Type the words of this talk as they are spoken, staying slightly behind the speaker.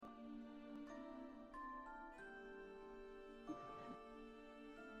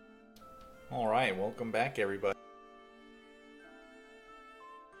All right, welcome back, everybody.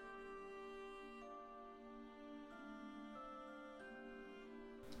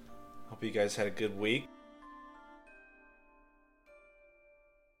 Hope you guys had a good week.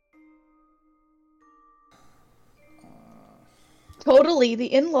 Totally, the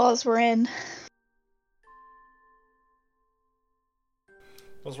in-laws were in.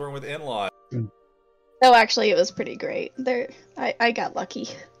 What's wrong with in-laws? Oh, actually, it was pretty great. I got lucky.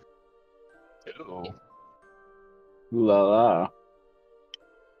 Ooh. Ooh la la.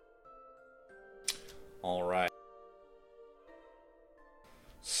 All right.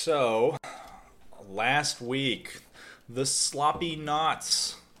 So, last week, the Sloppy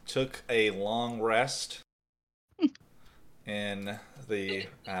Knots took a long rest in the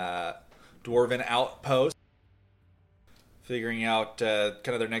Dwarven outpost, figuring out kind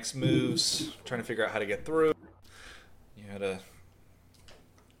of their next moves, trying to figure out how to get through. You had a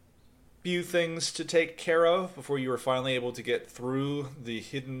few things to take care of before you were finally able to get through the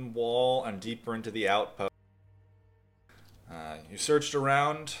hidden wall and deeper into the outpost. You searched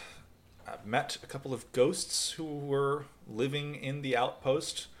around, met a couple of ghosts who were living in the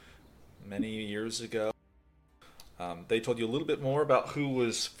outpost many years ago. They told you a little bit more about who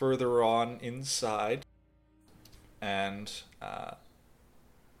was further on inside, and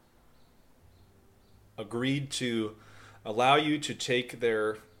agreed to allow you to take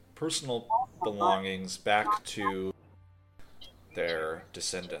their personal belongings back to their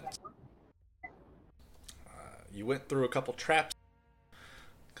descendants. You went through a couple traps,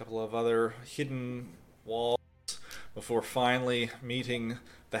 a couple of other hidden walls, before finally meeting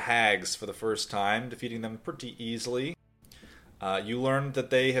the hags for the first time, defeating them pretty easily. You learned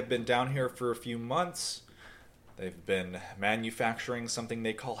that they have been down here for a few months. They've been manufacturing something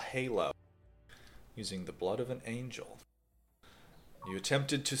they call Halo, using the blood of an angel. You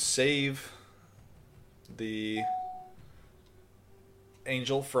attempted to save the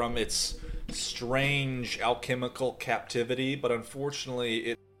angel from its strange alchemical captivity, but unfortunately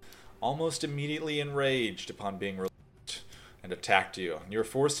it almost immediately enraged upon being released and attacked you. You're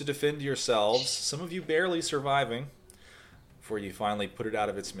forced to defend yourselves, some of you barely surviving, before you finally put it out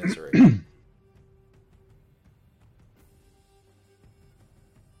of its misery.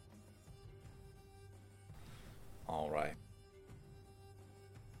 All right.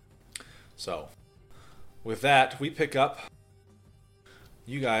 So, with that, we pick up.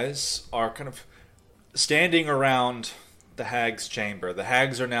 You guys are kind of standing around the hag's chamber. The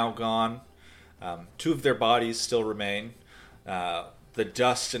hags are now gone. Two of their bodies still remain. The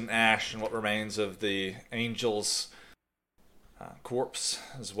dust and ash and what remains of the angel's corpse,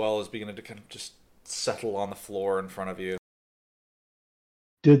 as well as beginning to kind of just settle on the floor in front of you.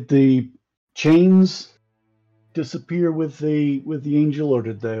 Did the chains disappear with the angel, or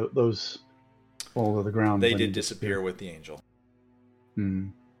did those fall to the ground? They did disappear with the angel.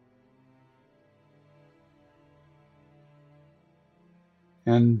 And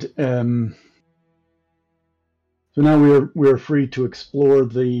so now we're free to explore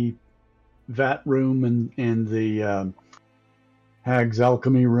the vat room and the hag's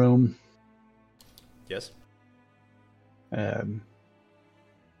alchemy room. Yes.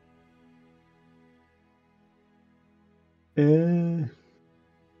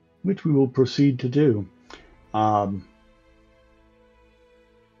 Which we will proceed to do.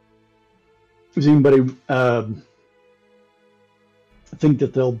 Does anybody think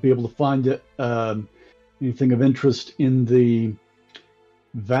that they'll be able to find anything of interest in the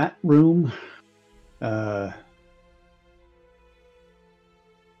vat room? I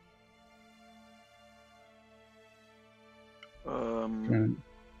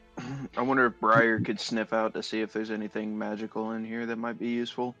wonder if Briar could sniff out to see if there's anything magical in here that might be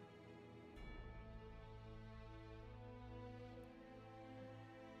useful.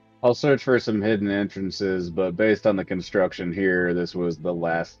 I'll search for some hidden entrances, but based on the construction here, this was the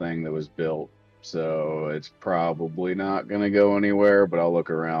last thing that was built. So it's probably not going to go anywhere, but I'll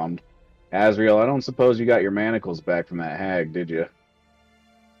look around. Asriel, I don't suppose you got your manacles back from that hag, did you?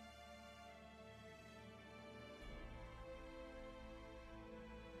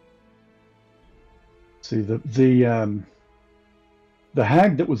 See, the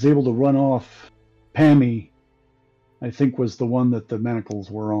hag that was able to run off Pammy, I think, was the one that the manacles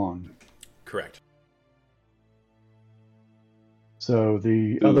were on. Correct. So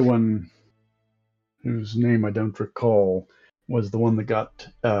the other one, whose name I don't recall, was the one that got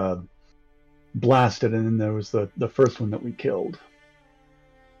blasted, and then there was the first one that we killed.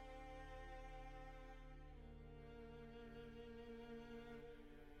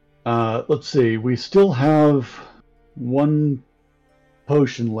 Let's see, we still have one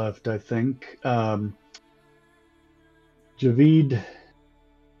potion left, I think. Javid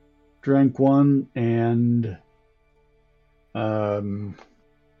drank one, and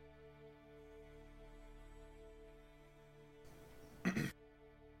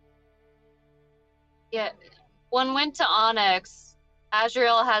Yeah. One went to Onyx.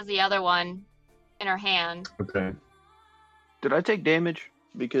 Azrael has the other one in her hand. okay. Did I take damage?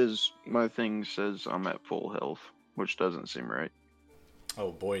 Because my thing says I'm at full health, which doesn't seem right.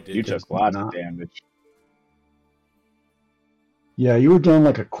 Oh boy, did You you. took lots of not. damage. Yeah, you were down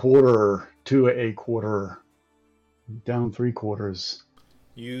like a quarter to a quarter, down 3/4.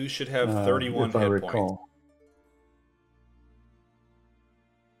 You should have 31 if I hit recall. points.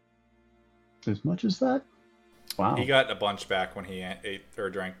 As much as that? Wow. He got a bunch back when he ate or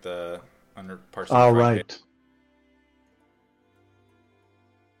drank the under partially. All dried right.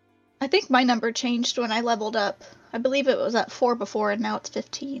 I think my number changed when I leveled up. I believe it was at 4 before, and now it's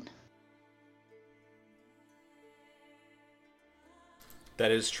 15.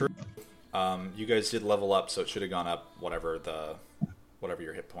 That is true. You guys did level up, so it should have gone up whatever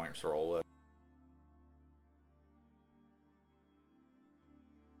your hit points roll was.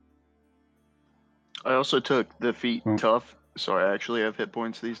 I also took the feat Hmm. tough, so I actually have hit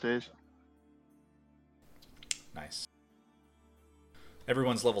points these days. Nice.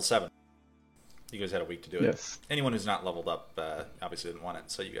 Everyone's level 7. You guys had a week to do it. Yes. Anyone who's not leveled up obviously didn't want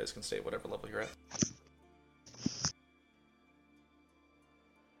it, so you guys can stay at whatever level you're at.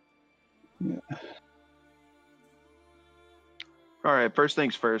 All right, first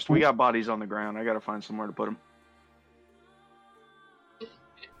things first. We got bodies on the ground. I got to find somewhere to put them.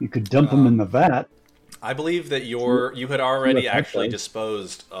 You could dump them in the vat. I believe that you had already That's actually okay.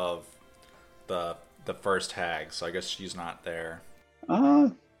 disposed of the first hag, so I guess she's not there.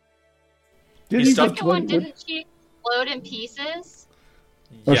 Did You he? stuffed- Second one, didn't she explode in pieces?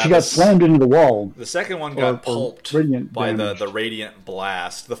 Or she got slammed into the wall. The second one got or pulped radiant by the damaged. radiant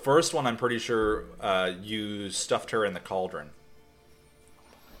blast. The first one, I'm pretty sure, you stuffed her in the cauldron.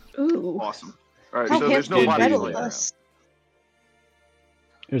 Ooh. Awesome. All right, How so there's no handsome bodies Gretel laying around. was.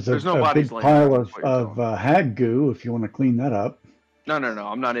 There's no a bodies big laying pile around, of, that's what you're telling hag goo if you want to clean that up. No.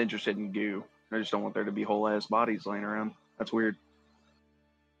 I'm not interested in goo. I just don't want there to be whole ass bodies laying around. That's weird.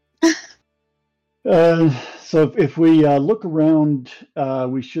 So if we look around,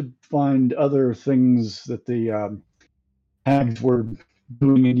 we should find other things that the hags were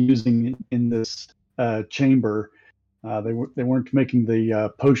doing and using in this chamber. They weren't making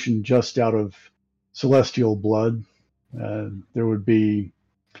the potion just out of celestial blood. There would be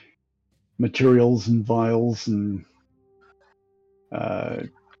materials and vials and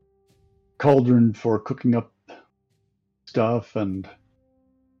cauldron for cooking up stuff and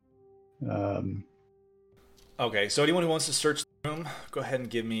Okay, so anyone who wants to search the room, go ahead and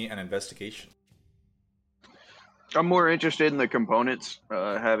give me an investigation. I'm more interested in the components,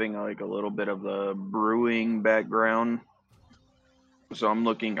 having like a little bit of the brewing background. So I'm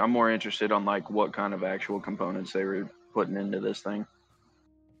more interested on like what kind of actual components they were putting into this thing.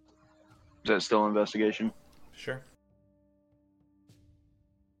 Is that still investigation? Sure.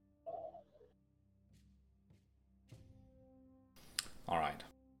 All right.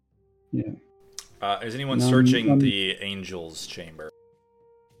 yeah. Is anyone No, searching the angel's chamber?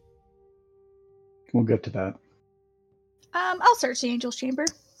 We'll get to that. I'll search the angel's chamber.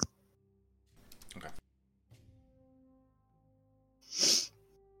 Okay.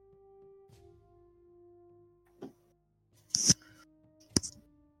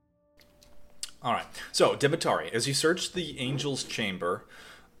 All right. So, Demetari, as you search the angel's chamber,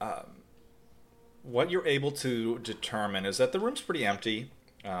 what you're able to determine is that the room's pretty empty.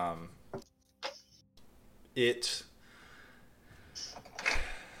 It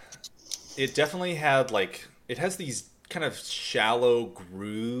definitely had it has these kind of shallow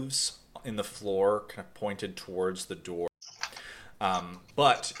grooves in the floor, kind of pointed towards the door.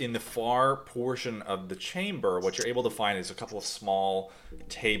 But in the far portion of the chamber, what you're able to find is a couple of small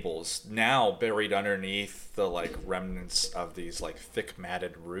tables, now buried underneath the remnants of these thick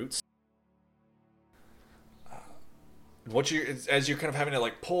matted roots. As you're kind of having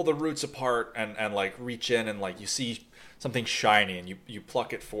to pull the roots apart and reach in and you see something shiny and you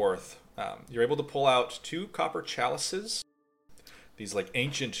pluck it forth. You're able to pull out 2 copper chalices, these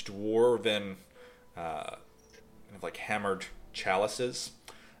ancient dwarven kind of hammered chalices,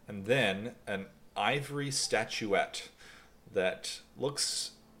 and then an ivory statuette that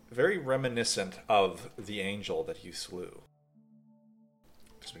looks very reminiscent of the angel that you slew.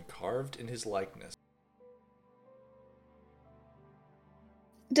 It's been carved in his likeness.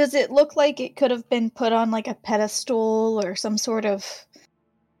 Does it look like it could have been put on a pedestal or some sort of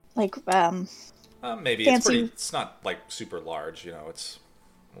Like, Maybe fancy. It's not like super large. It's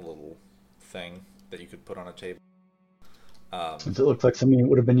a little thing that you could put on a table. Does it look like something that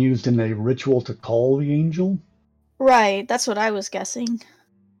would have been used in a ritual to call the angel? Right, that's what I was guessing.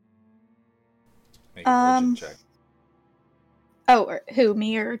 Make a religion check. Oh, or who,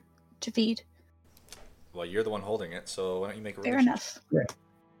 me or Javid? Well, you're the one holding it, so why don't you make a Fair religion enough. check? Yeah.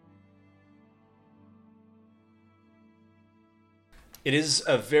 It is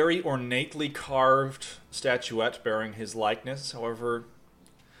a very ornately carved statuette bearing his likeness. However,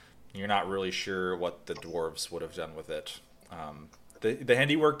 you're not really sure what the dwarves would have done with it. The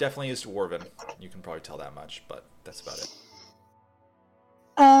handiwork definitely is dwarven. You can probably tell that much, but that's about it.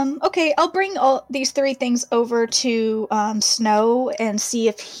 Okay, I'll bring all these 3 things over to Snow and see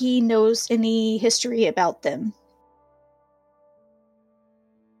if he knows any history about them.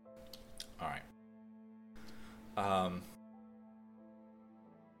 All right.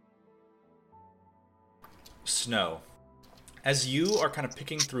 Snow. As you are kind of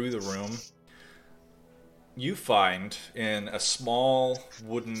picking through the room, you find in a small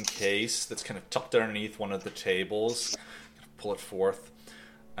wooden case that's kind of tucked underneath one of the tables, pull it forth,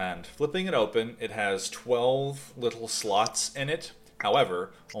 and flipping it open, it has 12 little slots in it.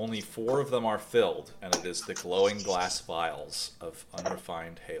 However, only 4 of them are filled, and it is the glowing glass vials of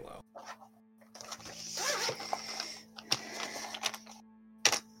unrefined halo.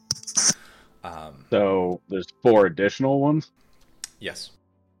 So there's 4 additional ones? Yes.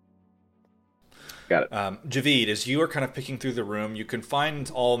 Got it. Javid, as you are kind of picking through the room, you can find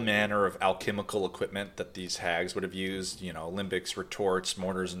all manner of alchemical equipment that these hags would have used, limbics, retorts,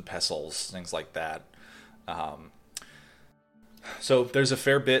 mortars and pestles, things like that. So there's a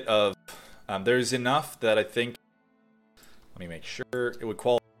fair bit of... there's enough that I think... Let me make sure it would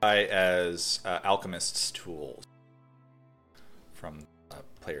qualify as alchemist's tools from the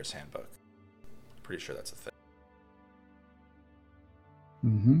player's handbook. Pretty sure that's a thing.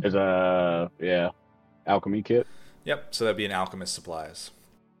 Mm-hmm. There's a alchemy kit. Yep, so that'd be an alchemist supplies.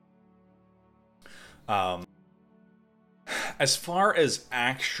 As far as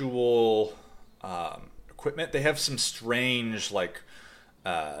actual equipment, they have some strange, like,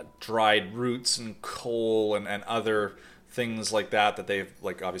 dried roots and coal and other things like that they've,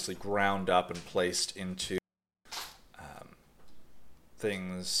 like, obviously ground up and placed into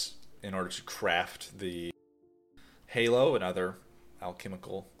things in order to craft the halo and other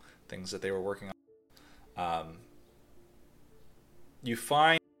alchemical things that they were working on. You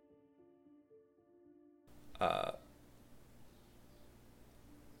find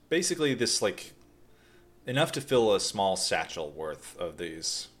basically this, like, enough to fill a small satchel worth of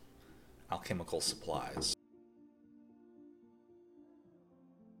these alchemical supplies.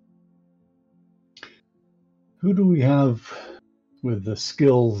 Who do we have with the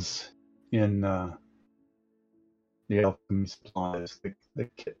skills in the alchemy supplies, the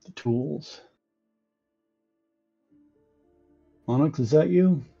kit, the tools? Onyx, is that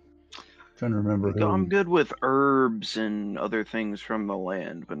you? Trying to remember who. I'm good with herbs and other things from the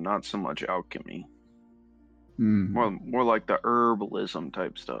land, but not so much alchemy. More like the herbalism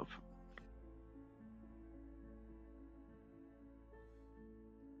type stuff.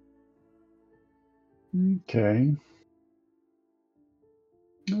 Okay.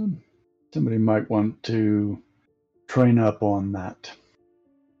 Somebody might want to train up on that.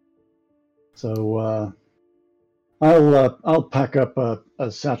 So I'll pack up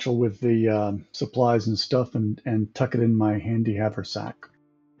a satchel with the supplies and stuff and tuck it in my handy haversack.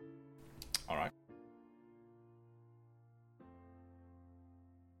 All right.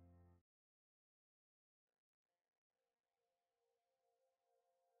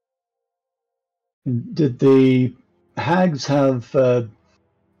 Did the hags have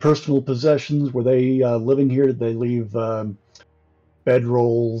personal possessions? Were they living here? Did they leave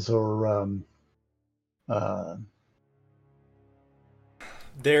bedrolls or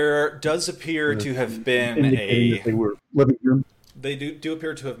there does appear to have been indicating that they were living here? They do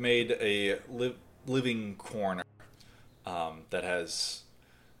appear to have made a living corner that has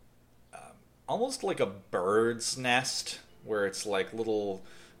almost like a bird's nest, where it's like little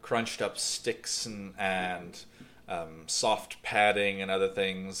crunched up sticks and soft padding and other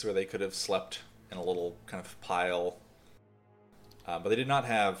things where they could have slept in a little kind of pile. But they did not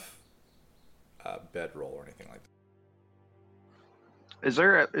have a bedroll or anything like that. Is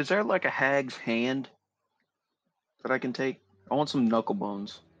there like a hag's hand that I can take? I want some knuckle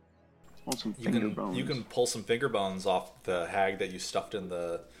bones. I want some finger bones. You can pull some finger bones off the hag that you stuffed in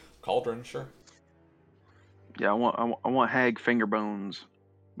the cauldron, sure. Yeah, I want hag finger bones.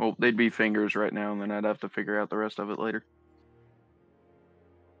 Well, they'd be fingers right now, and then I'd have to figure out the rest of it later.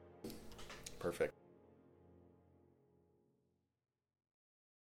 Perfect.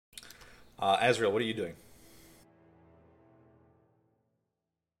 Azrael, what are you doing?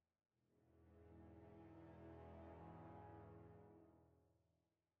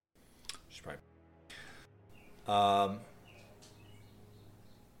 She's probably...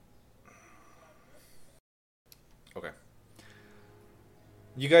 Okay.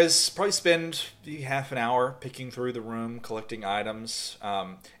 You guys probably spend half an hour picking through the room, collecting items.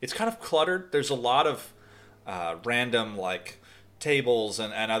 It's kind of cluttered. There's a lot of random, like, tables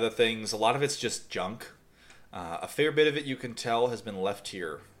and other things. A lot of it's just junk. A fair bit of it, you can tell, has been left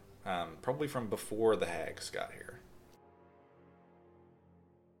here. Probably from before the hags got here.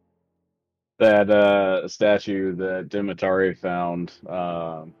 That statue that Dimitari found,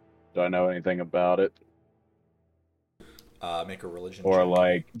 do I know anything about it? Make a religion Or check.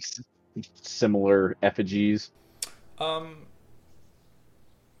 like similar effigies?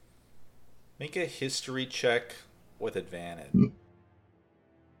 Make a history check with advantage.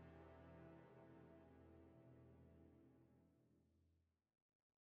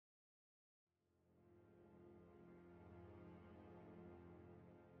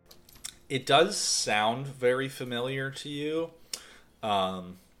 It does sound very familiar to you.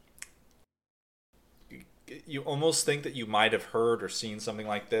 You almost think that you might have heard or seen something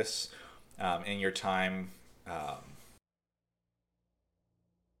like this in your time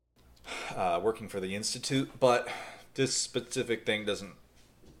working for the Institute, but this specific thing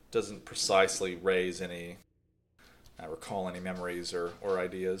doesn't precisely raise any recall any memories or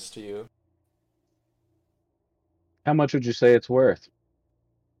ideas to you. How much would you say it's worth?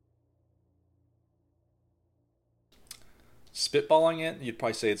 Spitballing it, you'd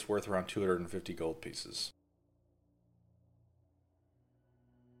probably say it's worth around 250 gold pieces.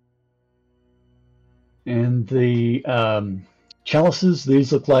 And the chalices,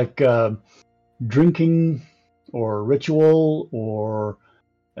 these look like drinking or ritual or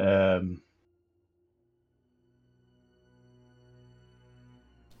I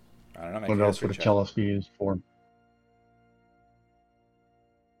don't know. what else would a chalice be used for?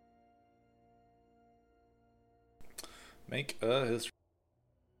 Make a history.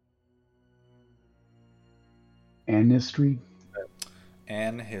 And history?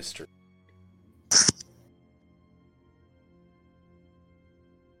 And history.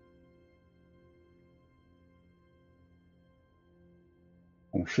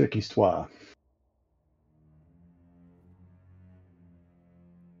 On chaque histoire.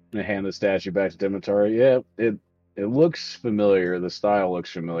 I hand the statue back to Dimitari. Yeah, it looks familiar. The style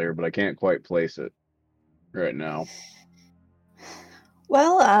looks familiar, but I can't quite place it right now.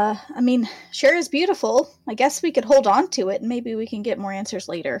 Well, I mean, sure is beautiful. I guess we could hold on to it and maybe we can get more answers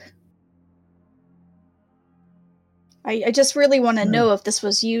later. I just really want to know if this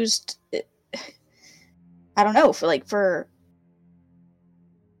was used, I don't know, for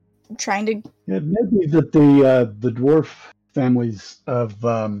trying to... It may be that the dwarf families of,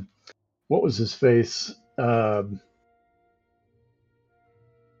 what was his face?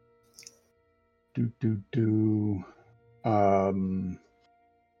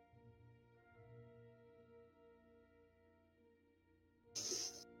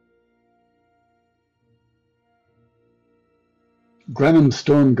 Grenham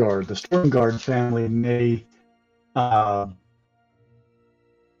Stormguard. The Stormguard family may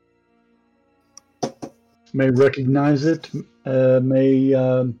recognize it,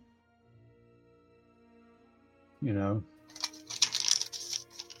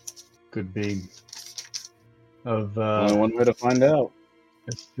 could be of Only one way to find out.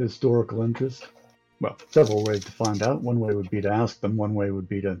 historical interest. Well, several ways to find out. One way would be to ask them. One way would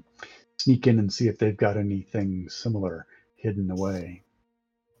be to sneak in and see if they've got anything similar hidden away.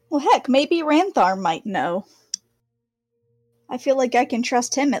 Well, heck, maybe Ranthar might know. I feel like I can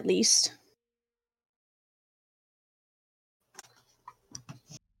trust him at least.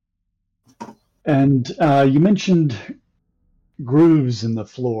 And you mentioned grooves in the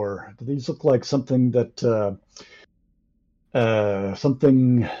floor. Do these look like something that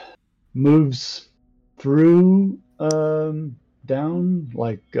something moves through down,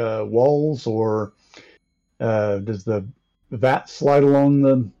 like walls, or does the vat slide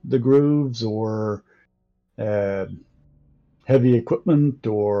along the grooves, or heavy equipment,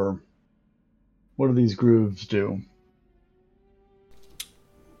 or what do these grooves do?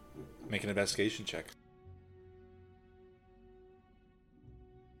 Make an investigation check.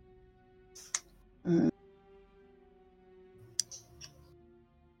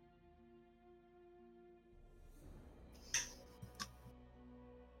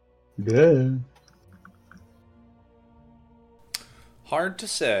 Good. Hard to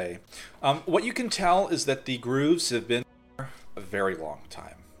say. What you can tell is that the grooves have been there a very long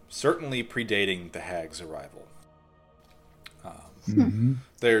time, certainly predating the hag's arrival.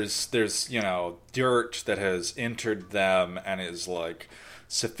 There's dirt that has entered them and is like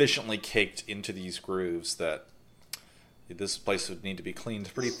sufficiently caked into these grooves that this place would need to be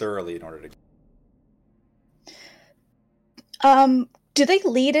cleaned pretty thoroughly in order to. Do they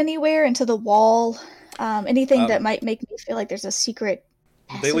lead anywhere into the wall? Anything that might make me feel like there's a secret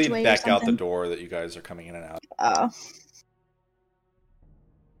passageway? They lead back out the door that you guys are coming in and out.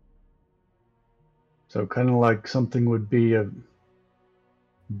 So kind of like something would be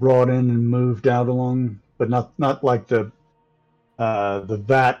brought in and moved out along, but not like the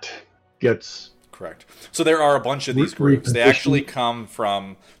vat gets. Correct. So there are a bunch of these grooves. They actually come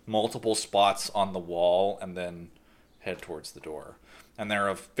from multiple spots on the wall and then head towards the door. And there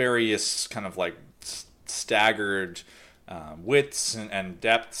are various kind of like staggered widths and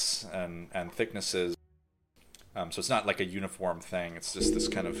depths and thicknesses. So it's not like a uniform thing. It's just this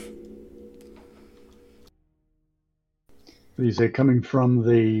kind of... These are coming from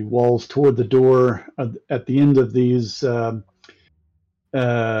the walls toward the door. At the end of these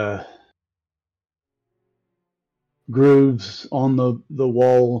grooves on the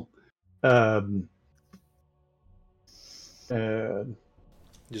wall,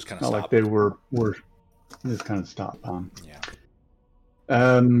 just kind of not stop. like they were just kind of stop. Yeah.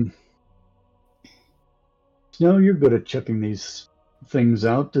 Snow, you're good at checking these things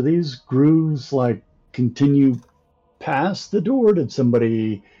out. Do these grooves like continue past the door? Did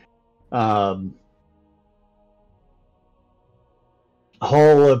somebody haul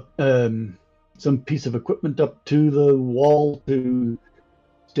some piece of equipment up to the wall to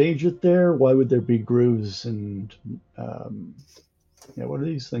stage it there? Why would there be grooves and what are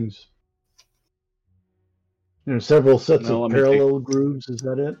these things? There are several sets of parallel grooves. Is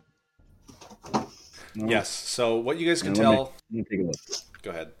that it? No. Yes. So what you guys can tell. Let me take a look. Go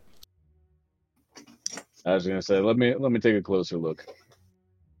ahead. I was gonna say, let me take a closer look.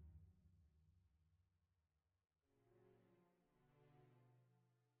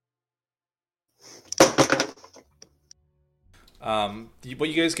 What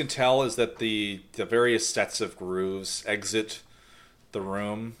you guys can tell is that the various sets of grooves exit the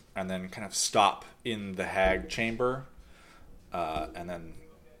room and then kind of stop in the hag chamber, and then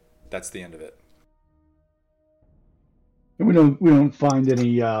that's the end of it. And we don't find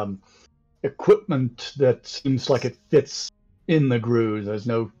any equipment that seems like it fits in the grooves. There's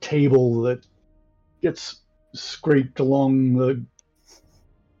no table that gets scraped along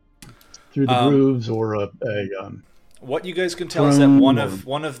through the grooves, or what you guys can tell is that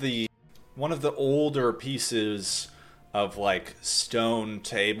one of the older pieces of like stone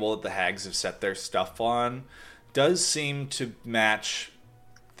table that the hags have set their stuff on does seem to match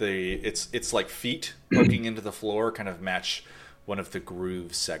it's like feet poking into the floor, kind of match one of the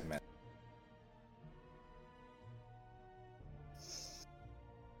groove segments.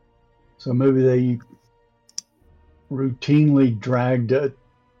 So maybe they routinely dragged a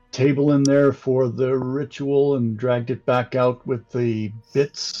table in there for the ritual and dragged it back out with the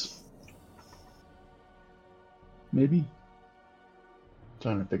bits. Maybe? I'm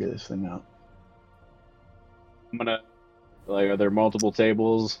trying to figure this thing out. Are there multiple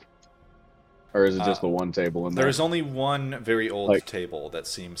tables? Or is it just the one table in there? There's only one very old table that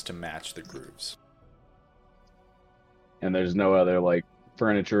seems to match the grooves. And there's no other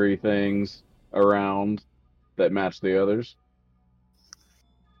furniture-y things around that match the others?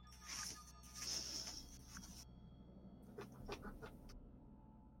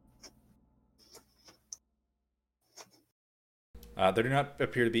 There do not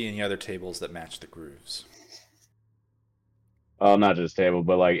appear to be any other tables that match the grooves. Well, not just table,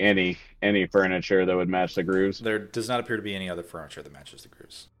 but any furniture that would match the grooves? There does not appear to be any other furniture that matches the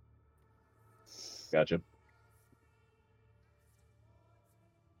grooves. Gotcha.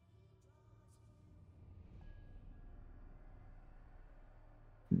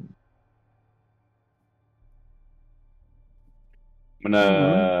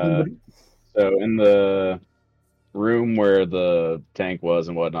 So in the room where the tank was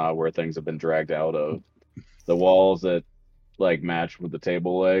and whatnot, where things have been dragged out of, the walls that match with the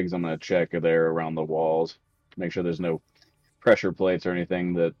table legs, I'm gonna check there around the walls, make sure there's no pressure plates or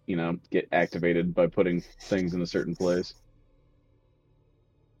anything that get activated by putting things in a certain place.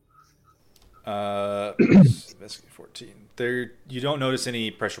 14. There, you don't notice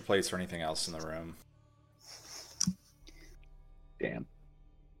any pressure plates or anything else in the room. Damn.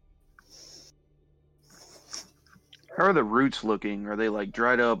 How are the roots looking? Are they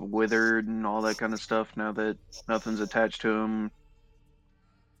dried up, withered, and all that kind of stuff now that nothing's attached to them?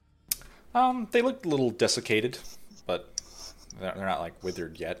 They looked a little desiccated, but they're not like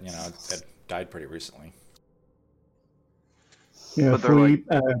withered yet. You know, it died pretty recently. Yeah, But if they're we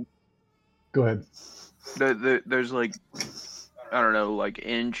go ahead. There's like, I don't know, like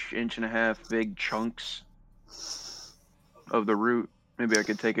inch and a half big chunks of the root. Maybe I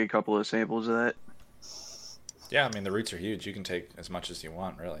could take a couple of samples of that. Yeah, I mean the roots are huge. You can take as much as you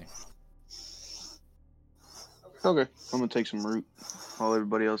want, really. Okay, I'm gonna take some root while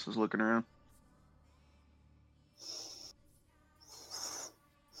everybody else is looking around.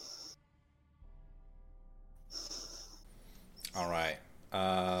 All right.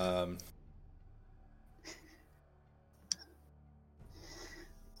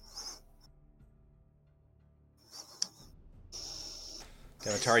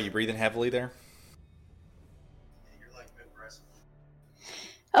 Demetari, you breathing heavily there?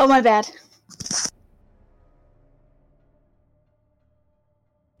 Oh, my bad.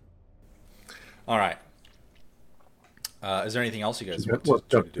 All right. Is there anything else you guys want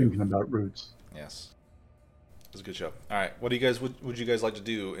Worked to up do? thinking about roots. Yes. It was a good show. All right. What do you guys would you guys like to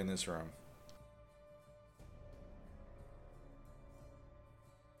do in this room?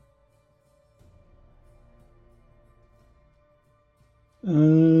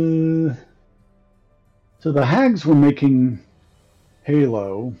 So the hags were making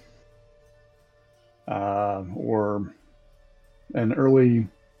Halo, or an early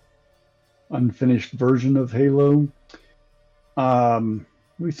unfinished version of Halo.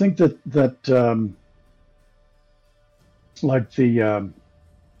 We think that like the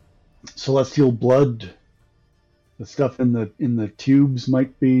celestial blood, the stuff in the tubes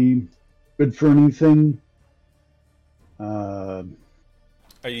might be good for anything.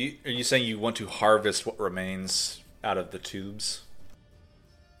 Are you saying you want to harvest what remains out of the tubes?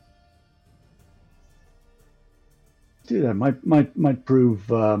 Yeah, might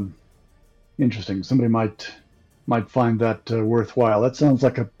prove interesting. Somebody might find that worthwhile. That sounds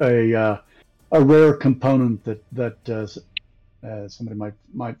like a rare component that somebody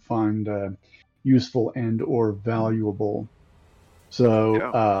might find useful and or valuable. So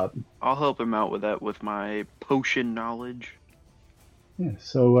Yeah. I'll help him out with that with my potion knowledge. yeah.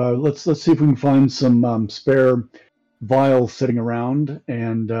 So let's see if we can find some spare vials sitting around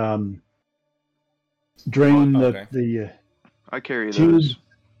and drain the I carry tube those.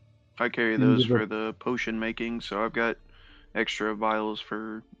 I carry those into for the potion making, so I've got extra vials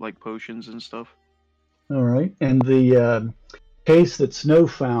for like potions and stuff. All right, and the case that Snow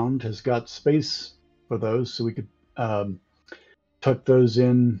found has got space for those, so we could tuck those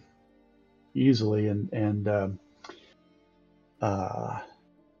in easily and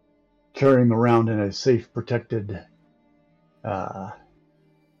carry them around in a safe, protected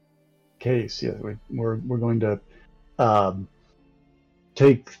case. Yeah, we're going to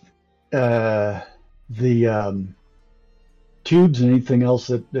take the tubes and anything else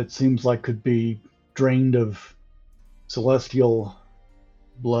that seems like could be drained of celestial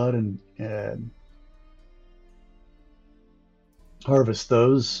blood and harvest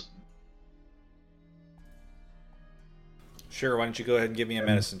those. Sure. Why don't you go ahead and give me a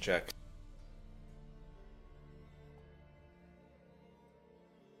medicine check?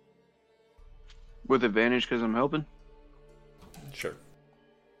 With advantage because I'm helping? Sure.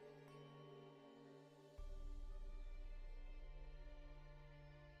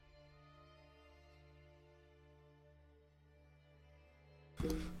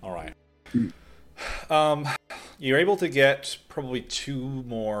 All right. You're able to get probably 2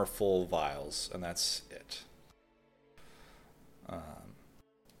 more full vials, and that's it.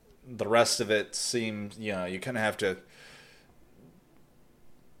 The rest of it seems, you kind of have to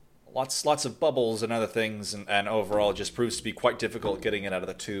lots of bubbles and other things, and overall it just proves to be quite difficult getting it out of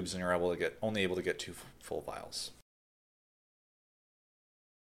the tubes, and you're only able to get 2 full vials.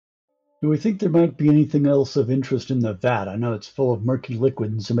 Do we think there might be anything else of interest in the vat? I know it's full of murky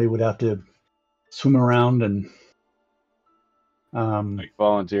liquid, and somebody would have to swim around and. Are you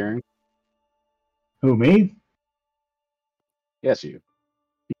volunteering? Who, me? Yes, you.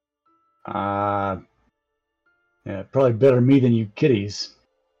 Yeah, probably better me than you kitties.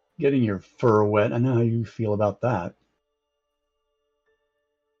 Getting your fur wet. I know how you feel about that.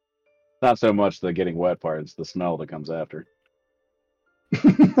 Not so much the getting wet part; it's the smell that comes after.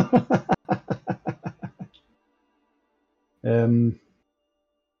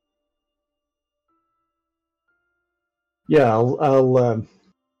 Yeah, I'll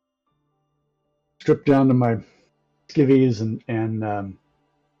strip down to my skivvies and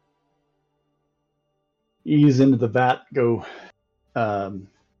ease into the vat. Go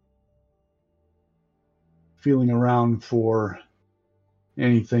feeling around for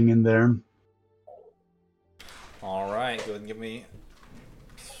anything in there. All right, go ahead and give me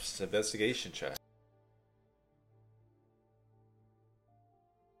an investigation check.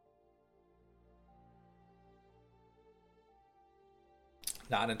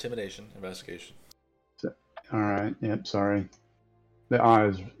 Not intimidation, investigation. All right. Yep. Sorry. The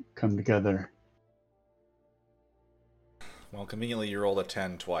eyes come together. Well, conveniently, you rolled a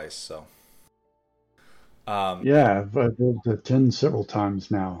 10 twice, so. Yeah, I've rolled a 10 several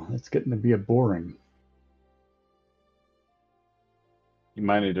times now. It's getting to be a boring. You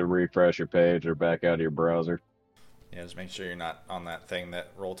might need to refresh your page or back out of your browser. Yeah, just make sure you're not on that thing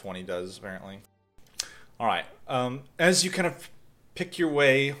that Roll20 does, apparently. All right. As you kind of pick your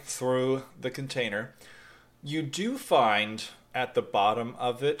way through the container, you do find at the bottom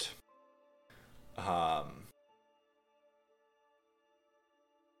of it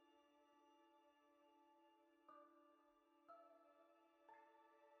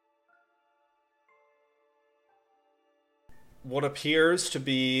what appears to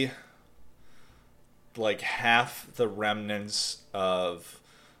be like half the remnants of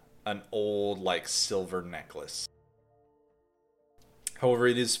an old like silver necklace. However,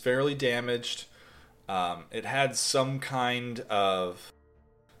 it is fairly damaged. It had some kind of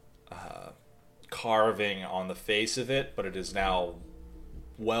carving on the face of it, but it is now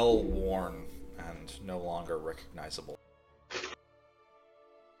well worn and no longer recognizable.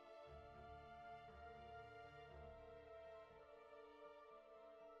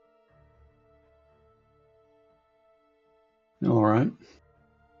 All right.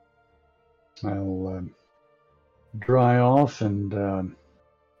 I'll dry off and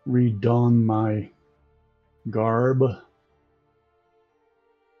redon my garb.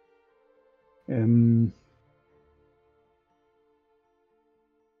 And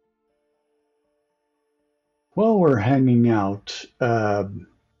while we're hanging out,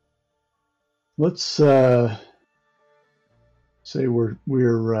 let's say we're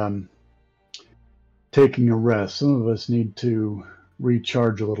taking a rest. Some of us need to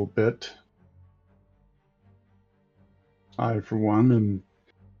recharge a little bit. I, for one, am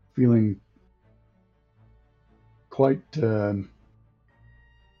feeling quite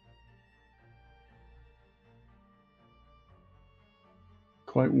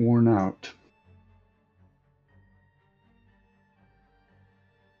worn out.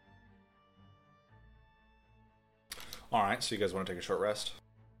 All right, so you guys want to take a short rest?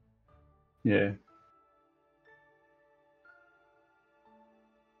 Yeah.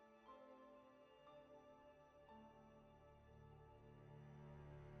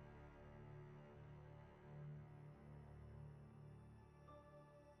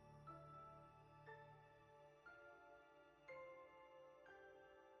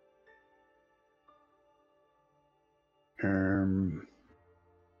 Um,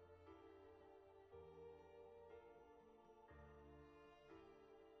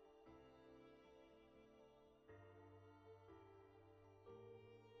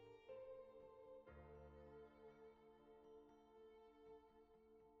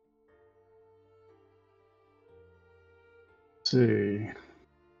 see.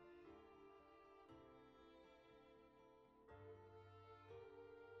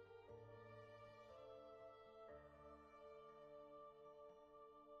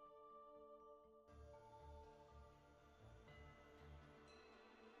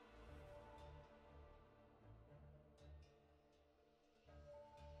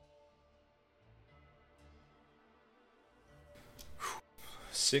 Whew.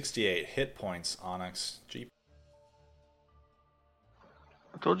 68 hit points, Onyx. Jeep.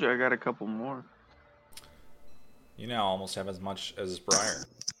 I told you I got a couple more. You now almost have as much as Briar.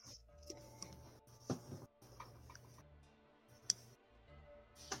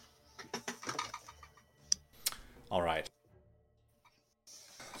 All right.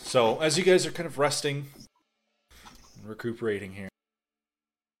 So, as you guys are kind of resting and recuperating here,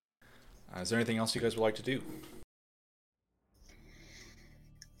 is there anything else you guys would like to do?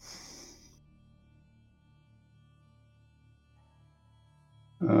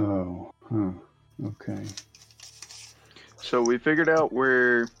 Oh, huh. Okay. So we figured out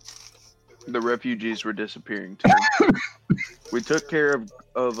where the refugees were disappearing to. We took care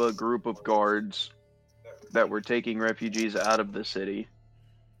of a group of guards that were taking refugees out of the city.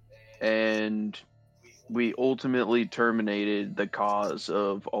 And we ultimately terminated the cause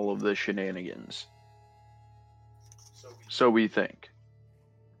of all of the shenanigans. So we think.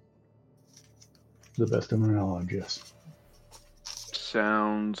 To the best of my knowledge, yes.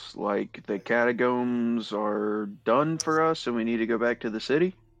 Sounds like the catacombs are done for us and we need to go back to the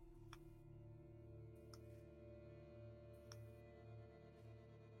city?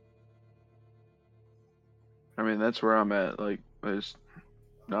 mean, that's where I'm at. Like, there's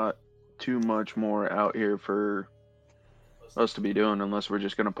not too much more out here for us to be doing unless we're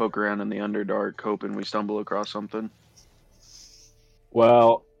just going to poke around in the Underdark hoping we stumble across something.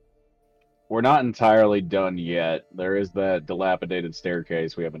 Well, we're not entirely done yet. There is that dilapidated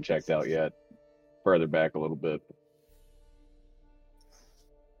staircase we haven't checked out yet. Further back a little bit.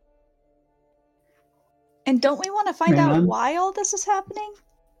 And don't we want to find out why all this is happening?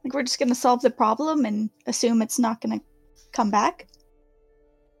 Like, we're just going to solve the problem and assume it's not going to come back?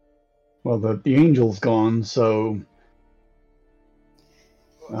 Well, the angel's gone, so...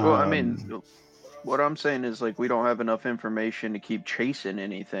 Well, I mean, what I'm saying is, like, we don't have enough information to keep chasing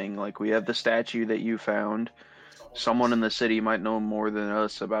anything. Like, we have the statue that you found. Someone in the city might know more than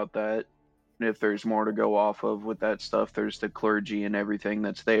us about that. If there's more to go off of with that stuff, there's the clergy and everything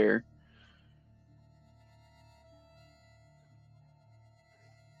that's there.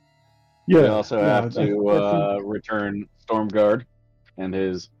 Yeah, we also have to return Stormguard and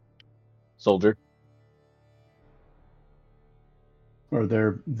his soldier. Or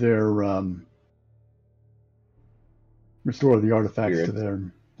restore the artifacts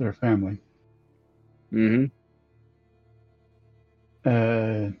to their family. Mm-hmm.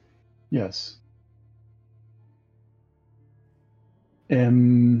 Yes.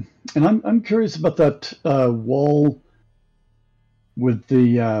 And I'm curious about that wall with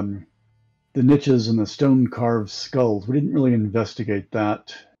the niches and the stone carved skulls. We didn't really investigate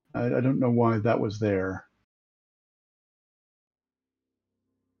that. I don't know why that was there.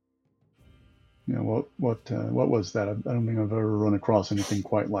 You know, what was that? I don't think I've ever run across anything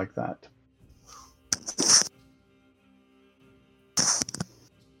quite like that.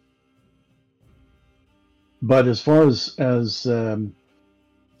 But as far as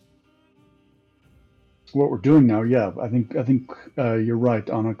what we're doing now, yeah, I think you're right,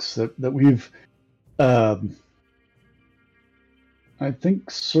 Onyx, that we've I think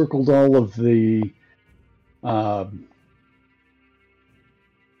circled all of the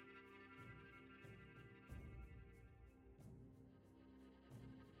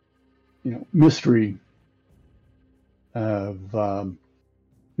mystery of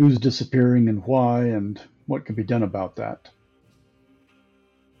who's disappearing and why and what can be done about that.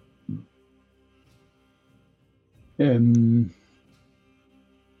 And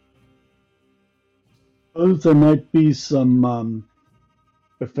there might be some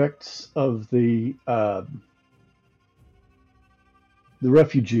effects of the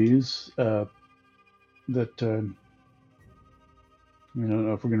refugees that I don't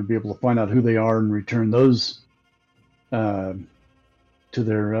know if we're going to be able to find out who they are and return those to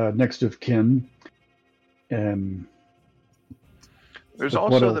their next of kin. There's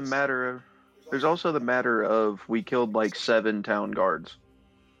also the matter of we killed like 7 town guards.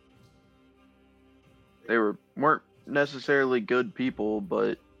 They weren't necessarily good people,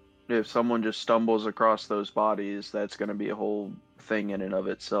 but if someone just stumbles across those bodies, that's going to be a whole thing in and of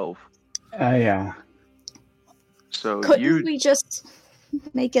itself. Yeah. So couldn't we just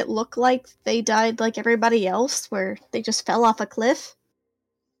make it look like they died like everybody else, where they just fell off a cliff?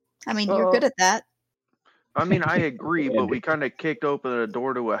 I mean, you're good at that. I mean, I agree, but we kind of kicked open a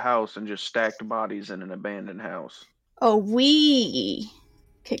door to a house and just stacked bodies in an abandoned house. Oh, we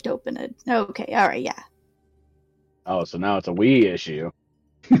kicked open it. Okay, all right, yeah. Oh, so now it's a we issue.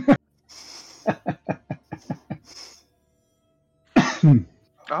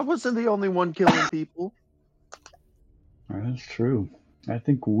 I wasn't the only one killing people. That's true. I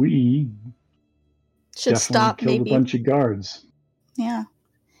think we should stop. Killed maybe a bunch of guards. Yeah,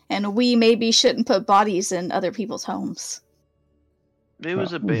 and we maybe shouldn't put bodies in other people's homes. It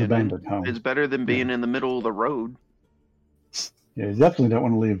was abandoned. Home. It's better than being in the middle of the road. Yeah, you definitely don't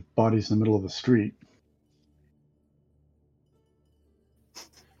want to leave bodies in the middle of the street.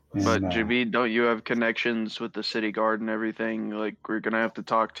 But Javid, don't you have connections with the city guard and everything? Like, we're gonna have to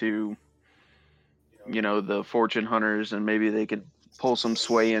talk to, the fortune hunters, and maybe they could pull some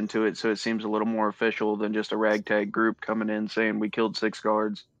sway into it, so it seems a little more official than just a ragtag group coming in saying we killed 6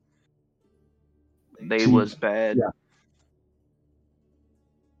 guards. They was bad.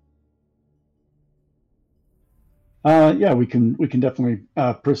 Yeah. We can definitely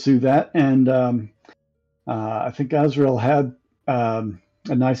pursue that, and I think Azrael had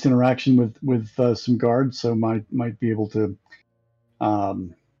a nice interaction with some guards, so might be able to.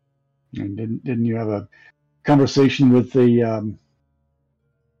 And didn't you have a conversation with the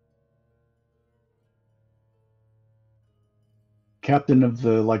captain of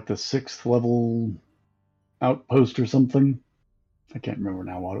the 6th level outpost or something? I can't remember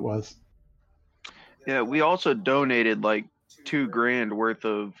now what it was. Yeah, we also donated $2,000 worth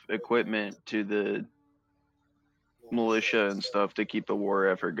of equipment to the militia and stuff to keep the war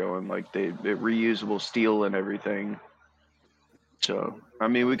effort going, like they reusable steel and everything. So, I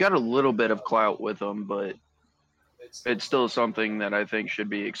mean, we got a little bit of clout with them, but it's still something that I think should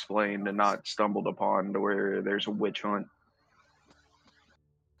be explained and not stumbled upon to where there's a witch hunt.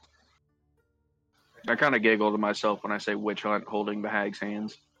 I kind of giggle to myself when I say witch hunt holding the hag's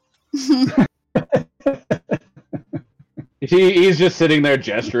hands. He's just sitting there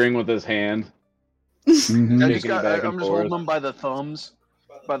gesturing with his hand. Mhm. I'm Shaking it back and just forth. holding them by the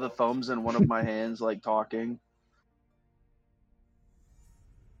thumbs in one of my hands, like talking.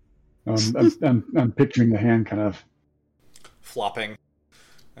 I'm picturing the hand kind of Flopping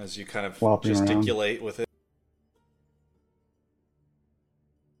as you kind of flopping gesticulate with it.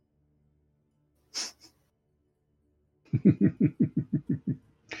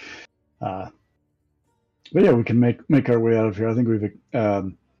 But yeah, we can make our way out of here. I think we've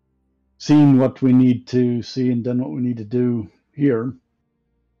seen what we need to see and done what we need to do here.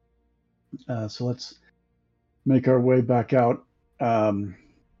 So let's make our way back out.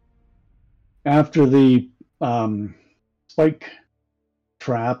 After the spike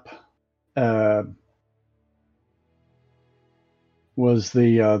trap was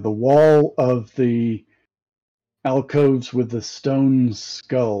the wall of the alcoves with the stone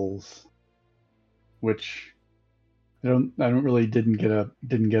skulls, which didn't get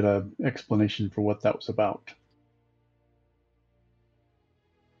a explanation for what that was about.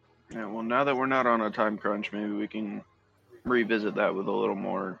 Yeah, well, now that we're not on a time crunch, maybe we can revisit that with a little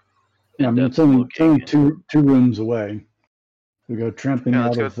more. Yeah, I mean, it's only two rooms away. We go tramping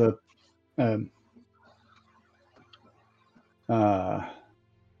out of the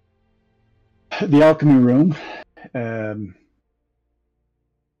alchemy room.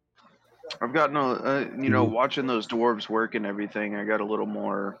 I've gotten watching those dwarves work and everything, I got a little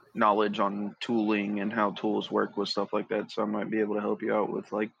more knowledge on tooling and how tools work with stuff like that, so I might be able to help you out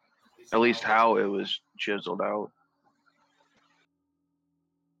with, like, at least how it was chiseled out.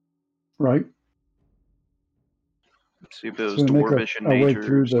 Right. See if it was dwarvish in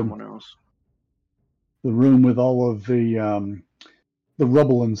nature or someone else. The room with all of the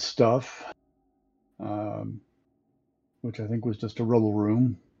rubble and stuff, which I think was just a rubble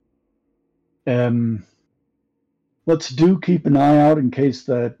room. Let's keep an eye out in case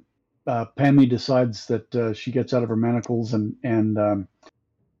that Pammy decides that she gets out of her manacles and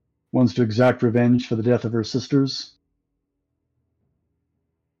wants to exact revenge for the death of her sisters.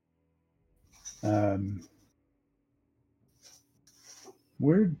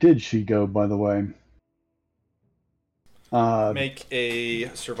 Where did she go, by the way? Make a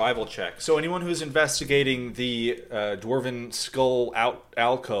survival check. So anyone who's investigating the Dwarven skull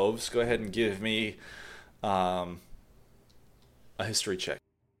alcoves, go ahead and give me a history check.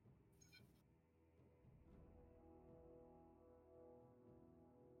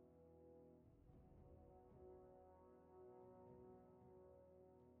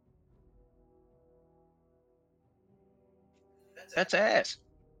 That's ass.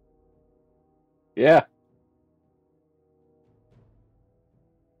 Yeah.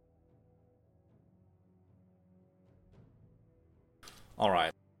 All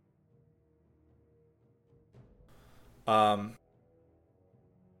right.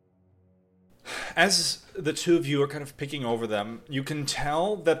 As the two of you are kind of picking over them, you can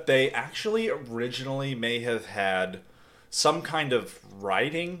tell that they actually originally may have had some kind of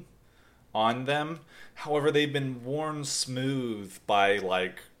writing on them. However, they've been worn smooth by,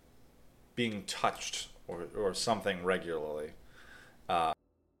 like, being touched or something regularly.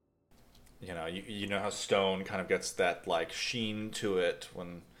 You know how stone kind of gets that, like, sheen to it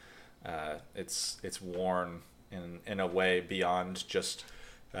when it's worn in a way beyond just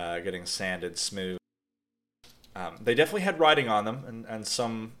getting sanded smooth. They definitely had writing on them and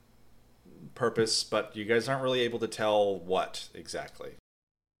some purpose, but you guys aren't really able to tell what exactly.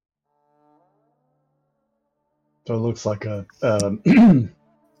 So it looks like a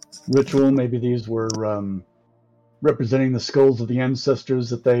ritual. Maybe these were representing the skulls of the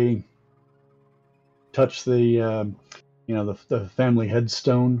ancestors that they touch the family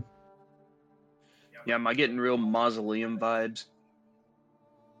headstone. Yeah, am I getting real mausoleum vibes?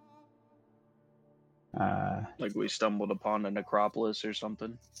 Like we stumbled upon a necropolis or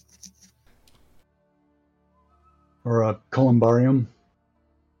something? Or a columbarium?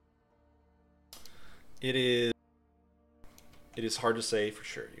 It is hard to say for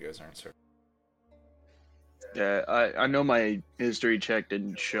sure. You guys aren't certain. Yeah, I know my history check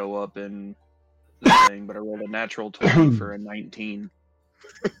didn't show up in the thing, but I rolled a natural 20 for a 19.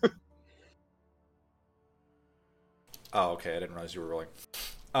 Oh, okay. I didn't realize you were rolling.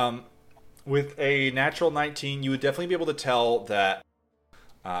 With a natural 19, you would definitely be able to tell that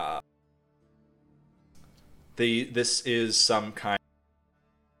this is some kind.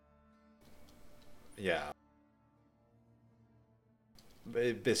 Yeah.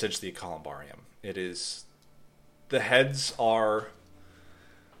 Essentially a columbarium. It is. The heads are.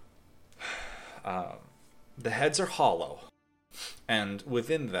 The heads are hollow, and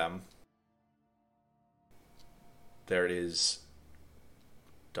within them, there is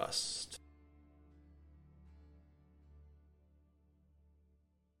dust.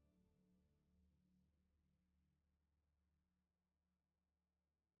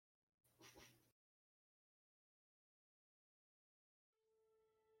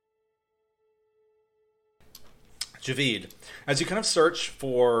 Javid, as you kind of search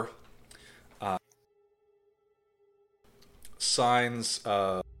for signs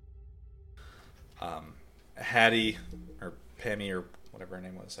of Hattie or Pammy or whatever her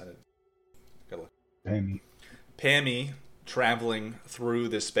name was, Pammy traveling through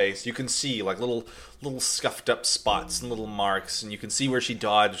this space, you can see like little scuffed up spots and little marks, and you can see where she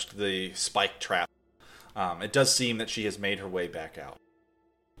dodged the spike trap. It does seem that she has made her way back out.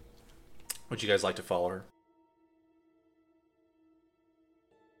 Would you guys like to follow her?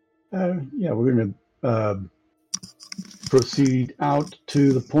 Yeah, we're going to proceed out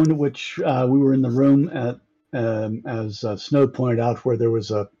to the point at which we were in the room at, as Snow pointed out, where there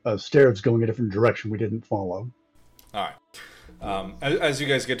was a stairs going a different direction we didn't follow. All right. As you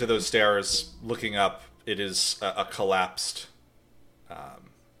guys get to those stairs, looking up, it is a collapsed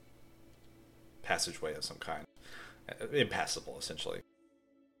passageway of some kind. Impassable, essentially.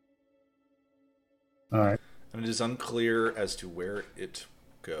 All right. And it is unclear as to where it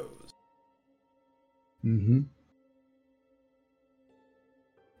goes. Mm-hmm.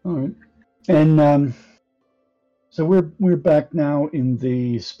 All right. And so we're back now in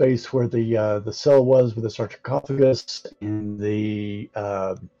the space where the cell was with the sarcophagus and the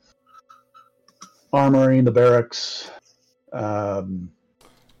armory and the barracks.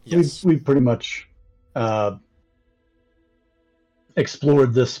 Yes. We've pretty much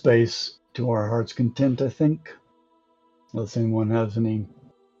explored this space to our heart's content, I think. Unless anyone has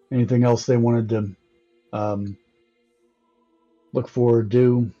anything else they wanted to look for or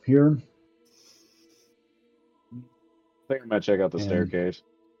do here. I think I might check out the staircase.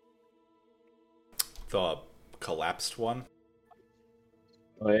 The collapsed one?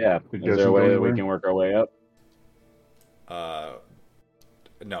 Oh yeah. Is there a way that we can work our way up?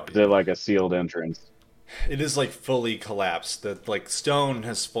 No. Is it like a sealed entrance? It is like fully collapsed. The stone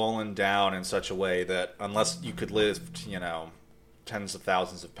has fallen down in such a way that unless you could lift, tens of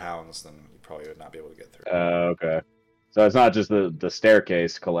thousands of pounds, then you probably would not be able to get through. Okay. So it's not just the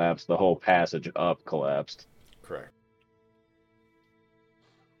staircase collapsed, the whole passage up collapsed. Correct.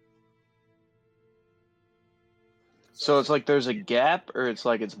 So it's like there's a gap, or it's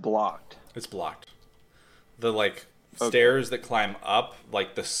like it's blocked? It's blocked. The stairs that climb up,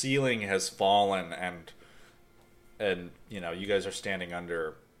 the ceiling has fallen, and you guys are standing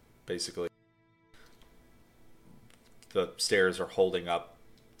under, basically. The stairs are holding up,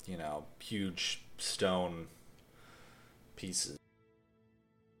 huge stone pieces.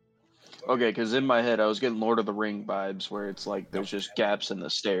 Okay, because in my head I was getting Lord of the Ring vibes, where it's like there's just gaps in the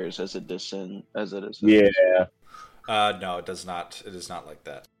stairs as it descends. Yeah. No, it does not. It is not like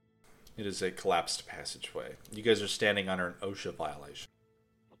that. It is a collapsed passageway. You guys are standing under an OSHA violation.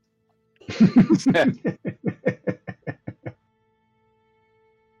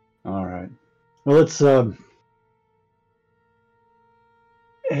 All right. Well, let's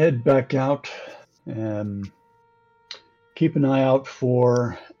head back out and keep an eye out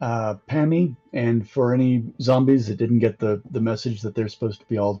for Pammy and for any zombies that didn't get the message that they're supposed to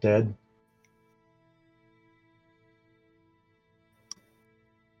be all dead.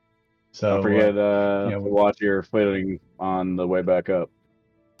 So don't forget to watch your footing on the way back up.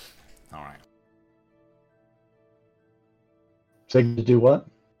 All right. So to do what?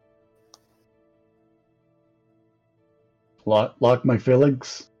 Lock my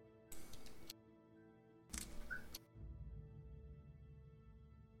feelings.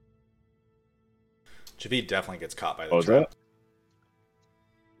 Javid definitely gets caught by the trap.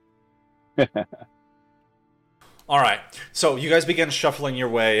 All right, so you guys begin shuffling your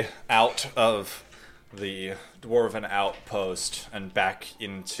way out of the Dwarven outpost and back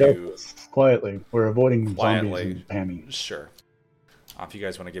into... Quietly. We're avoiding zombies and Pammy. Sure. If you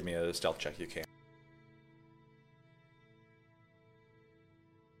guys want to give me a stealth check, you can.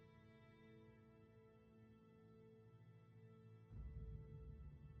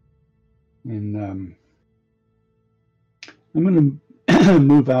 And I'm going to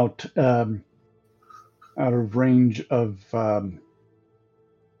move out of range of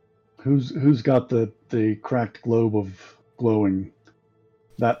who's got the cracked globe of glowing,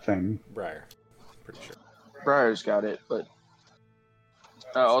 that thing. Briar, pretty sure. Briar's got it, but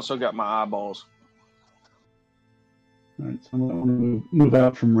I also got my eyeballs. All right, so I want to move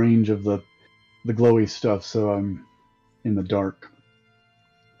out from range of the glowy stuff, so I'm in the dark.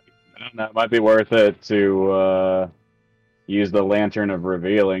 I don't know, it might be worth it to use the Lantern of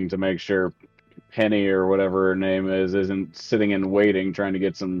Revealing to make sure Penny or whatever her name is isn't sitting and waiting, trying to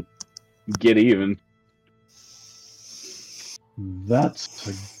get even. That's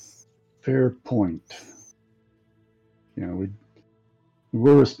a fair point. You know,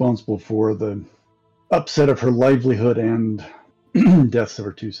 we're responsible for the upset of her livelihood and deaths of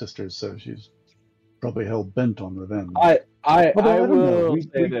her two sisters, so she's probably hell bent on revenge. I don't know. will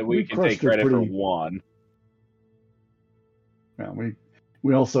say that we can take crushed her credit for pretty- one. Yeah,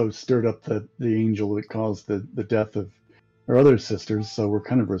 we also stirred up the angel that caused the death of our other sisters, so we're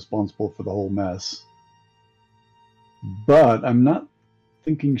kind of responsible for the whole mess. But I'm not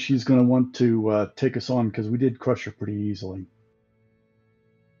thinking she's going to want to take us on, because we did crush her pretty easily.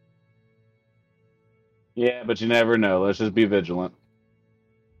 Yeah, but you never know. Let's just be vigilant.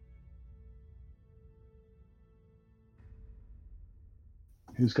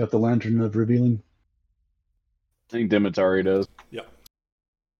 Who's got the Lantern of Revealing? I think Dimitari does. Yep.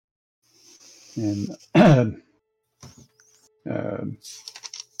 And the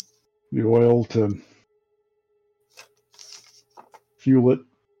oil to fuel it.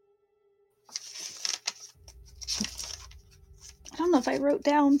 I don't know if I wrote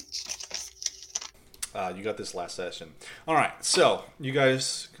down. You got this last session. All right, so you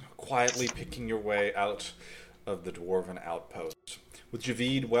guys quietly picking your way out of the Dwarven outpost, with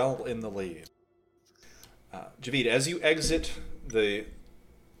Javid well in the lead. Javid, as you exit the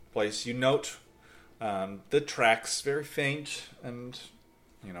place, you note the tracks, very faint and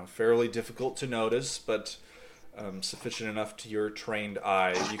fairly difficult to notice, but sufficient enough to your trained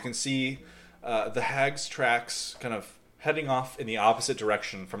eye. You can see the hag's tracks kind of heading off in the opposite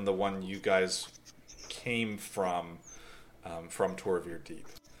direction from the one you guys came from Torvir Deep.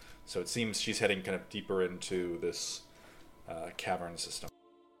 So it seems she's heading kind of deeper into this cavern system.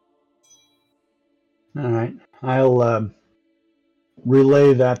 All right. I'll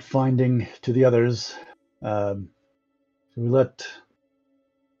relay that finding to the others. Do we let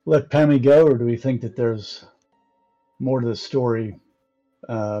Pammy go, or do we think that there's more to the story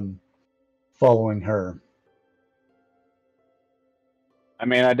following her? I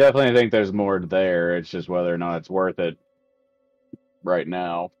mean, I definitely think there's more there. It's just whether or not it's worth it right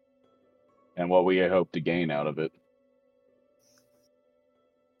now, and what we hope to gain out of it.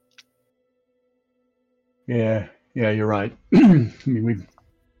 Yeah, you're right. I mean,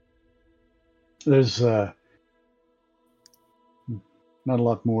 there's not a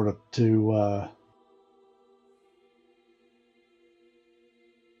lot more to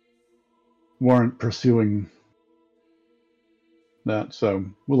warrant pursuing that, so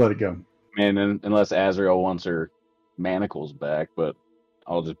we'll let it go. I mean, unless Azrael wants her manacles back, but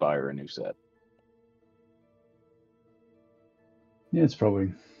I'll just buy her a new set. Yeah, it's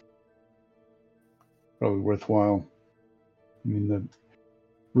probably worthwhile. I mean, the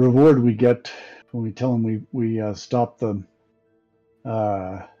reward we get when we tell them we stop the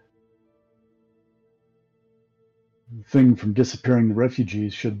thing from disappearing, the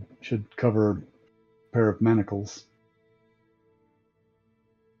refugees should cover a pair of manacles.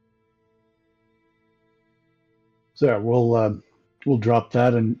 So yeah, we'll drop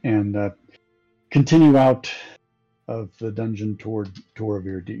that and continue out of the dungeon toward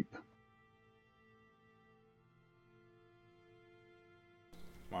Torvir Deep.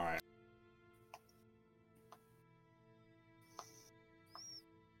 All right.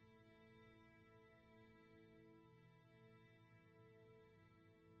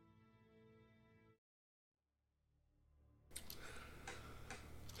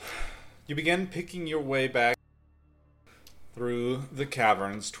 You begin picking your way back through the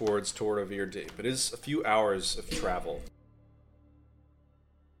caverns towards Torvir Deep. It is a few hours of travel.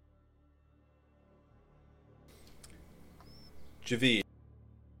 Javid,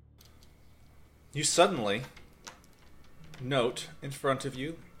 you suddenly note in front of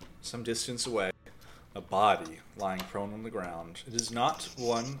you, some distance away, a body lying prone on the ground. It is not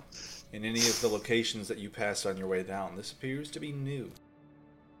one in any of the locations that you passed on your way down. This appears to be new.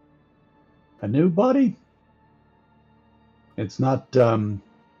 A new body? It's not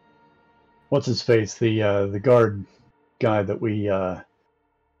what's his face, the guard guy that we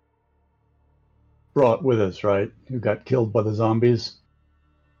brought with us, right? Who got killed by the zombies?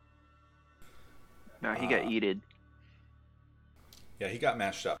 No, he got yeeted. Yeah, he got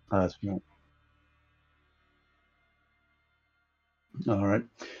mashed up. That's right. All right.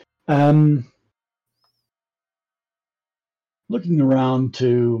 Looking around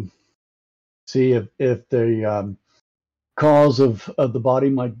to see if the cause of the body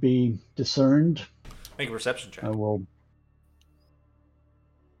might be discerned. Make a perception check. I will.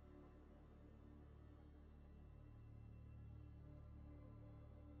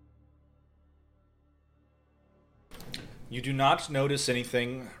 You do not notice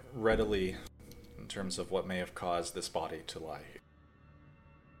anything readily in terms of what may have caused this body to lie here.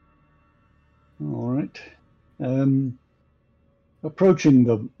 All right. Approaching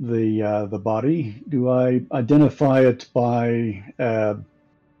the body, do I identify it by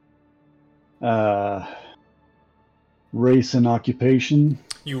race and occupation?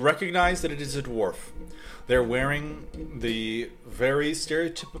 You recognize that it is a dwarf. They're wearing the very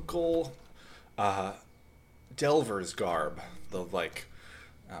stereotypical Delver's garb, the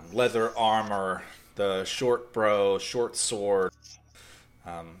leather armor, the short bow, short sword,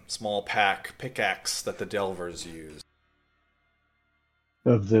 small pickaxe that the Delvers use.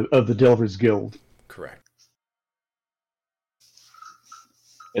 Of the Delvers Guild. Correct.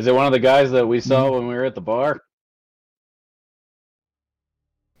 Is it one of the guys that we saw when we were at the bar?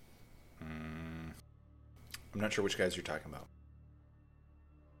 I'm not sure which guys you're talking about.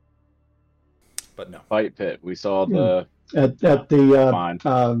 But no. Fight pit. We saw the at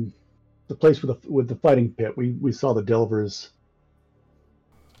the place with the fighting pit. We saw the Delvers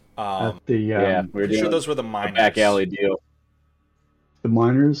at the yeah. We were pretty sure those were the miners. back alley deal. The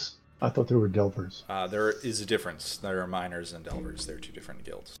miners. I thought they were Delvers. There is a difference. There are miners and Delvers. They're two different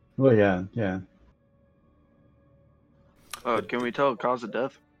guilds. Oh yeah, yeah. Can we tell cause of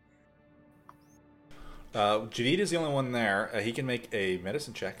death? Javid is the only one there. He can make a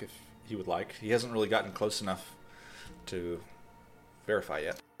medicine check if he would like. He hasn't really gotten close enough to verify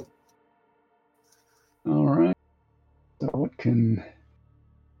yet. All right. So what can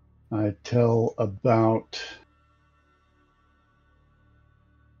I tell about?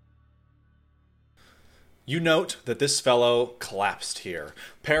 You note that this fellow collapsed here,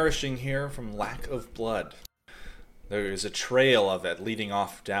 perishing here from lack of blood. There is a trail of it leading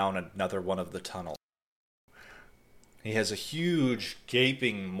off down another one of the tunnels. He has a huge,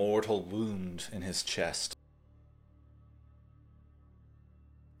 gaping, mortal wound in his chest.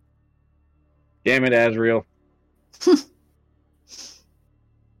 Damn it, Azrael.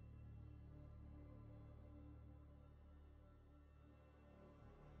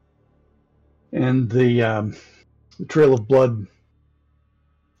 And the trail of blood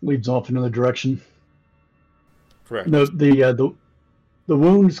leads off in another direction. Correct. No, the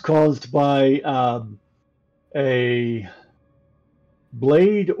wounds caused by a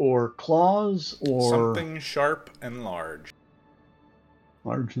blade or claws or something sharp and large.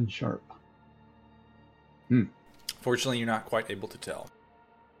 Large and sharp. Fortunately, you're not quite able to tell.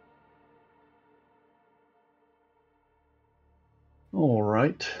 All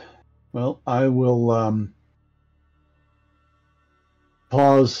right. Well, I will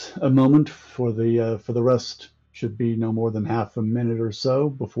pause a moment for the rest. Should be no more than half a minute or so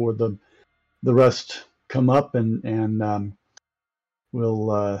before the rest come up, and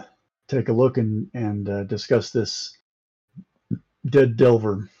we'll take a look and discuss this dead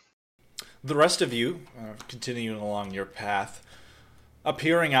Delver. The rest of you, continuing along your path,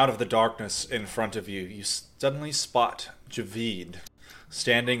 appearing out of the darkness in front of you, you suddenly spot Javid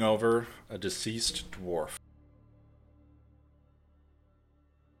standing over a deceased dwarf.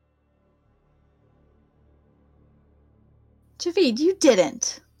 Javid, you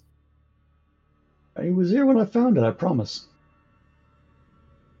didn't. He was here when I found it, I promise.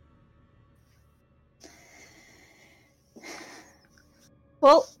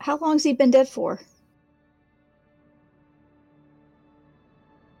 Well, how long's he been dead for?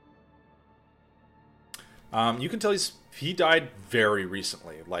 You can tell he died very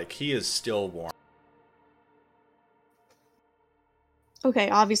recently. Like, he is still warm. Okay,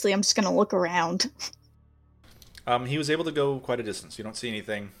 obviously I'm just gonna look around. He was able to go quite a distance. You don't see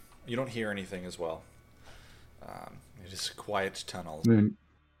anything. You don't hear anything as well. It is a quiet tunnel.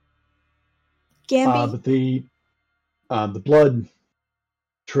 Gamby? But the blood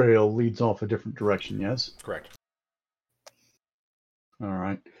trail leads off a different direction, yes? Correct. All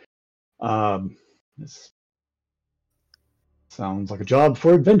right. This sounds like a job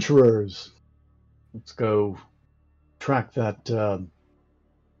for adventurers. Let's go track that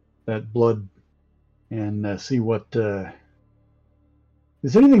blood and see what.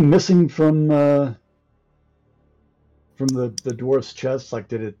 Is anything missing from the dwarf's chest? Like,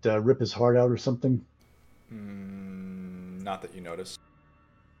 did it rip his heart out or something? Not that you notice.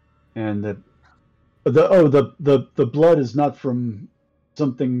 And the blood is not from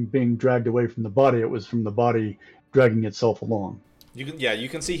something being dragged away from the body. It was from the body dragging itself along. You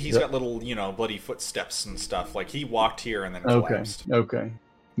can see he's got little, bloody footsteps and stuff. Like he walked here and then collapsed. Okay.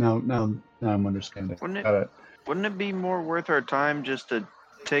 Now I'm understanding. Wouldn't it be more worth our time just to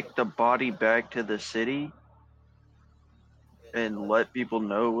take the body back to the city and let people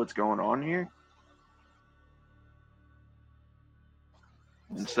know what's going on here?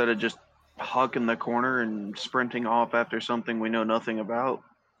 Instead of just hucking the corner and sprinting off after something we know nothing about.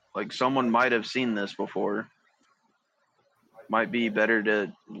 Like, someone might have seen this before. Might be better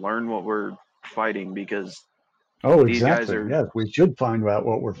to learn what we're fighting, because these guys are... Yes, we should find out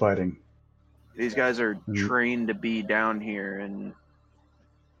what we're fighting. These guys are trained to be down here, and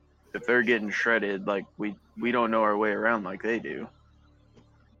if they're getting shredded, like, we don't know our way around like they do.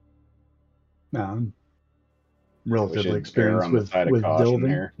 No, I'm relatively experienced with delving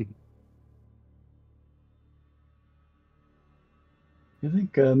here. I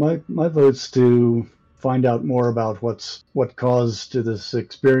think my vote's to find out more about what caused to this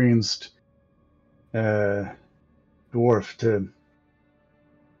experienced dwarf to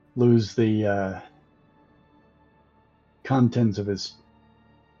lose the contents of his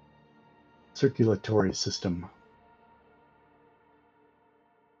circulatory system.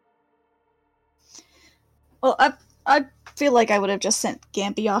 Well, I feel like I would have just sent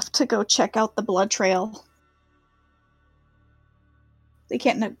Gamby off to go check out the blood trail. They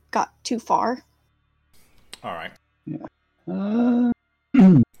can't have got too far. All right. Yeah. Go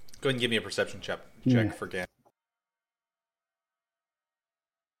ahead and give me a perception check for Gamby.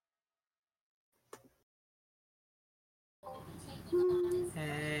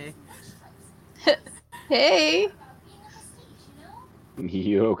 Hey. Hey.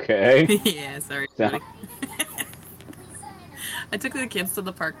 You okay? Yeah, sorry. I took the kids to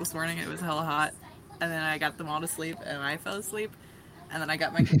the park this morning. It was hella hot. And then I got them all to sleep, and I fell asleep. And then I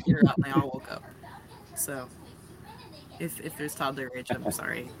got my computer out, and they all woke up. So, if there's toddler age, I'm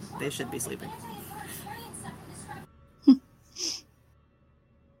sorry. They should be sleeping.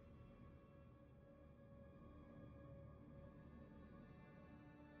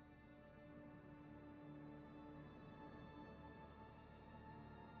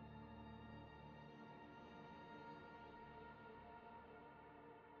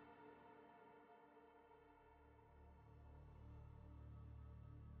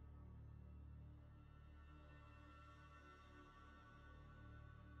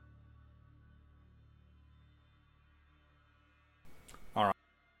 All right.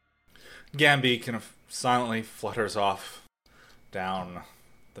 Gamby kind of silently flutters off down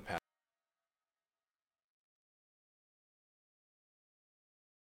the path.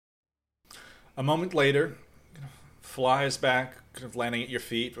 A moment later, flies back, kind of landing at your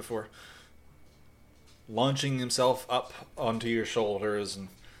feet before launching himself up onto your shoulders and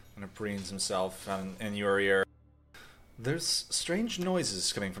kind of preens himself in your ear. There's strange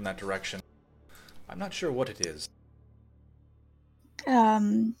noises coming from that direction. I'm not sure what it is.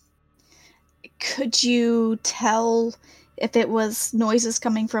 Could you tell if it was noises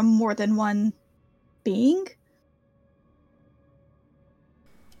coming from more than one being?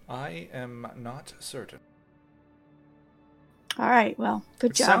 I am not certain. All right, well,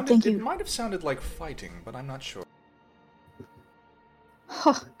 good job. Thank you. It might have sounded like fighting, but I'm not sure.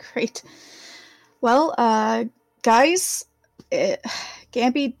 Oh, great. Well, guys,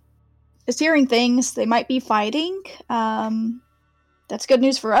 Gamby is hearing things. They might be fighting. That's good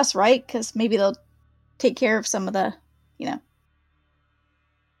news for us, right? Because maybe they'll take care of some of the,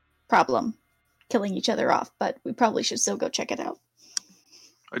 problem, killing each other off. But we probably should still go check it out.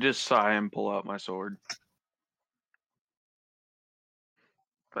 I just sigh and pull out my sword.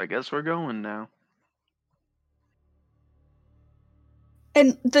 I guess we're going now.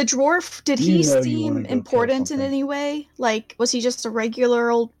 And the dwarf, did he seem important in any way? Like, was he just a regular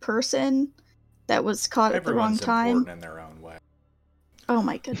old person that was caught at the wrong time? Everyone's important in their own way. Oh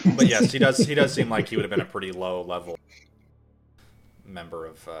my goodness. But yes, he does seem like he would have been a pretty low level member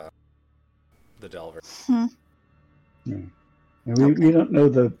of the Delver. Yeah. And we don't know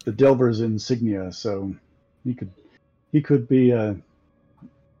the Delver's insignia, so he could be a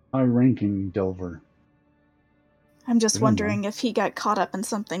high-ranking Delver. I'm just wondering if he got caught up in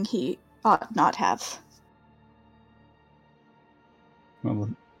something he ought not have. Well,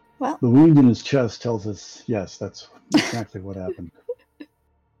 the wound in his chest tells us, yes, that's exactly what happened.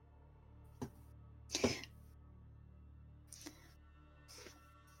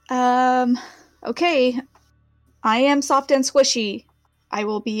 Okay. I am soft and squishy. I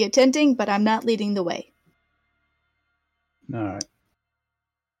will be attending, but I'm not leading the way. All right.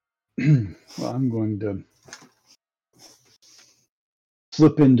 Well, I'm going to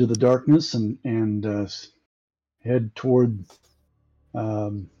slip into the darkness and head toward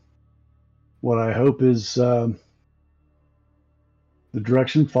what I hope is the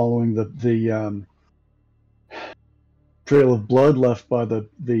direction following the trail of blood left by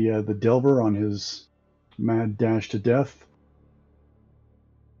the Delver on his mad dash to death.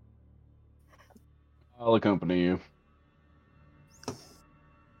 I'll accompany you.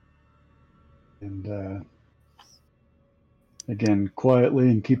 And again, quietly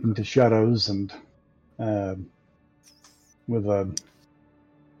and keeping to shadows and with a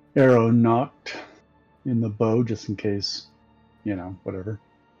arrow knocked in the bow just in case, whatever.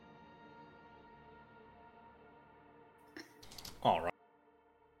 All right.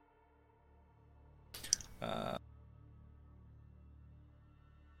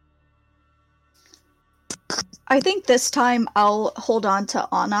 I think this time I'll hold on to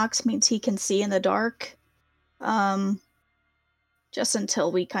Onyx, means he can see in the dark. Just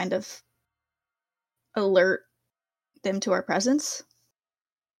until we kind of alert them to our presence.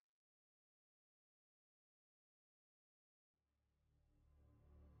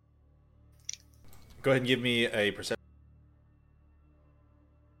 Go ahead and give me a perception.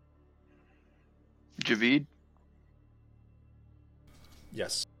 Javid?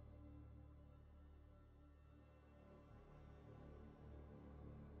 Yes.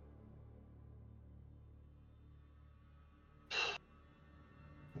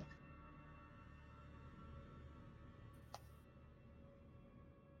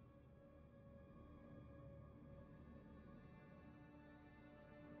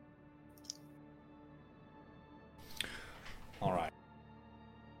 All right.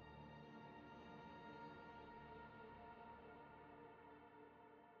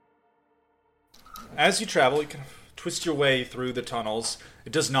 As you travel, you can twist your way through the tunnels.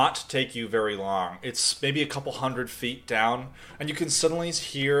 It does not take you very long. It's maybe a couple 100 feet down, and you can suddenly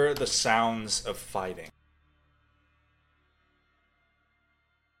hear the sounds of fighting.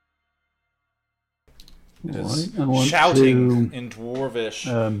 It is shouting in Dwarvish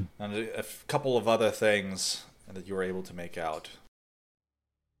and a couple of other things that you were able to make out.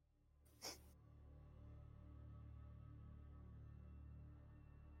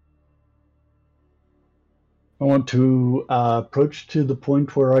 I want to approach to the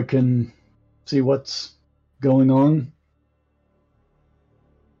point where I can see what's going on.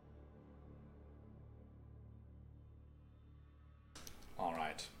 All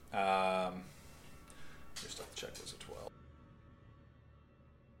right. Just have to check this as well.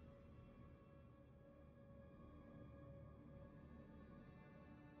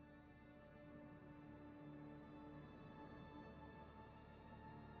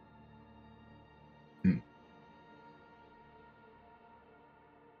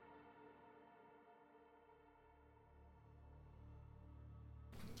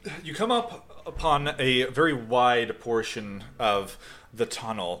 You come up upon a very wide portion of the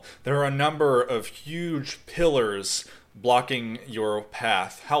tunnel. There are a number of huge pillars blocking your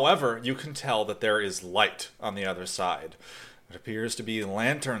path. However, you can tell that there is light on the other side. It appears to be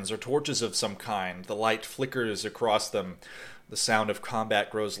lanterns or torches of some kind. The light flickers across them. The sound of combat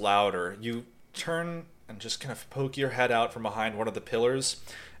grows louder. You turn and just kind of poke your head out from behind one of the pillars,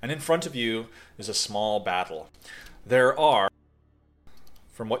 and in front of you is a small battle. There are,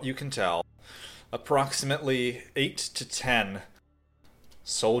 from what you can tell, approximately 8 to 10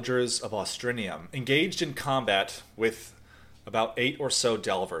 soldiers of Austrinium engaged in combat with about 8 or so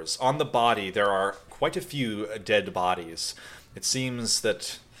delvers. On the body, there are quite a few dead bodies. It seems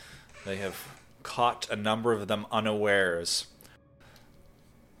that they have caught a number of them unawares.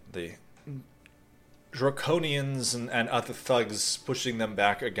 The Draconians and other thugs pushing them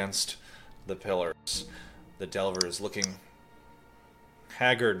back against the pillars. The delvers looking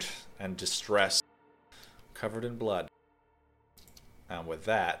haggard and distressed, covered in blood. And with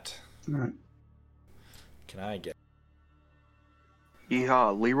that, right. Can I get...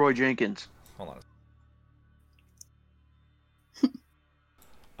 Yeehaw, Leroy Jenkins. Hold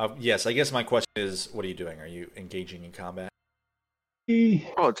on. Yes, I guess my question is, what are you doing? Are you engaging in combat?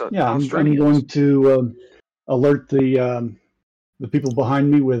 Oh, it's I'm going to alert the people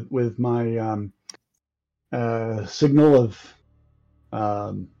behind me with my signal of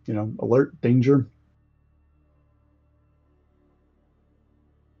alert, danger.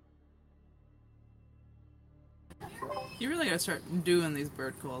 You really gotta start doing these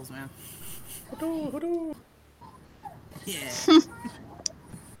bird calls, man. Yeah.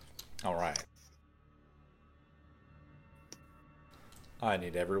 All right. I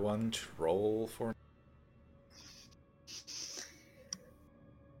need everyone to roll for...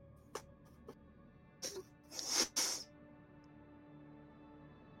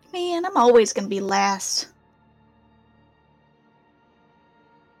 Man, I'm always gonna be last.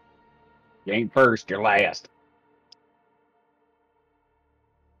 You ain't first, you're last.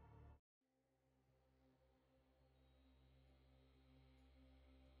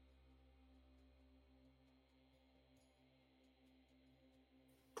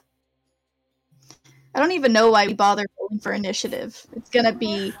 I don't even know why we bother rolling for initiative. It's gonna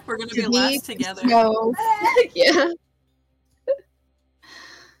be We're gonna be Javid, last together. Snow. Yeah.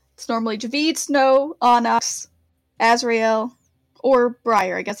 It's normally Javid, Snow, Onyx, Azrael, or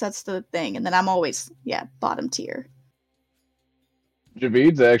Briar. I guess that's the thing. And then I'm always, bottom tier.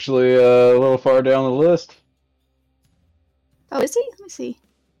 Javid's actually a little far down the list. Oh, is he? Let me see.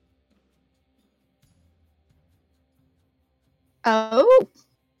 Oh.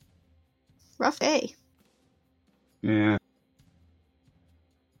 Rough day. Yeah.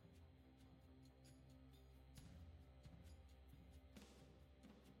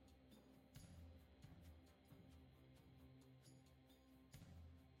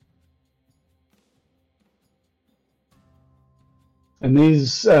 And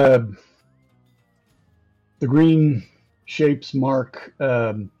these, the green shapes mark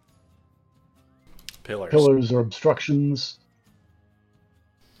pillars or obstructions.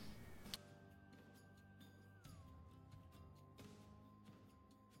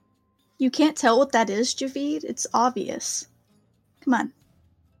 You can't tell what that is, Javid? It's obvious. Come on.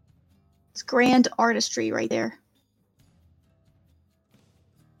 It's grand artistry right there.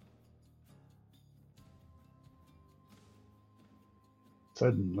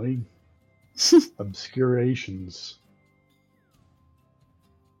 Suddenly, obscurations.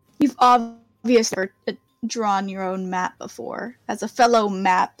 You've obviously never drawn your own map before. As a fellow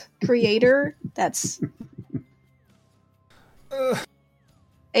map creator, that's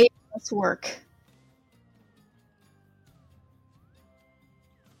A+ work.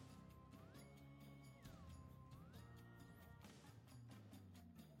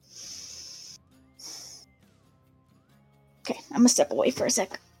 Okay, I'm gonna step away for a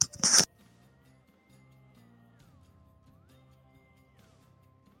sec.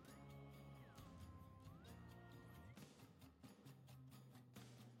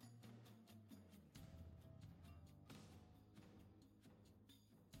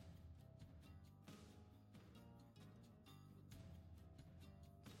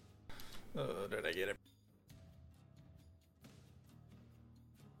 Did I get it?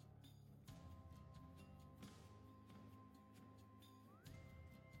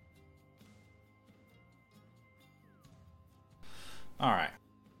 All right.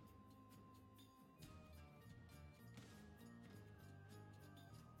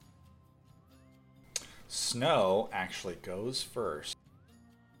 Snow actually goes first.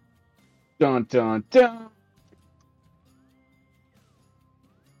 Dun dun dun.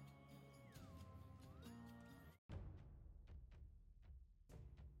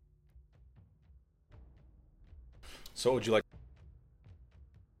 So what would you like?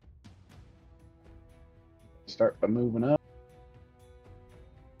 Start by moving up.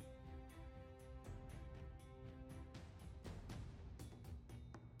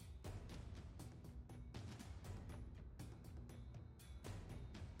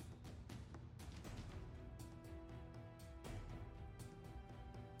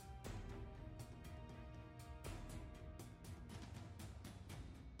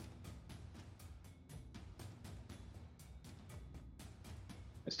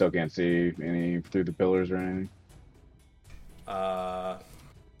 I still can't see any through the pillars or anything.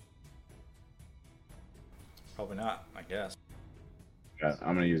 Probably not, I guess.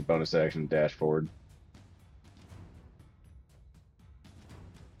 I'm gonna use bonus action dash forward.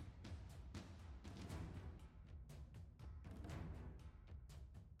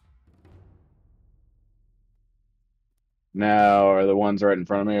 Now, are the ones right in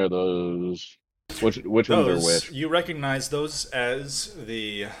front of me, or those? Which ones are which? You recognize those as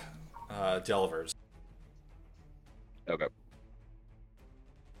the Delvers. Okay.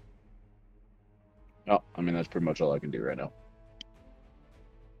 Oh, I mean, that's pretty much all I can do right now.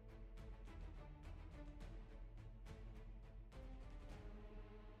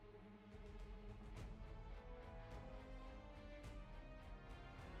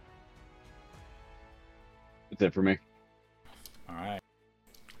 That's it for me. All right.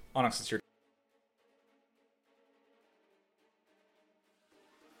 Onyx, it's your.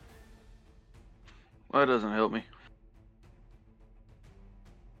 Well, that doesn't help me.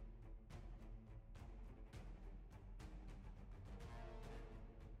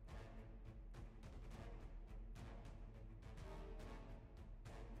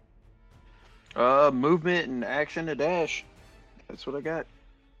 Movement and action to dash. That's what I got.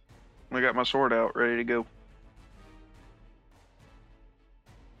 I got my sword out, ready to go.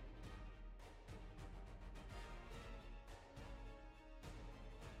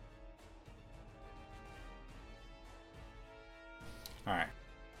 All right.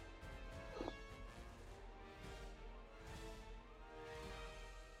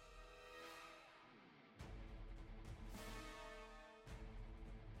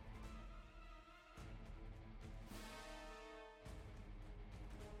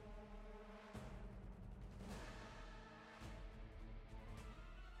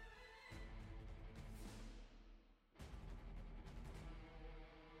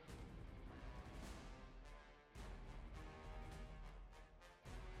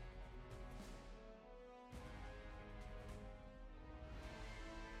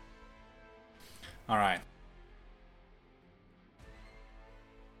 All right.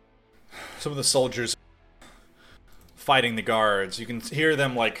 Some of the soldiers fighting the guards. You can hear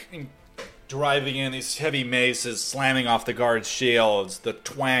them like driving in these heavy maces, slamming off the guards' shields. The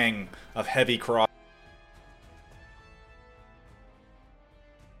twang of heavy cross.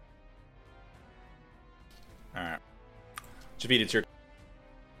 All right, Javid, it's your.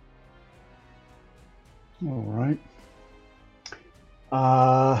 All right.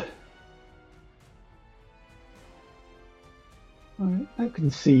 I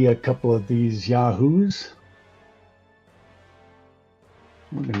can see a couple of these yahoos.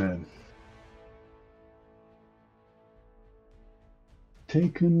 We're gonna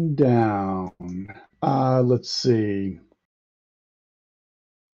take them down. Let's see.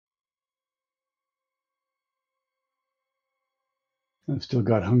 I've still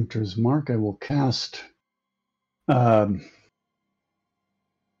got Hunter's Mark. I will cast Hunter's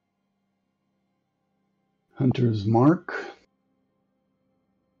Mark.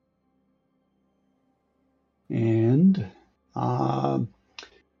 And then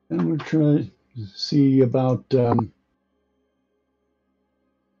we're trying to see about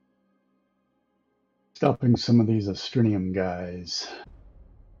stopping some of these Astrinium guys.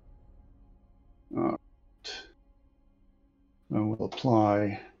 All right. I will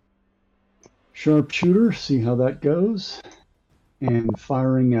apply Sharpshooter, see how that goes, and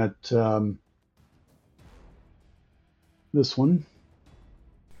firing at this one.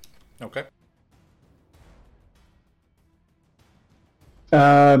 Okay.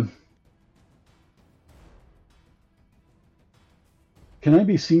 Can I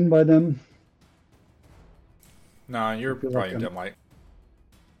be seen by them? No, you're feel probably like dim light.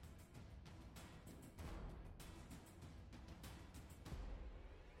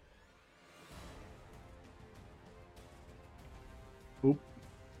 Oop.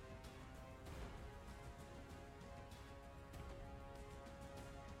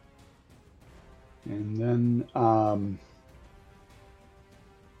 And then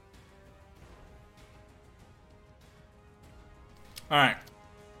All right.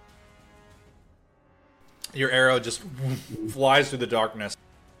 Your arrow just flies through the darkness,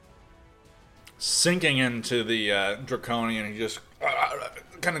 sinking into the draconian. He just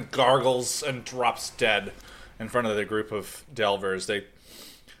kind of gargles and drops dead in front of the group of delvers.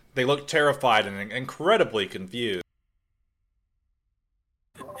 They look terrified and incredibly confused.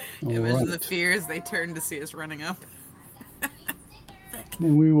 Imagine the fears they turn to see us running up.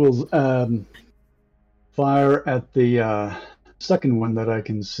 and we will fire at the second one that I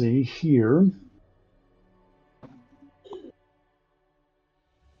can see here.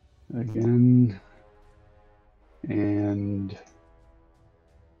 Again. And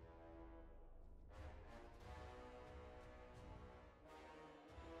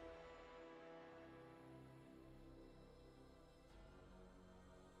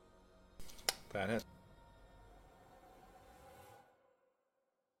That is.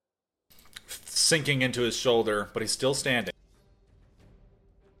 Sinking into his shoulder, but he's still standing.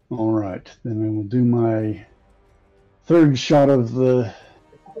 all right, then I will do my third shot of the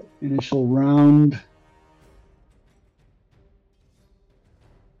initial round.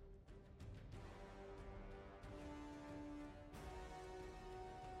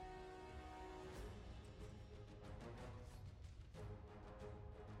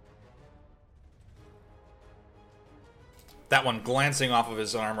 That one glancing off of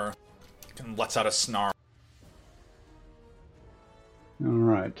his armor and lets out a snarl. All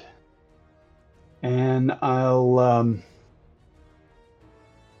right. And I'll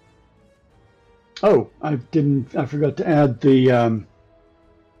oh, I forgot to add the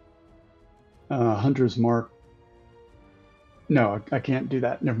Hunter's Mark. No, I can't do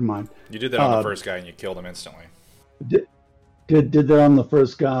that. Never mind. You did that on the first guy and you killed him instantly. Did that on the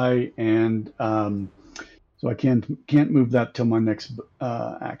first guy, and so I can't move that till my next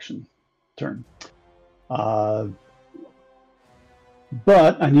action. turn.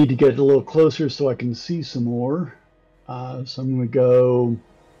 But I need to get a little closer so I can see some more. So I'm going to go.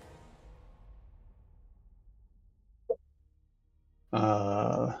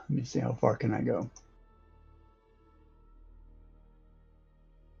 Let me see, how far can I go?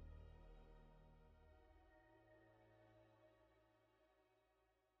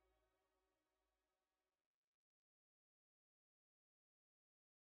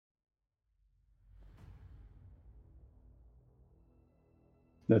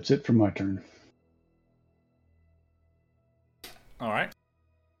 That's it for my turn. All right.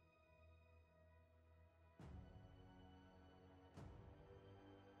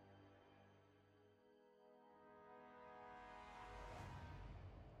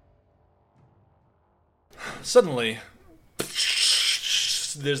 Suddenly,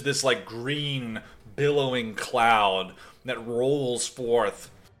 there's this like green billowing cloud that rolls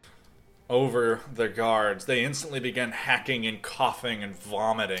forth over the guards. They instantly begin hacking and coughing and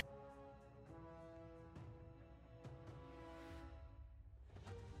vomiting.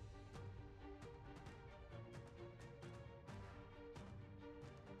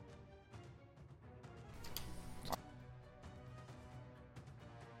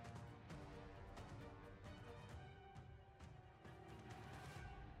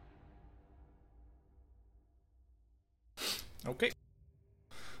 Okay.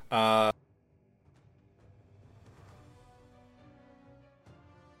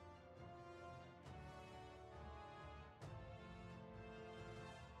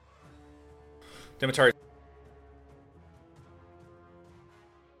 Demetari.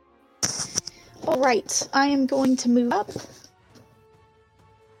 All right, I am going to move up.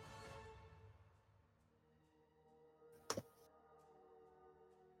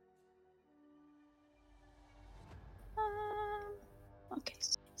 Okay.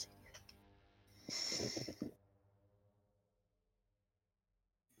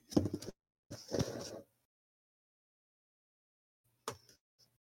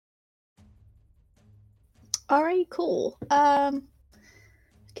 All right, cool. I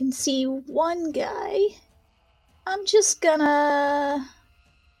can see one guy. I'm just gonna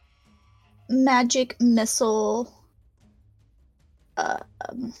magic missile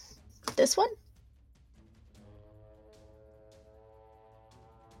this one.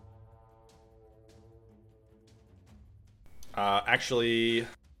 Actually,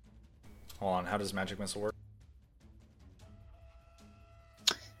 hold on. How does magic missile work?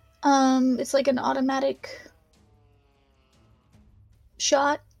 It's like an automatic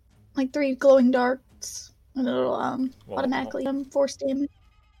shot, like 3 glowing darts, and it'll Well, automatically force damage.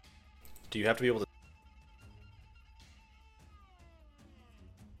 Do you have to be able to?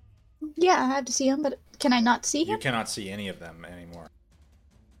 Yeah, I have to see him, but can I not see You him? cannot see any of them anymore.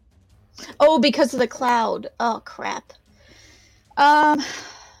 Oh, because of the cloud. Oh, crap.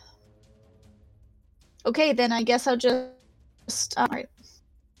 Okay, then I guess I'll just alright.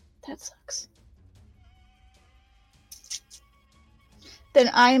 That sucks. Then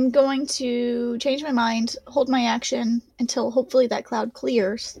I'm going to change my mind, hold my action until hopefully that cloud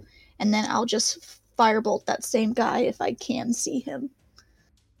clears, and then I'll just firebolt that same guy if I can see him.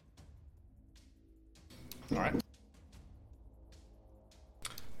 Alright.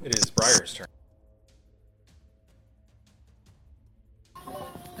 It is Briar's turn.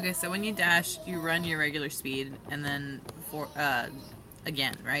 Okay, so when you dash, you run your regular speed, and then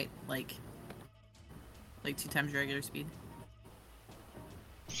again, right? Like 2 times your regular speed.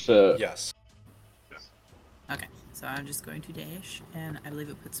 So Yes. Okay, so I'm just going to dash, and I believe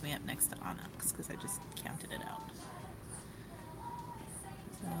it puts me up next to Onyx because I just counted it out.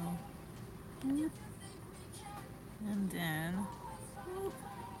 So, and then,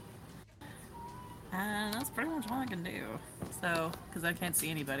 and that's pretty much all I can do. So, because I can't see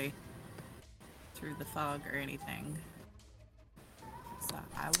anybody through the fog or anything. So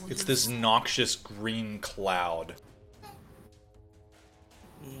I will. It's this noxious green cloud.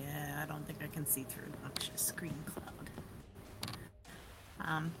 Yeah, I don't think I can see through the noxious green cloud.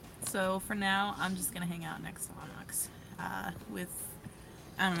 So for now, I'm just gonna hang out next to Onyx, with,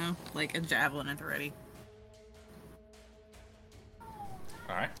 I don't know, like a javelin at the ready.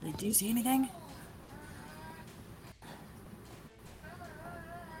 Alright. Do you see anything?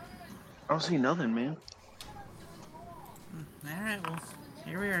 I don't see nothing, man. Alright, well,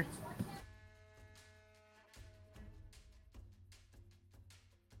 here we are.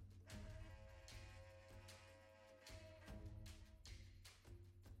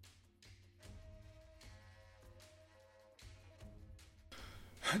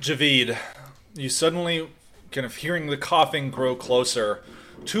 Javid, you suddenly, kind of hearing the coughing grow closer,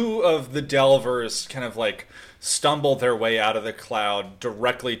 two of the Delvers kind of like stumble their way out of the cloud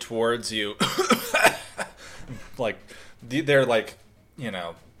directly towards you. Like they're like,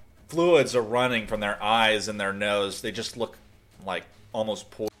 fluids are running from their eyes and their nose. They just look like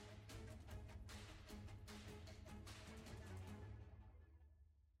almost poor.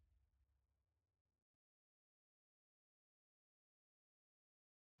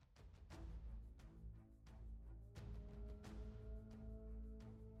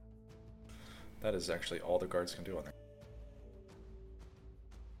 That is actually all the guards can do on there.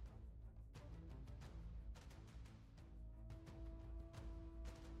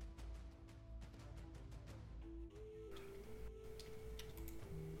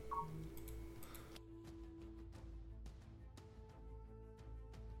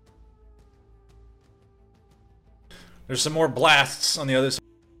 There's some more blasts on the other side.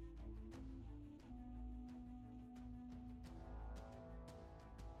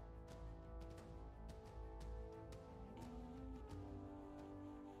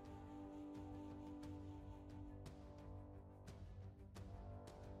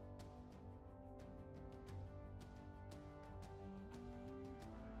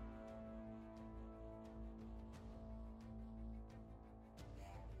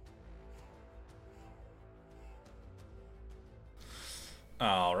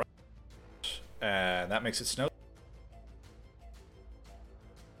 All right, and that makes it snow.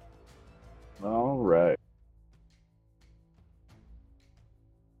 All right.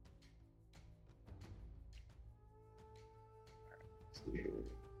 Let's see here.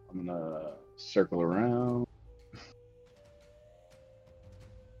 I'm gonna circle around.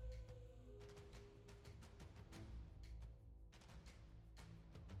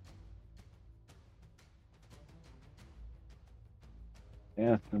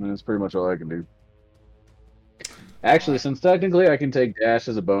 Yeah, I mean, that's pretty much all I can do. Actually, since technically I can take dash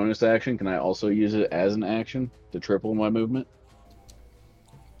as a bonus action, can I also use it as an action to triple my movement?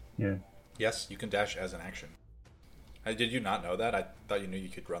 Yeah. Yes, you can dash as an action. Did you not know that? I thought you knew you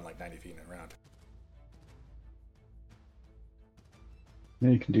could run like 90 feet in a round. Now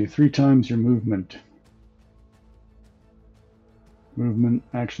you can do 3 times your movement. Movement,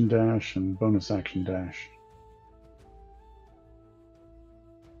 action dash, and bonus action dash.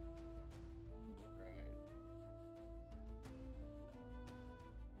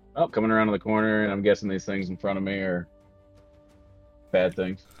 Oh, coming around the corner, and I'm guessing these things in front of me are bad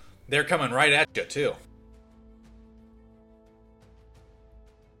things. They're coming right at you, too.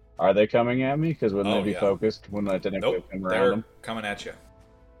 Are they coming at me? Because wouldn't Oh, they be yeah. focused? Wouldn't I technically Nope, come they're around them? coming at you.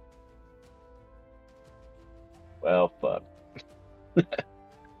 Well, fuck.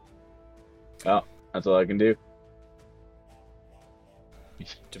 Oh, that's all I can do.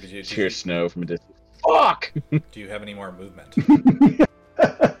 Sheer snow from a distance. Fuck! Do you have any more movement?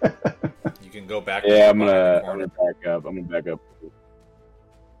 You can go back. Yeah, I'm behind the gonna corner. back up. I'm gonna back up.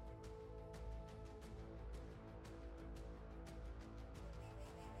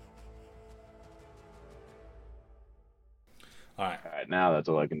 All right. All right, now that's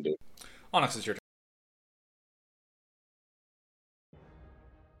all I can do. Onyx, is your turn.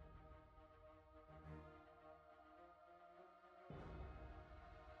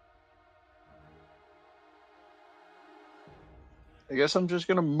 I guess I'm just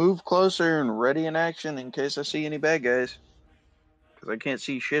gonna move closer and ready in action in case I see any bad guys. Because I can't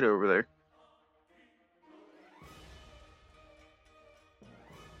see shit over there.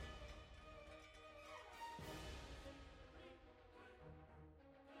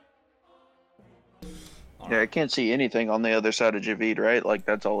 Yeah, I can't see anything on the other side of Javid, right? Like,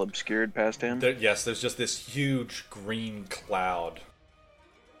 that's all obscured past him? Yes, there's just this huge green cloud.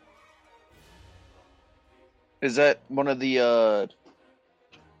 Is that one of the,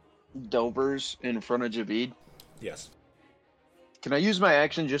 Delvers in front of Javid? Yes. Can I use my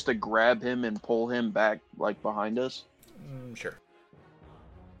action just to grab him and pull him back, like, behind us? Sure.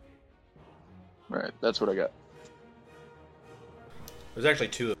 Alright, that's what I got. There's actually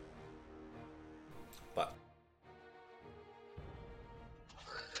 2 of them. But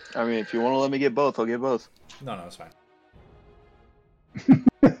I mean, if you want to let me get both, I'll get both. no, it's fine.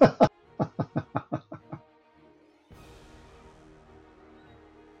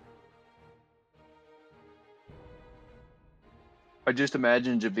 I just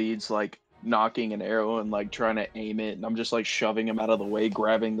imagine Javid's, like, knocking an arrow and, like, trying to aim it, and I'm just, like, shoving him out of the way,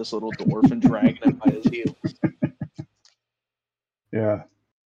 grabbing this little dwarf and dragging him by his heels. Yeah.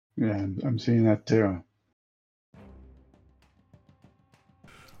 Yeah, I'm seeing that too.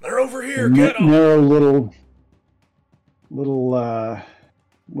 They're over here. Get them. Narrow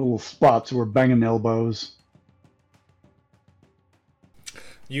little spots where banging elbows.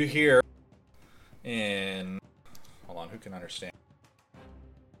 You hear in... Hold on, who can understand?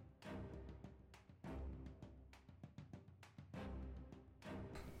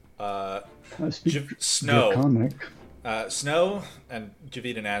 Snow. Draconic. Snow and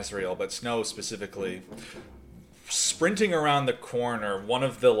Javid and Azrael, but Snow specifically, sprinting around the corner, one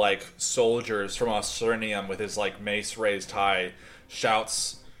of the soldiers from Austernium with his mace raised high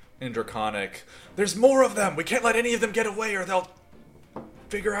shouts in Draconic, "There's more of them! We can't let any of them get away or they'll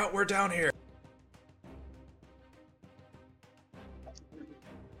figure out we're down here."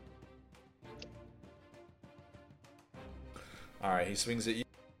 Alright, he swings at you.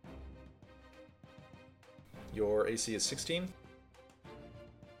 Your AC is 16?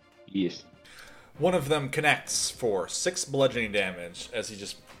 Yes. One of them connects for 6 bludgeoning damage as he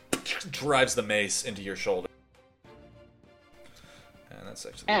just drives the mace into your shoulder. And that's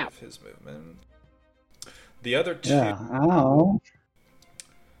actually the end of his movement. The other two are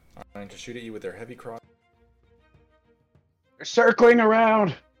trying to shoot at you with their heavy cross. They're circling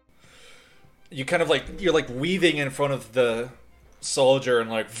around. You kind of you're weaving in front of the soldier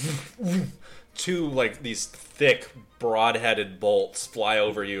and two these thick broad-headed bolts fly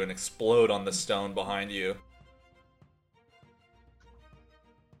over you and explode on the stone behind you.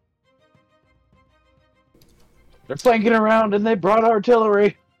 They're flanking around and they brought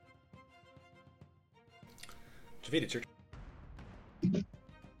artillery. Javid, it's your turn.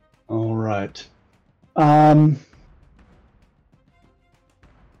 All right. I'm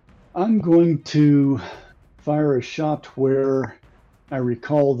going to fire a shot where I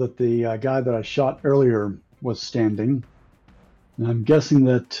recall that the guy that I shot earlier was standing. And I'm guessing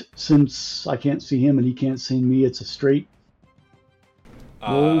that since I can't see him and he can't see me, it's a straight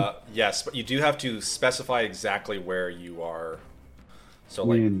roll. Yes, but you do have to specify exactly where you are. So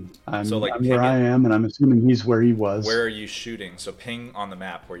I'm where I am, and I'm assuming he's where he was. Where are you shooting? So ping on the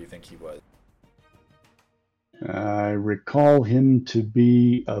map where you think he was. I recall him to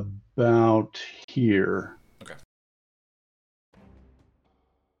be about here. Okay.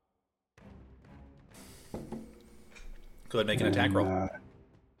 Go ahead and make an attack roll.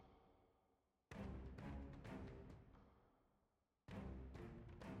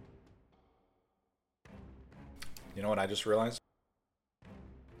 You know what I just realized?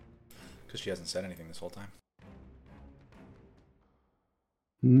 Because she hasn't said anything this whole time.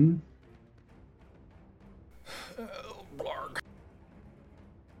 Blarg.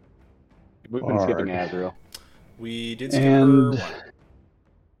 We've been skipping Azrael. We did skip her one.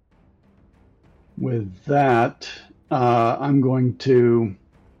 With that, I'm going to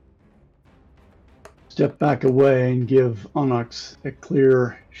step back away and give Onyx a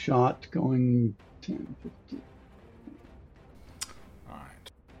clear shot going 10, 15. All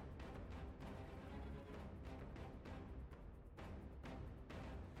right.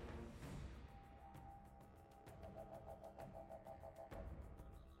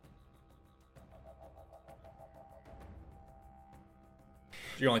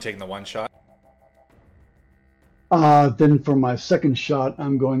 You're only taking the one shot? Then for my second shot,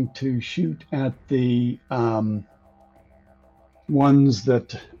 I'm going to shoot at the ones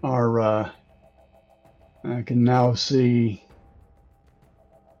that are, I can now see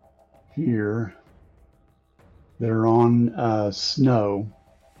here. They're on snow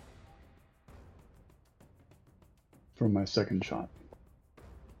for my second shot.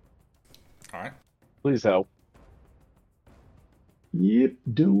 All right. Please help. Yep,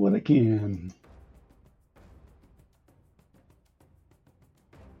 do what I can.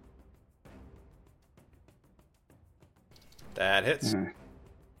 That hits.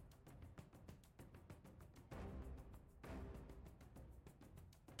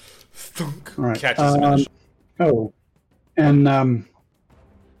 Thunk. All right. Catches him in the and I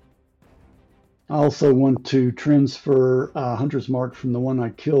also want to transfer Hunter's Mark from the one I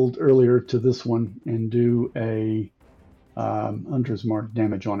killed earlier to this one and do a Hunter's Mark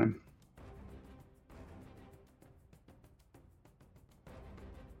damage on him.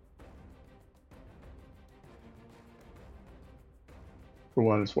 For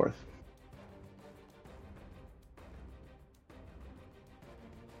what it's worth.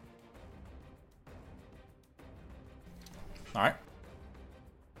 All right.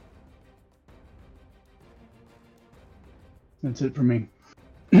 That's it for me.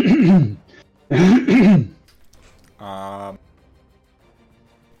 Okay.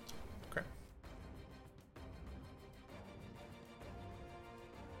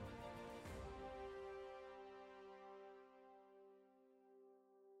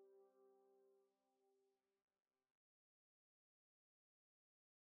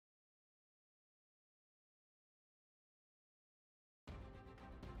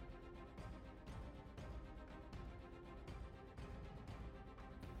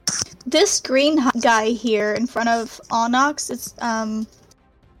 this green guy here in front of Onyx, it's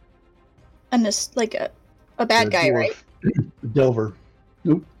like a bad guy, dwarf. right? Delver.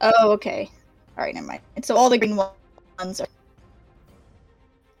 Nope. Oh, okay. All right, never mind. And so all the green ones are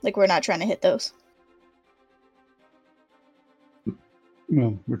like we're not trying to hit those.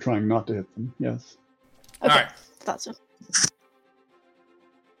 Well, we're trying not to hit them. Yes. Okay, All right. thought so.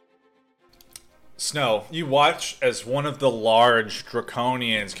 Snow, you watch as one of the large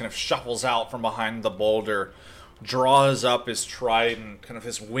draconians kind of shuffles out from behind the boulder, draws up his trident, kind of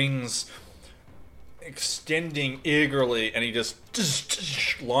his wings extending eagerly, and he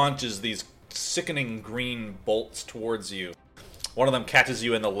just launches these sickening green bolts towards you. One of them catches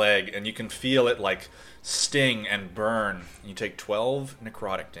you in the leg, and you can feel it like sting and burn. You take 12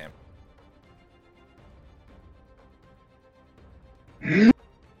 necrotic damage.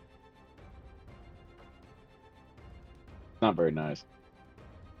 Not very nice.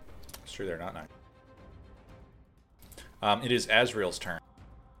 It's true, they're not nice. It is Azrael's turn.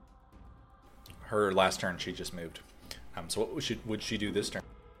 Her last turn, she just moved. So what would she do this turn?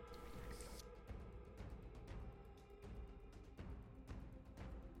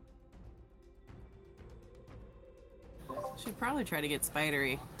 She'd probably try to get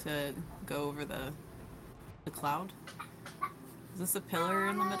Spidery to go over the cloud. Is this a pillar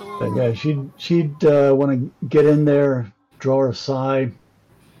in the middle? Yeah, she'd want to get in there, draw her aside,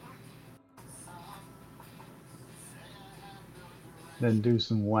 then do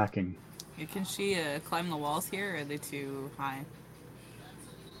some whacking. Yeah, can she climb the walls here, or are they too high?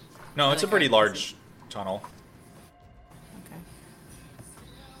 No, it's a pretty large tunnel. Okay.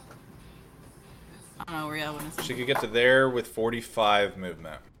 I don't know where y'all want to see. She could get to there with 45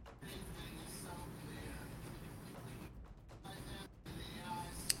 movement.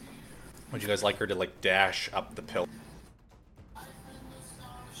 Would you guys like her to like dash up the pillar?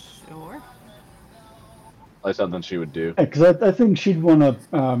 Sure. Like something she would do. Because I think she'd want to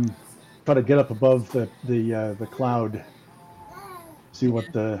try to get up above the cloud, see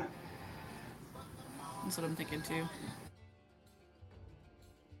what the. That's what I'm thinking too.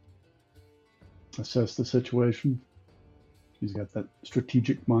 Assess the situation. She's got that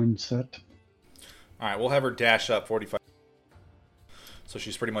strategic mindset. All right, we'll have her dash up 45. So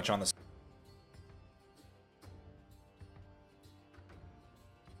she's pretty much on the.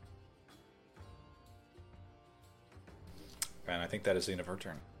 And I think that is the end of her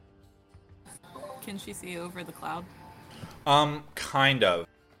turn. Can she see over the cloud? Kind of.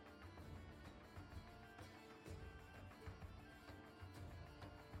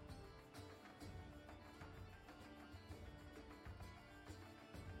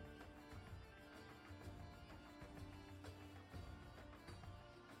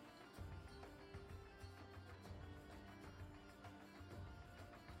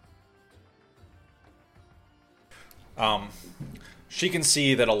 She can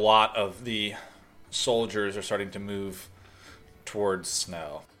see that a lot of the soldiers are starting to move towards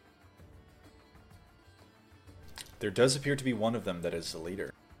Snow. There does appear to be one of them that is the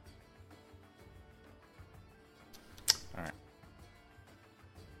leader. Alright.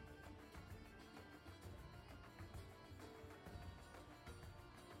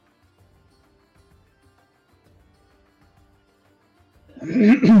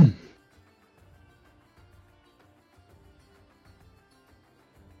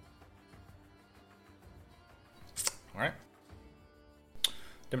 Alright.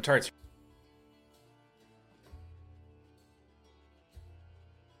 Demetari's.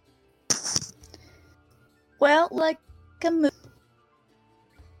 Well, like a move.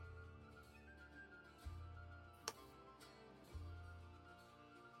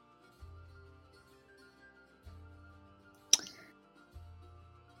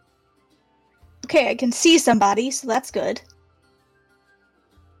 Okay, I can see somebody, so that's good.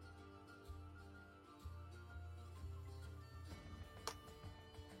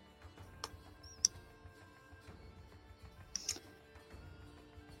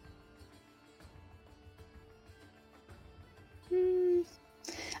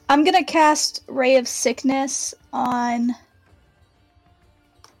 I'm gonna cast Ray of Sickness on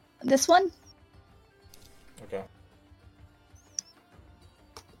this one. Okay.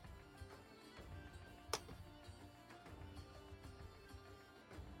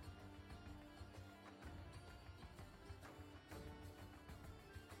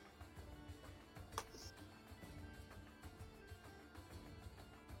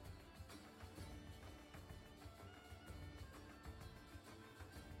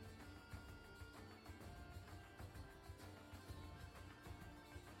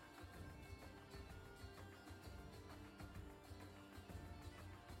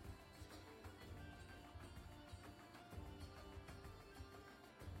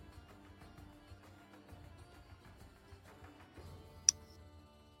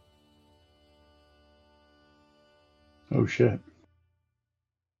 Oh shit.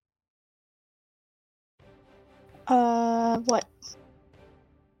 What?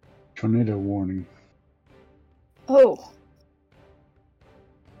 Tornado warning. Oh.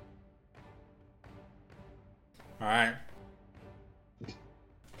 Alright.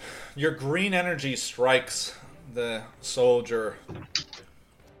 Your green energy strikes the soldier.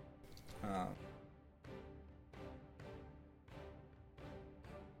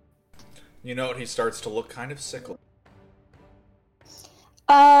 You note he starts to look kind of sickly.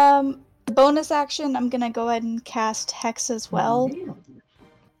 Bonus action, I'm gonna go ahead and cast Hex as well.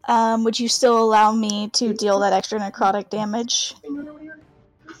 Would you still allow me to deal that extra necrotic damage?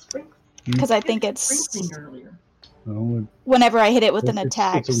 Because I think it's Well, whenever I hit it with an it's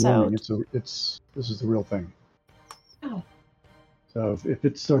attack, a so... warning. This is the real thing. So if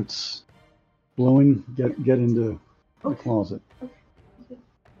it starts blowing, get into the closet.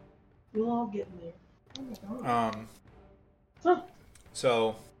 We'll all get in there.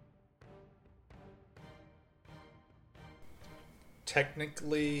 So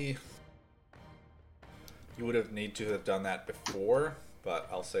technically you would have need to have done that before, but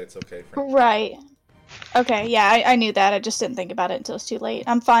I'll say it's okay for now. Right. Okay, yeah, I knew that. I just didn't think about it until it's too late.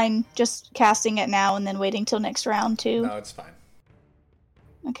 I'm fine just casting it now and then waiting till next round, too. No, it's fine.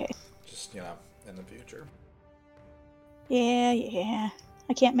 Okay. Just, in the future. Yeah.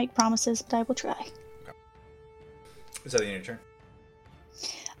 I can't make promises, but I will try. Okay. Is that the end of your turn?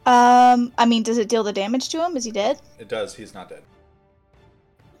 I mean, does it deal the damage to him? Is he dead? It does. He's not dead.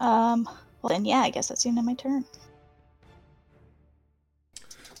 Well then, yeah, I guess that's the end of my turn.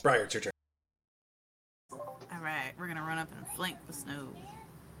 Briar, it's your turn. Alright, we're gonna run up and flank the snow.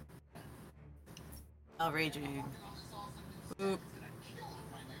 All raging. Oop.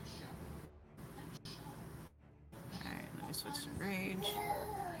 Alright, let me switch to rage.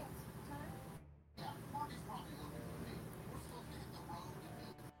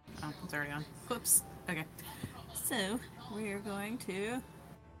 Oh, it's already on. Whoops. Okay. So, we're going to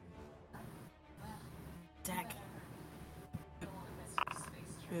attack.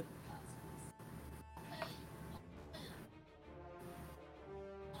 Oop.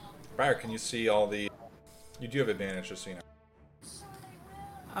 Briar, can you see all the... You do have advantage, just so you know.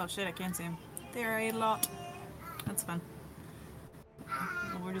 Oh shit, I can't see him. There are a lot. That's fun.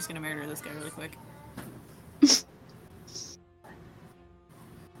 Well, we're just gonna murder this guy really quick.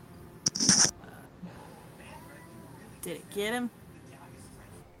 Did it get him?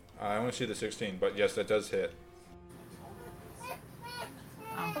 I want to see the 16, but yes, that does hit.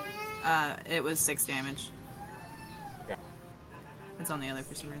 Oh. It was 6 damage. Okay. It's on the other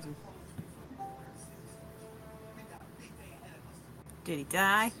for some reason. Did he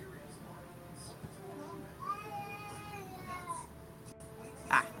die?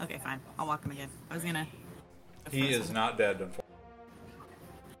 Ah, okay, fine. I'll walk him again. I was gonna... He is not dead, unfortunately.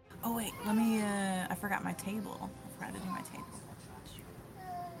 Oh wait, let me, I forgot my table. I forgot to do my table.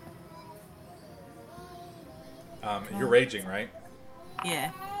 You're raging, right? Yeah.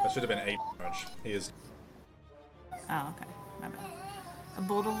 That should have been 8 damage. He is... Oh, okay. My bad. A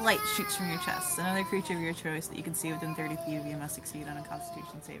bolt of light shoots from your chest. Another creature of your choice that you can see within 30 feet of you must succeed on a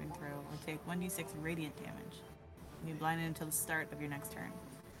Constitution saving throw or take 1d6 radiant damage. You'll be blinded until the start of your next turn.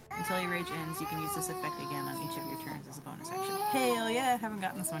 Until your rage ends, you can use this effect again on each of your turns as a bonus action. Hell yeah, haven't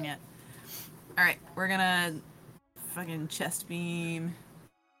gotten this one yet. Alright, we're gonna fucking chest beam.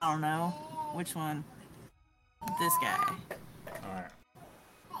 I don't know. Which one? This guy. Alright.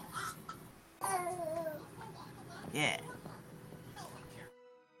 Yeah.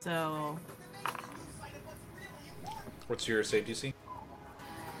 So... What's your save DC?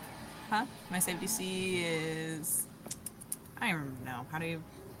 Huh? My save DC is... I don't even know. How do you...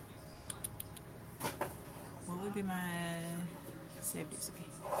 What would be my save DC?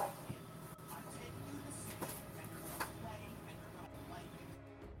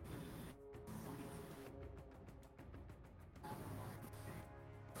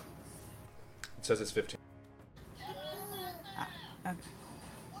 It says it's 15. Ah, okay.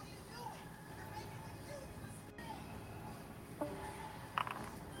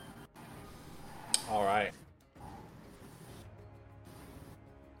 Alright.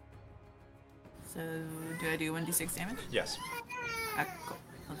 So, do I do 1d6 damage? Yes. Okay, cool.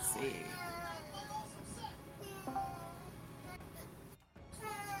 Let's see.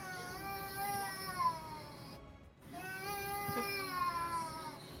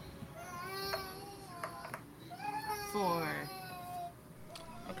 Four.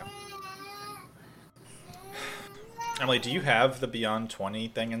 Okay. Emily, do you have the Beyond 20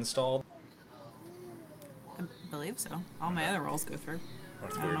 thing installed? I believe so. All my other rolls go through.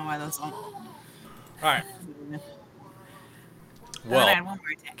 That's I don't weird. know why those don't. Alright. Then Well, I had one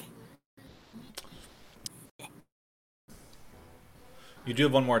more attack. you do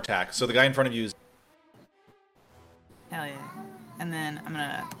have one more attack. So the guy in front of you is... Hell yeah. And then I'm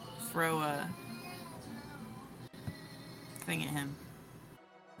gonna throw a thing at him.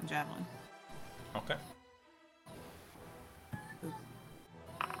 A javelin. Okay.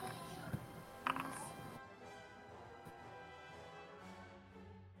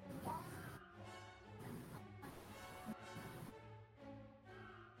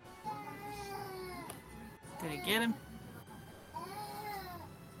 Did it get him?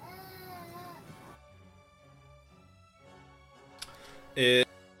 It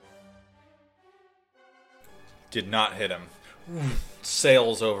did not hit him.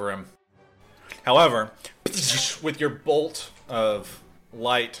 Sails over him. However, with your bolt of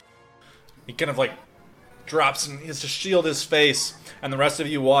light, he kind of like drops and he has to shield his face, and the rest of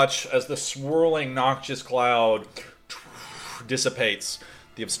you watch as the swirling noxious cloud dissipates.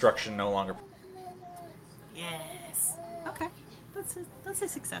 The obstruction no longer... Yes. Okay. That's a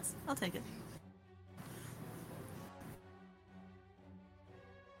success. I'll take it.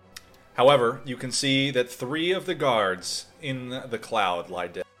 However, you can see that 3 of the guards in the cloud lie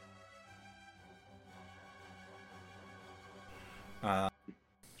dead.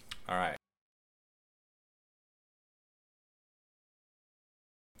 Alright.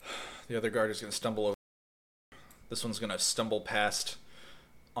 The other guard is going to stumble over. This one's going to stumble past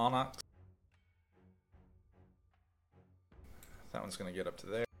Onyx. That one's going to get up to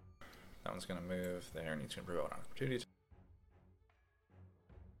there. That one's going to move there, and he's going to provoke an opportunity.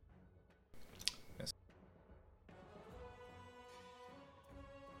 Miss.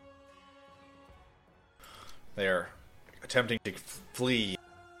 They're attempting to flee.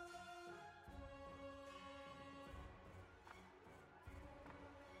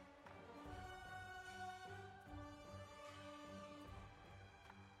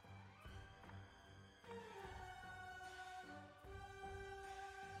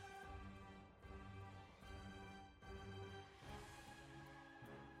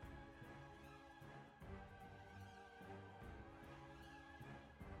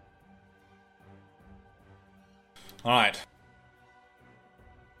 Alright.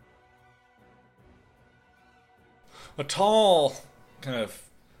 A tall, kind of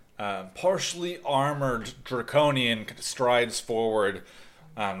partially armored draconian strides forward,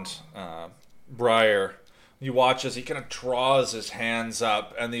 and Briar, you watch as he kind of draws his hands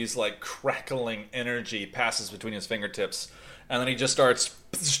up, and these like crackling energy passes between his fingertips, and then he just starts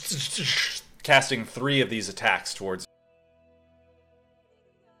casting 3 of these attacks towards.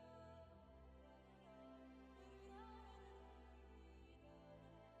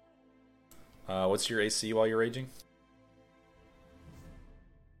 What's your AC while you're raging?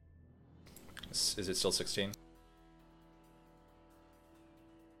 Is it still 16?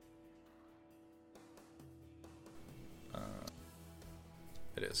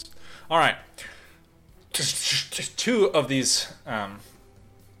 It is. Alright. Just 2 of these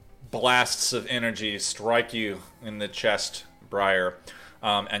blasts of energy strike you in the chest, Briar.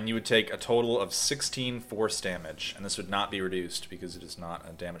 And you would take a total of 16 force damage, and this would not be reduced because it is not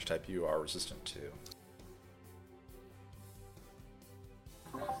a damage type you are resistant to.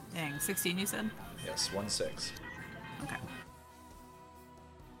 Dang, 16 you said? Yes, 1-6. Okay.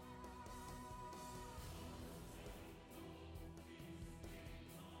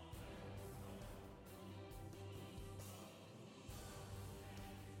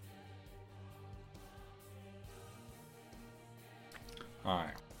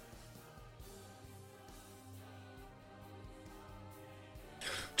 Alright.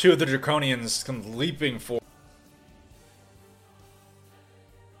 Two of the Draconians come leaping forward.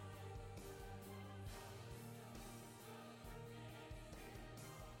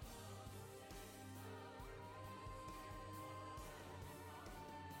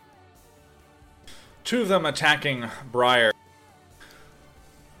 Two of them attacking Briar,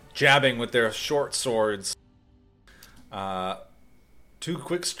 jabbing with their short swords. 2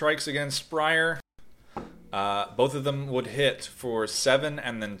 quick strikes against Briar. Both of them would hit for 7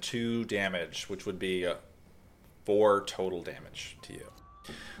 and then 2 damage, which would be 4 total damage to you.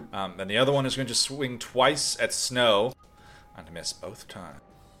 And the other one is going to swing twice at Snow and miss both times.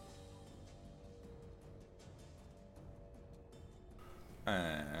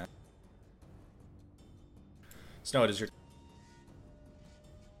 Snow, it is your...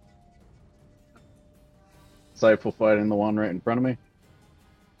 Insightful fighting the one right in front of me.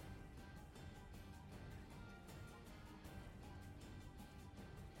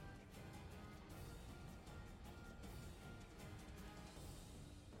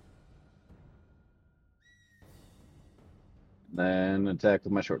 Then attack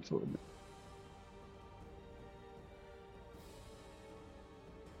with my short sword.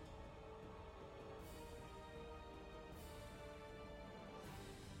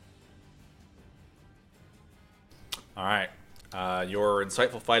 All right. Your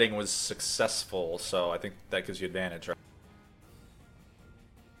insightful fighting was successful, so I think that gives you advantage, right?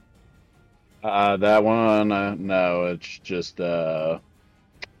 That one, no, it's just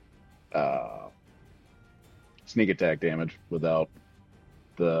sneak attack damage without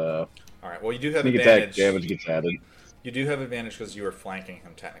the All right. Well, you do have sneak attack advantage. damage gets added. You do have advantage because you were flanking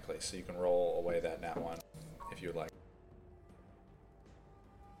him technically, so you can roll away that nat one if you would like.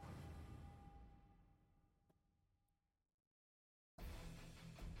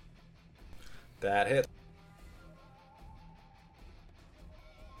 That hit.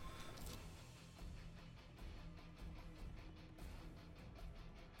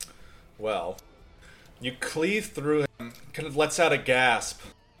 Well, you cleave through him, kind of lets out a gasp,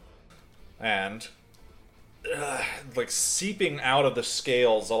 and like seeping out of the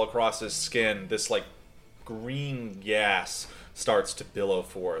scales all across his skin, this like green gas starts to billow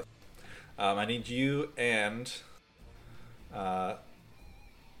forth. I need you and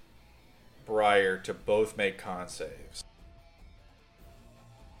Briar to both make con saves.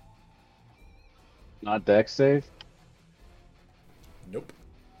 Not dex save. Nope.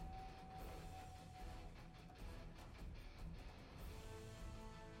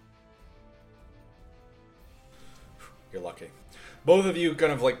 You're lucky. Both of you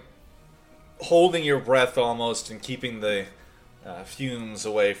kind of like holding your breath almost and keeping the fumes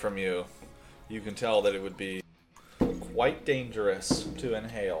away from you. You can tell that it would be quite dangerous to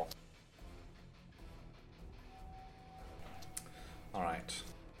inhale. Alright.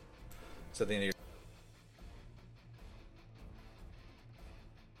 So the end of your...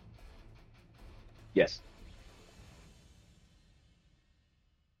 Yes.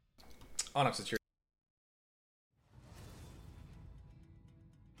 Onyx, it's your...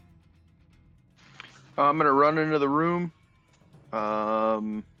 I'm gonna run into the room.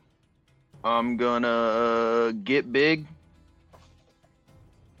 I'm gonna get big.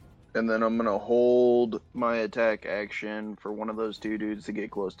 And then I'm gonna hold my attack action for one of those two dudes to get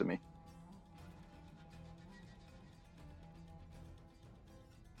close to me.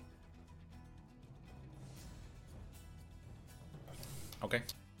 Okay.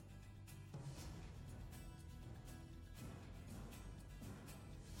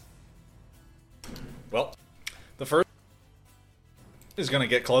 Well, the first is going to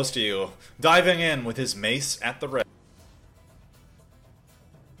get close to you, diving in with his mace at the ready.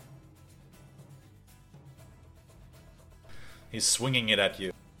 He's swinging it at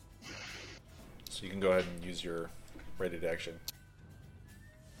you. So you can go ahead and use your rated action.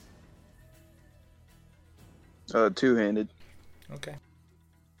 Two-handed. Okay.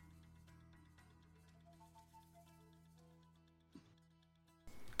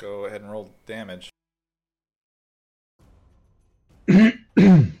 Go ahead and roll damage.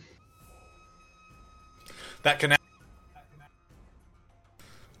 That connect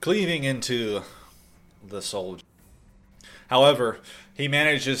cleaving into the soldier. However, he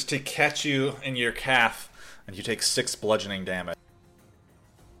manages to catch you in your calf, and you take 6 bludgeoning damage.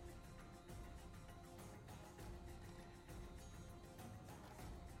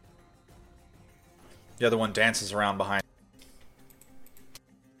 The other one dances around behind,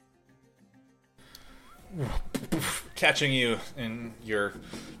 catching you in your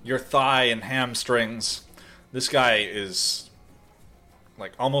thigh and hamstrings. This guy is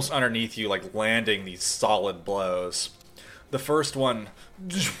like almost underneath you, like landing these solid blows. The first one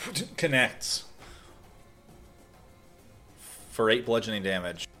connects for 8 bludgeoning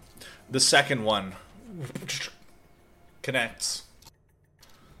damage. The second one connects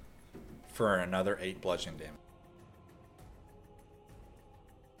for another 8 bludgeoning damage.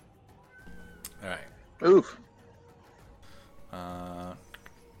 Alright. Oof.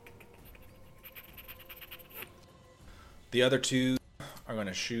 The other two are going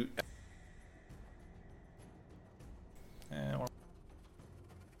to shoot.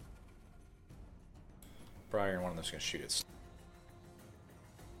 Briar and one of them's going to shoot it.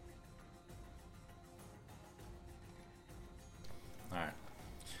 Alright.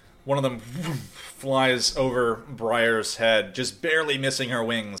 One of them flies over Briar's head, just barely missing her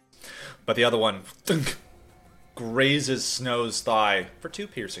wings. But the other one grazes Snow's thigh for 2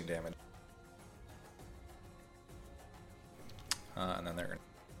 piercing damage. And then they're going to...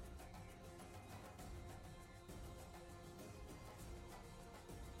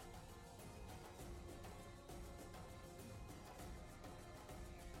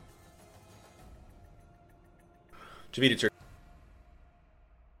 Javita,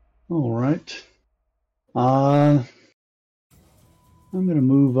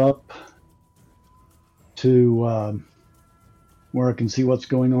 to where I can see what's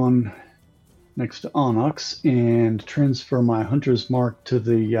going on next to Onyx and transfer my hunter's mark to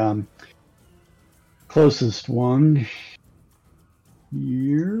the closest one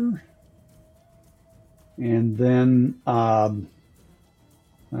here. And then I'm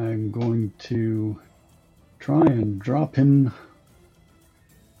going to try and drop him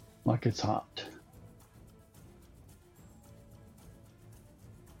like it's hot.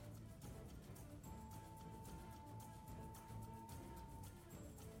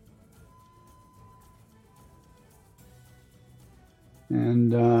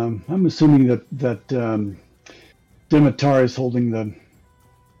 And I'm assuming that Dimitar is holding the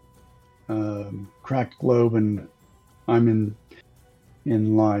cracked globe, and I'm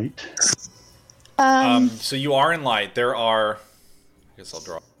in light. So you are in light. There are. I guess I'll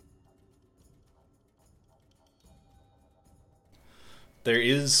draw.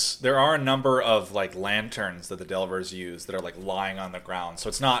 There are a number of like lanterns that the Delvers use that are like lying on the ground. So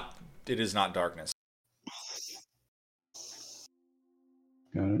it is not darkness.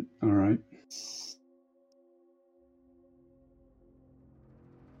 Got it. All right.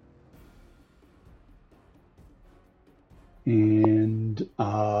 And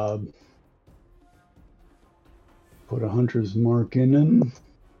put a hunter's mark in him.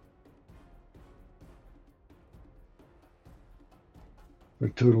 For a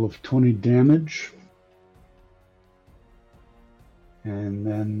total of 20 damage. And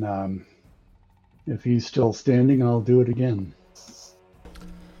then if he's still standing, I'll do it again.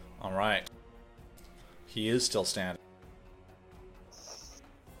 All right. He is still standing.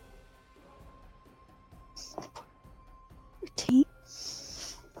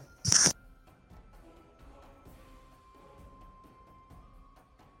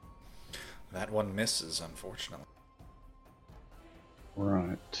 That one misses, unfortunately.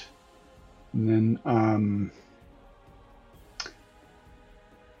 Right. And then I'm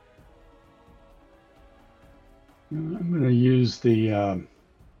going to use the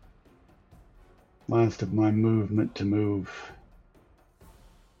last of my movement to move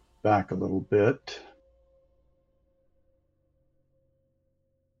back a little bit.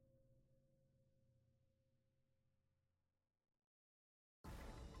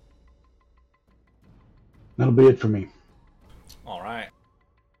 That'll be it for me. All right.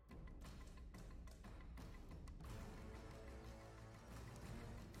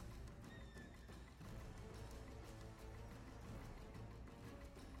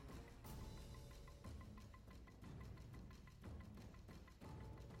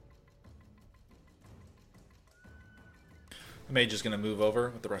 The mage is going to move over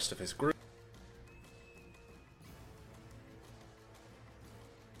with the rest of his group.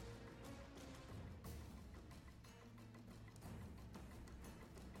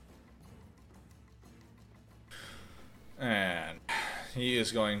 And he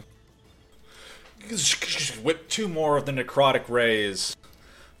is going to whip two more of the necrotic rays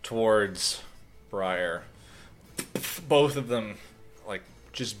towards Briar. Both of them, like,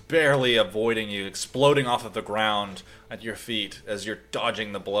 just barely avoiding you, exploding off of the ground at your feet as you're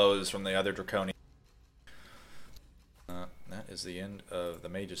dodging the blows from the other Draconian. That is the end of the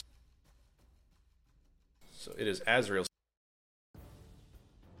mage's. So it is Azrael's.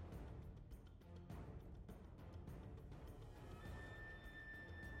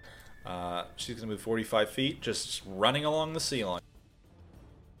 She's going to move 45 feet, just running along the ceiling.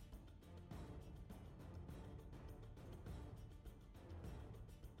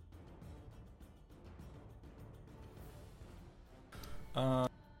 I'm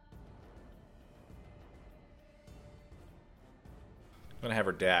going to have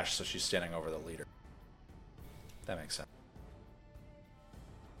her dash so she's standing over the leader. That makes sense.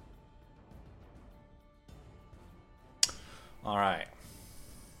 Alright.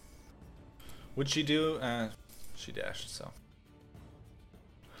 What'd she do? She dashed, so.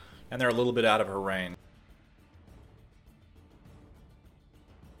 And they're a little bit out of her range.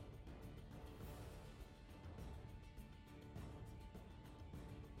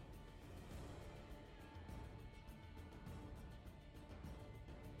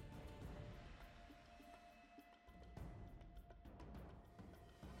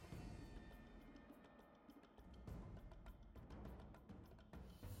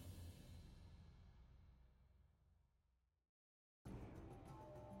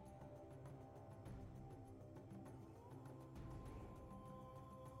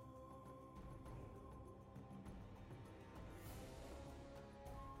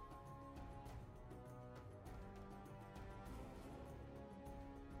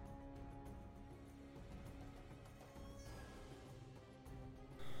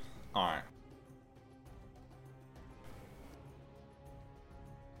 Alright.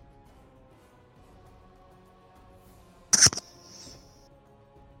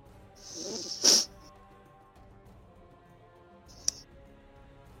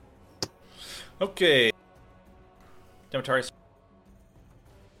 Okay. Demetarius.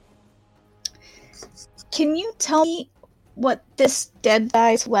 Can you tell me what this dead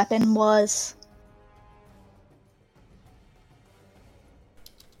guy's weapon was?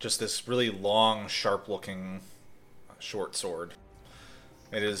 Just this really long, sharp-looking short sword.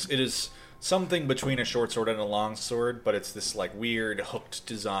 It is something between a short sword and a long sword, but it's this like weird hooked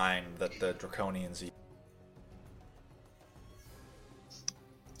design that the Draconians use.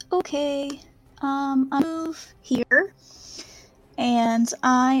 Okay. I move here, and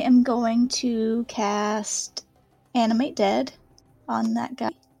I am going to cast Animate Dead on that guy.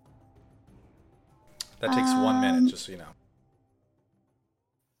 That takes 1 minute, just so you know.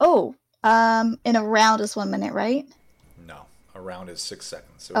 Oh, in a round is 1 minute, right? No, a round is 6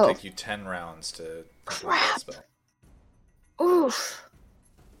 seconds. So it would take you 10 rounds to complete that spell. Oof.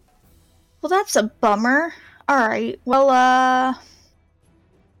 Well, that's a bummer. Alright, well,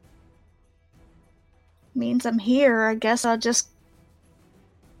 means I'm here. I guess I'll just...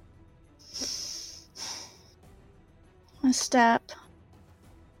 a step.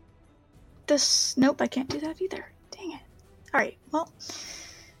 This... Nope, I can't do that either. Dang it. Alright, well...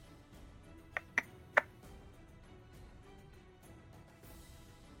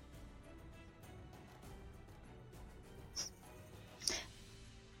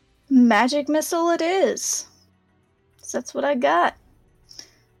 Magic missile it is. So that's what I got.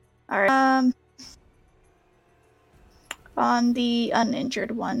 Alright, on the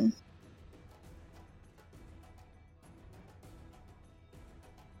uninjured one.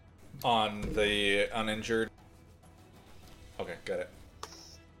 On the uninjured. Okay, got it.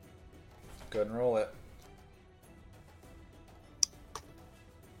 Go ahead and roll it.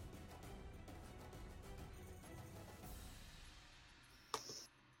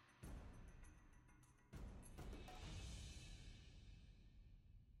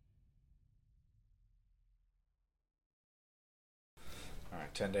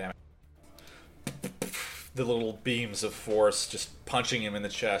 Alright, 10 damage. The little beams of force just punching him in the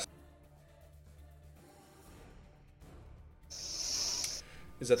chest.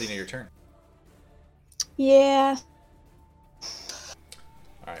 Is that the end of your turn? Yeah.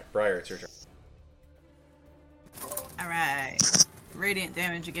 Alright, Briar, it's your turn. Alright. Radiant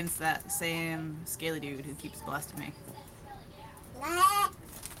damage against that same scaly dude who keeps blasting me.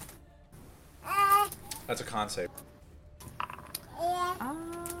 That's a con save.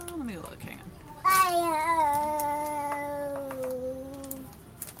 Let me look, hang on.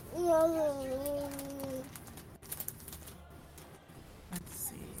 Let's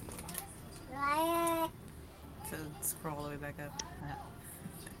see. So scroll all the way back up.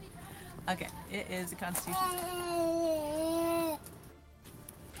 Okay, it is a Constitution.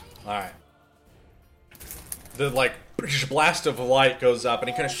 Alright. The, like, blast of light goes up, and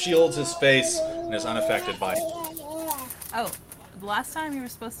he kind of shields his face and is unaffected by it. Oh, the last time you were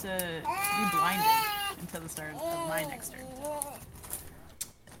supposed to be blinded until the start of my next turn.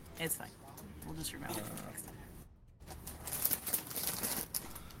 It's fine. We'll just remember it next time.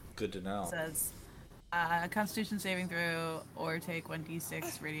 Good to know. It says, Constitution saving throw or take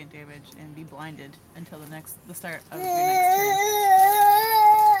 1d6 radiant damage and be blinded until the start of your next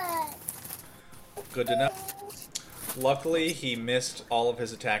turn. Good to know. Luckily, he missed all of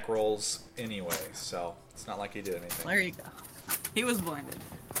his attack rolls anyway, so it's not like he did anything. There you go. He was blinded.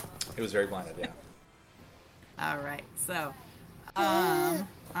 He was very blinded, yeah. Alright, so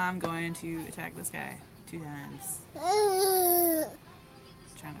I'm going to attack this guy 2 times.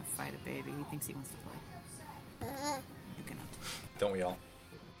 Trying to fight a baby. He thinks he wants to play. You cannot. Don't we all?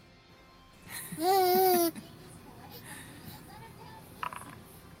 It's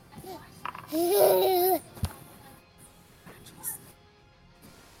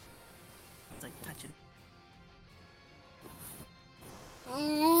like touching.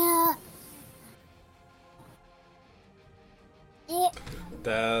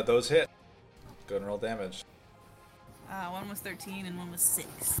 Those hit. Go ahead and roll damage. One was 13 and one was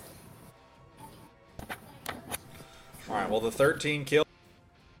 6. Alright, well, the 13 killed.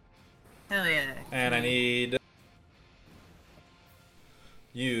 Hell yeah. And I need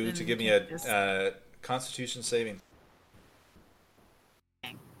you to give me a Constitution saving.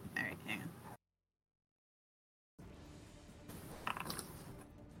 Alright, hang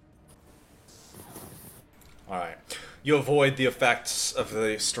on. Alright. You avoid the effects of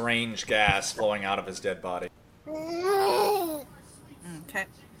the strange gas flowing out of his dead body. Okay.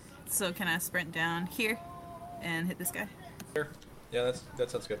 So can I sprint down here and hit this guy? Sure. Yeah, that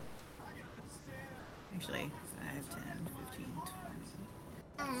sounds good. Actually, 5, 10, 15,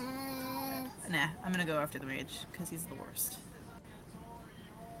 20. Nah, I'm gonna go after the mage, because he's the worst.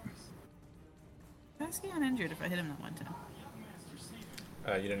 Max get uninjured if I hit him that one time?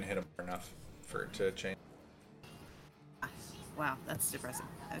 You didn't hit him enough for it to change. Wow, that's depressing.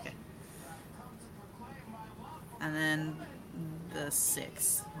 Okay. And then the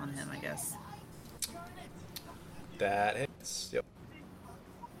 6 on him, I guess. That hits. Yep.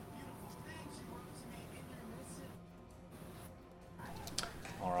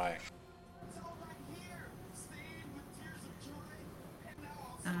 All right.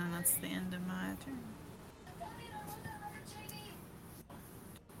 And that's the end of my turn.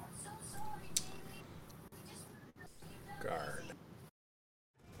 Guard.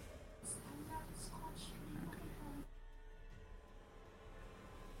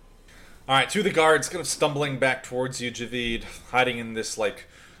 All right, two of the guards kind of stumbling back towards you, Javid, hiding in this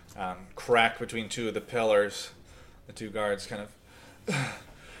crack between two of the pillars. The two guards kind of,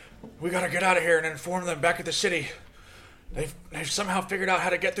 we gotta get out of here and inform them back at the city. They've somehow figured out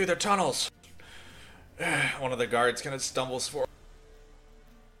how to get through their tunnels. One of the guards kind of stumbles forward.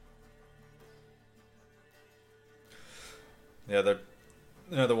 The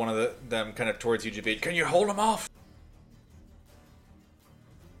other one of them kind of towards you, Javid. Can you hold them off?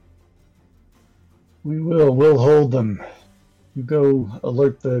 We will. We'll hold them. You go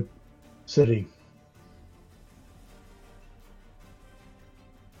alert the city.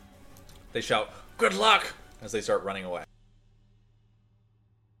 They shout, "Good luck!" as they start running away.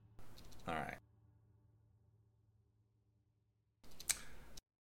 All right.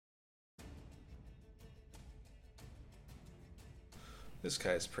 This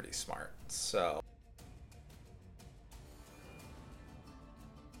guy's pretty smart, so...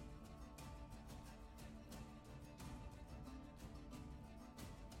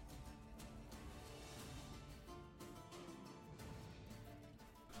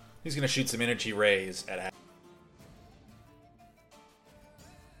 he's going to shoot some energy rays at Adam.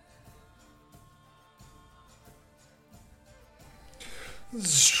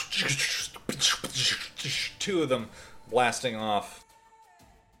 Two of them blasting off.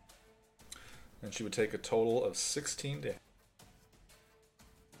 And she would take a total of 16 damage.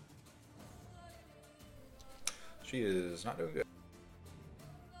 She is not doing good.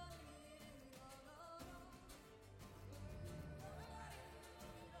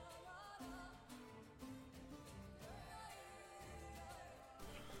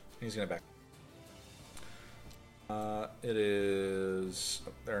 He's gonna back. It is...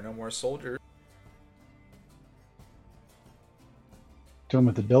 there are no more soldiers. Talking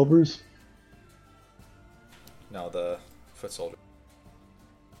about the Delvers? No, the foot soldier.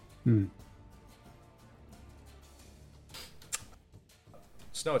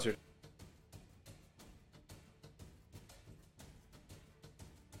 Snow, it's your...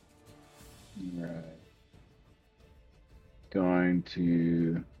 Right. Going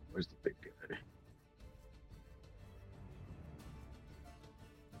to... where's the big guy?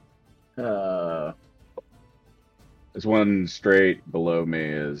 This one straight below me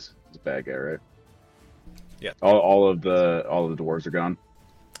is a bad guy, right? Yeah. All of the dwarves are gone.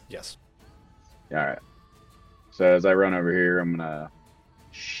 Yes. All right. So as I run over here, I'm gonna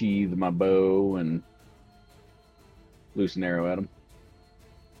sheathe my bow and loose an arrow at him.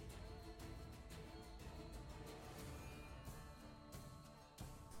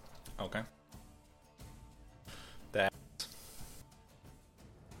 Okay. That...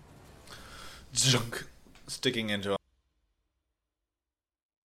 junk sticking into him.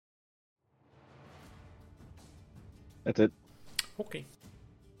 That's it. Okay.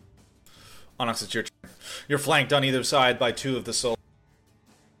 Onyx, it's your turn. You're flanked on either side by two of the soldiers.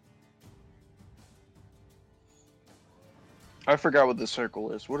 I forgot what the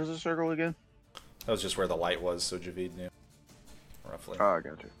circle is. What is the circle again? That was just where the light was, so Javid knew. Roughly. Oh, I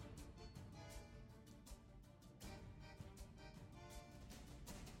got you.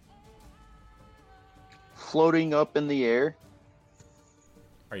 Floating up in the air.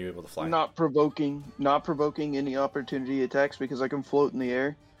 Are you able to fly? Not provoking any opportunity attacks because I can float in the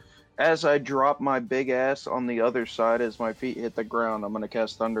air. As I drop my big ass on the other side as my feet hit the ground, I'm going to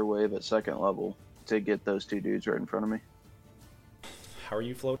cast Thunder Wave at 2nd level to get those two dudes right in front of me. How are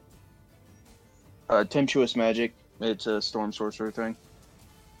you floating? Tempestuous Magic. It's a Storm Sorcerer thing.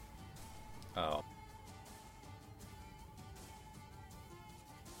 Oh.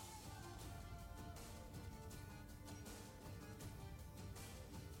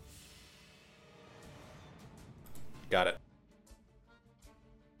 Got it.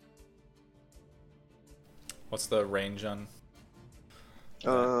 What's the range on?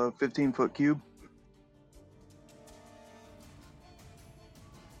 15-foot cube.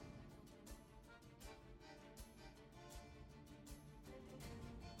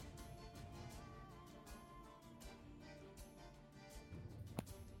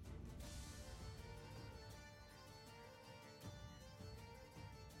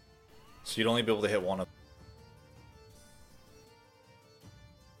 So you'd only be able to hit one of them.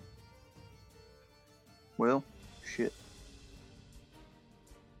 Well, shit.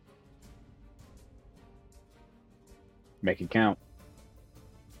 Make it count.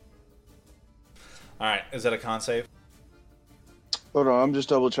 Alright, is that a con save? Hold on, I'm just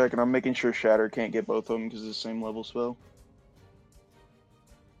double checking. I'm making sure Shatter can't get both of them because it's the same level spell.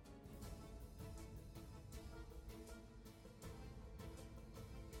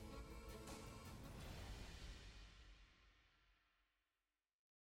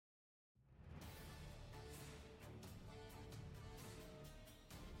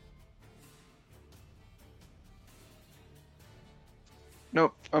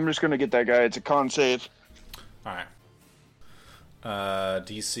 Nope, I'm just gonna get that guy. It's a con save. Alright.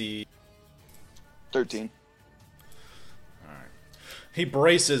 DC 13. Alright. He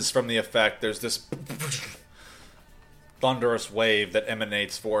braces from the effect. There's this thunderous wave that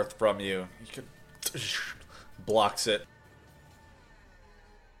emanates forth from you. He blocks it.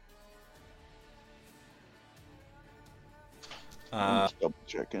 I'm just double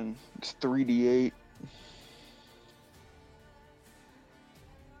checking. It's 3d8.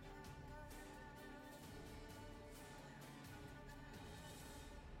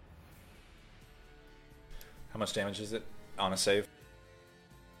 How much damage is it on a save?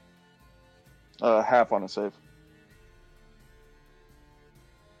 Half on a save.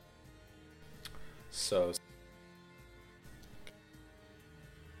 So...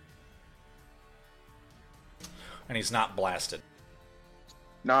 And he's not blasted.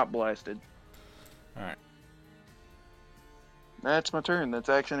 Not blasted. Alright. That's my turn. That's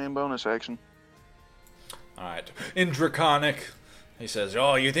action and bonus action. Alright. In Draconic, he says,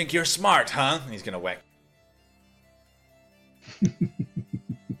 "Oh, you think you're smart, huh?" And he's gonna whack.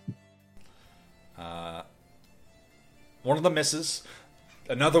 One of them misses.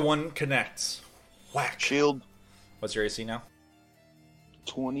 Another one connects. Whack. Shield. What's your AC now?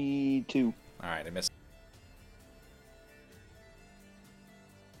 22. Alright, I missed.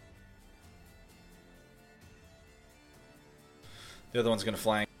 The other one's gonna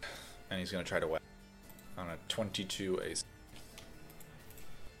flank, and he's gonna try to whack on a 22 AC.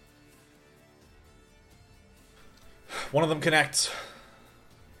 One of them connects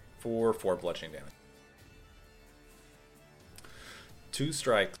for 4 bludgeoning damage. 2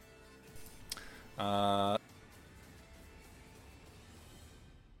 strikes. The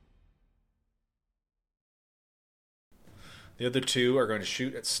other 2 are going to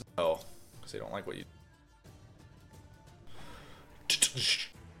shoot at Snow because they don't like what you do.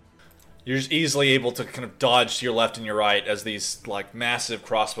 You're just easily able to kind of dodge to your left and your right as these like massive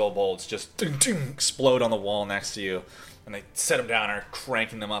crossbow bolts just explode on the wall next to you, and they set them down and are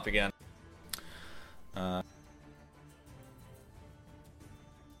cranking them up again. They're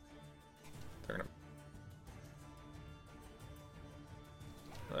gonna.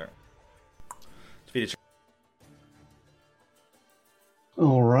 There. Defeated.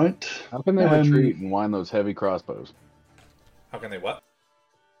 All right. How can they retreat and wind those heavy crossbows? How can they what?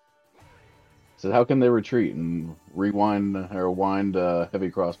 So how can they retreat and rewind or wind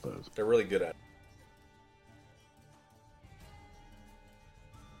heavy crossbows? They're really good at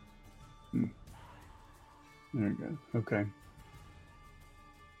it. There you go. Okay.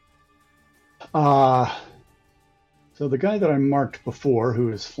 So the guy that I marked before,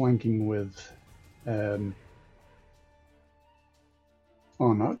 who is flanking with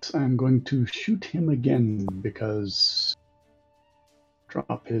Onyx, I'm going to shoot him again because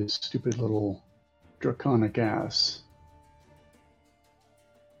drop his stupid little draconic ass.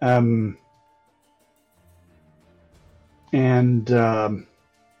 I'm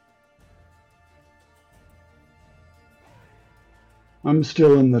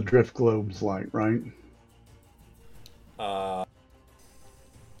still in the Drift Globe's light, right? I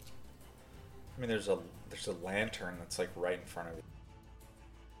mean, there's a lantern that's like right in front of you.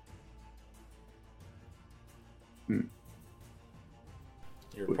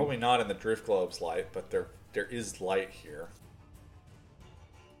 You're probably not in the Drift Globe's light, but there is light here.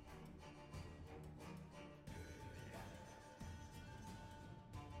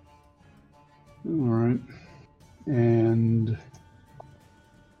 All right, and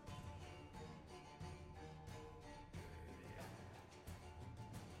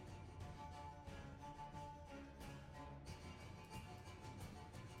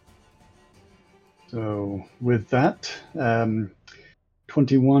so with that,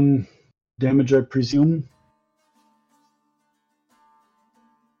 21 damage, I presume.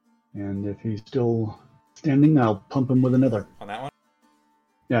 And if he's still standing, I'll pump him with another. On that one?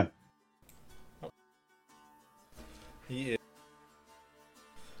 Yeah. Oh. He is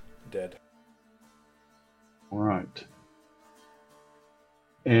dead. All right.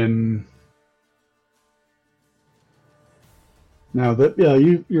 Now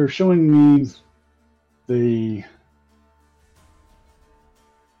that you're showing me the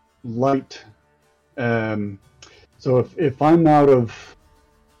light. So if I'm out of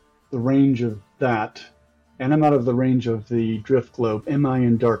the range of that, and I'm out of the range of the drift globe, am I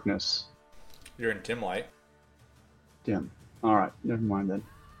in darkness? You're in dim light. Dim. All right. Never mind then.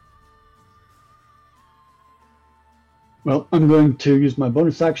 Well, I'm going to use my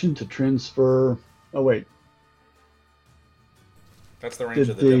bonus action to transfer. Oh wait. That's the range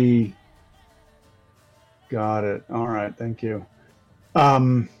of the dim. Got it. All right. Thank you.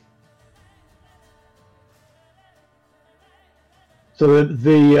 So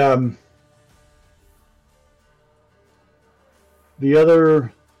the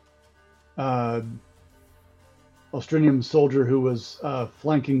other Australian soldier who was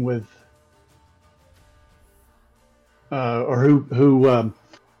flanking with, or who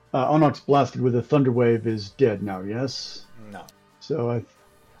Onyx blasted with a thunder wave is dead now. Yes. No. So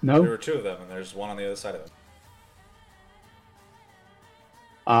no. There were two of them, and there's one on the other side of them.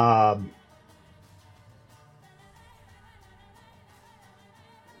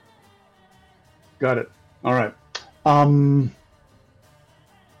 Got it. All right.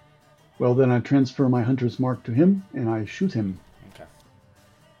 Well, then I transfer my hunter's mark to him, and I shoot him. Okay.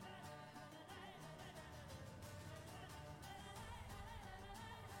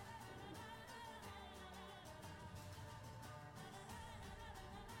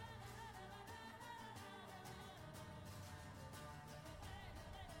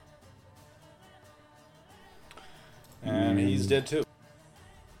 And he's dead too.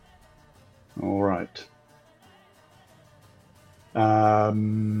 All right.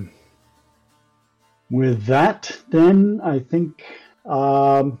 With that, then I think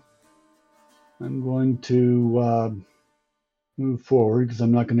I'm going to move forward because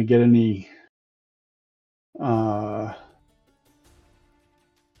I'm not going to get any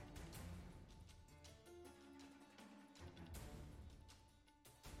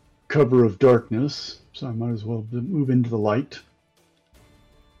cover of darkness, so I might as well move into the light.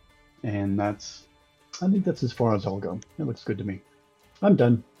 And I think that's as far as I'll go. It looks good to me. I'm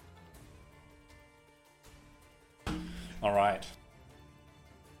done. All right.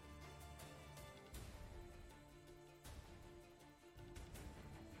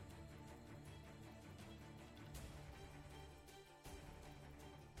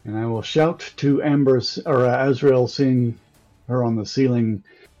 And I will shout to Amber's or Azrael, seeing her on the ceiling,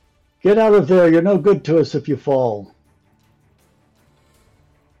 "Get out of there! You're no good to us if you fall."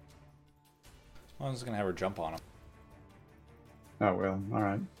 I was going to have her jump on him. Oh, well, all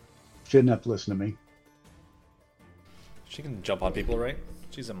right. She didn't have to listen to me. She can jump on people, right?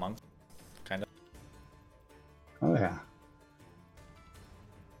 She's a monk. Kind of. Oh, yeah.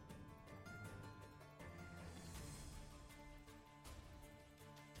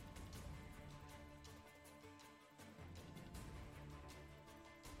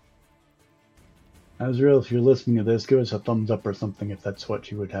 Azrael, if you're listening to this, give us a thumbs up or something if that's what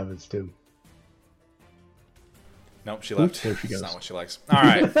you would have us do. Nope, she left. Oops, there she goes. That's not what she likes. All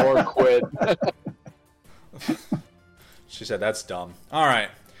right. Or quit. She said, that's dumb. All right.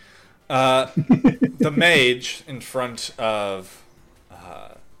 The mage in front of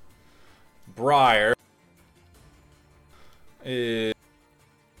Briar is...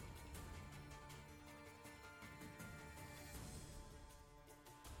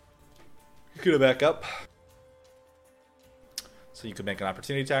 You're going to back up. So you could make an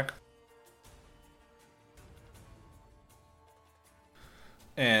opportunity attack.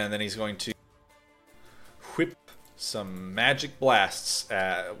 And then he's going to whip some magic blasts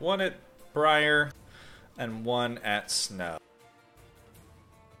one at Briar and one at Snow.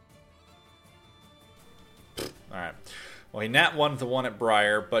 Alright. Well, he nat one the one at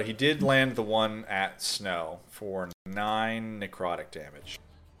Briar, but he did land the one at Snow for 9 necrotic damage.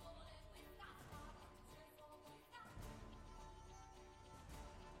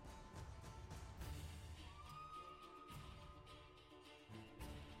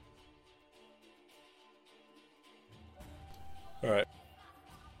 Alright.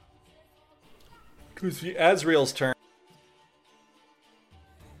 It's Azrael's turn.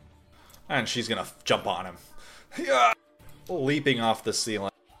 And she's gonna jump on him. Yeah! Leaping off the ceiling.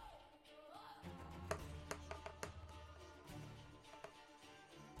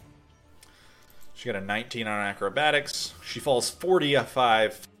 She got a 19 on acrobatics. She falls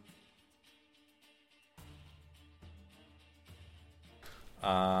 45.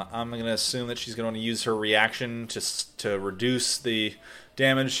 I'm going to assume that she's going to use her reaction to reduce the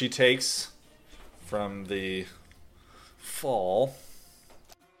damage she takes from the fall.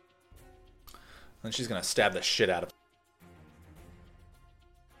 And she's going to stab the shit out of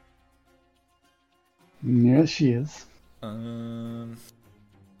him. Yes, she is.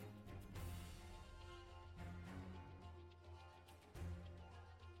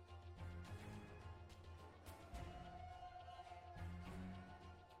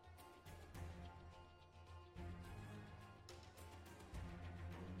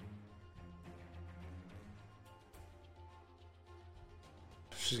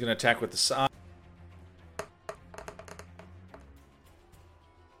 She's going to attack with the side.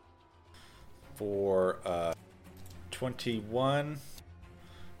 For 21.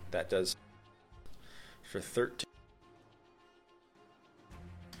 That does for 13.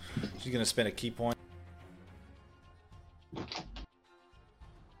 She's going to spend a key point.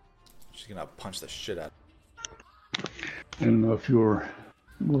 She's going to punch the shit out. I don't know if you were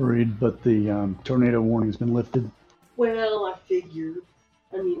worried, but the tornado warning's been lifted. Well, I figured.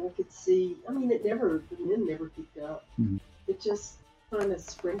 I mean, I could see. I mean, the wind never picked up. Mm-hmm. It just kind of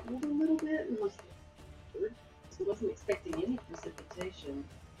sprinkled a little bit and was weird. So I wasn't expecting any precipitation.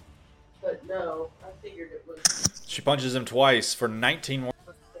 But no, I figured it was. She punches him twice for 19 more.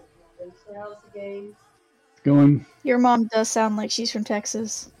 So how's the game? Going. Your mom does sound like she's from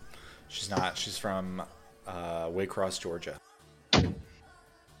Texas. She's not. She's from Waycross, Georgia.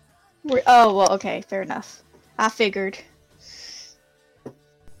 Oh, well, okay, fair enough. I figured.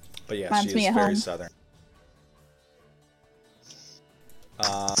 But yeah, Reminds she me is at very home. southern.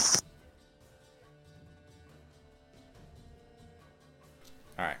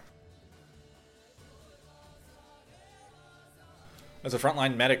 Alright. It's a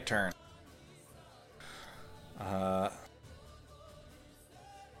frontline medic turn. And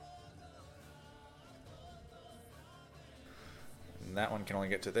that one can only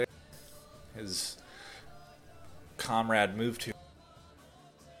get to there. His comrade moved to.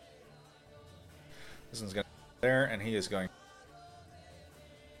 This one's going there, and he is going.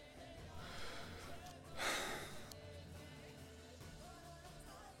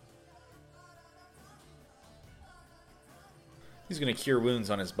 He's going to cure wounds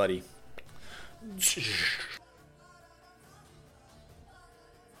on his buddy.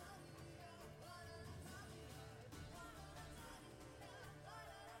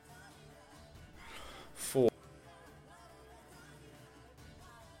 Four.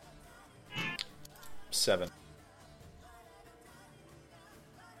 7.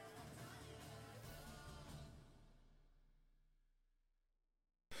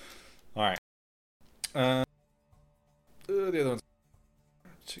 All right. The other one's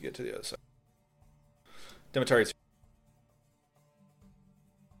to get to the other side. Demetarius.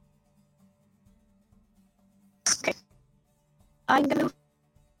 Okay. I'm gonna move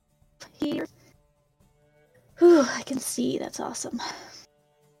here. Whew, I can see. That's awesome.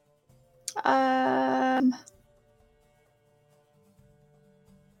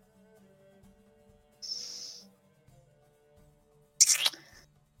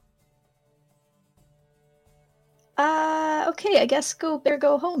 Okay, I guess go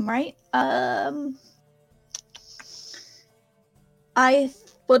home, right? I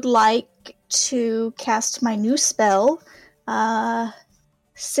would like to cast my new spell,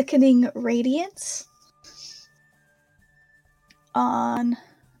 Sickening Radiance, on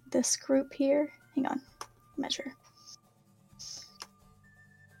this group here. Hang on, measure.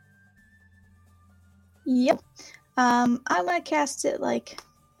 Yep. I'm gonna cast it like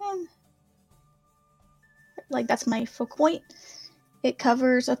that's my focal point. It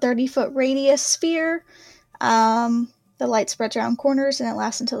covers a 30-foot radius sphere. The light spreads around corners and it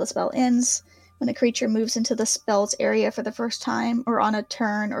lasts until the spell ends. When a creature moves into the spell's area for the first time or on a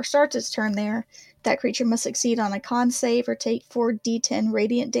turn or starts its turn there, that creature must succeed on a con save or take 4d10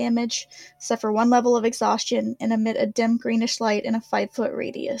 radiant damage, suffer 1 level of exhaustion, and emit a dim greenish light in a 5-foot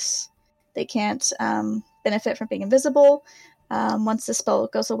radius. They can't benefit from being invisible. Once the spell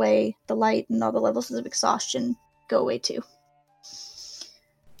goes away, the light and all the levels of exhaustion go away too.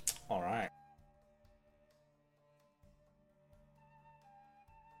 All right.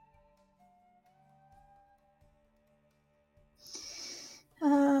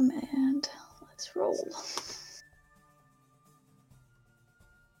 And let's roll.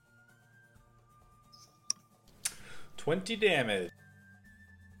 $20 damage.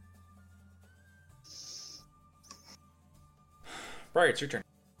 Briar, it's your turn.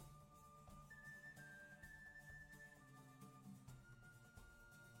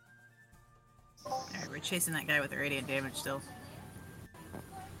 Alright, we're chasing that guy with the radiant damage still.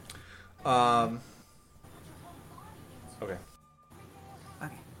 Okay. Okay.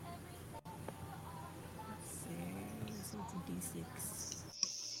 Let's see. So it's a D6.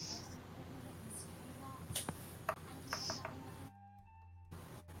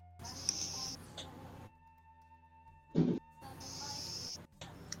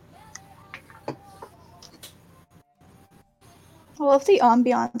 I love the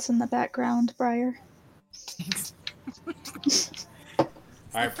ambiance in the background, Briar. Thanks. It's All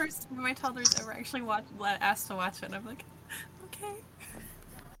the right. first time my toddler's ever actually asked to watch it. And I'm like, okay.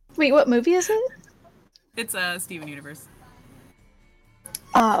 Wait, what movie is it? It's Steven Universe.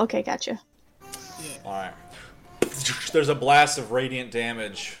 Okay, gotcha. Yeah. All right. There's a blast of radiant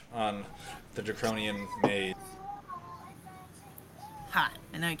damage on the draconian maid. Ha!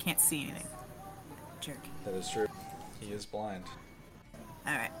 I know you can't see anything. Jerk. That is true. He is blind.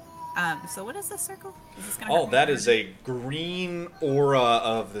 Alright. So what is this circle? Is this gonna Oh, hurt me that or is a green aura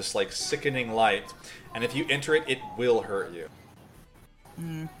of this like sickening light, and if you enter it, it will hurt you.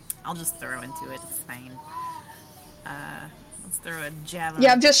 I'll just throw into it. It's fine. Let's throw a javelin.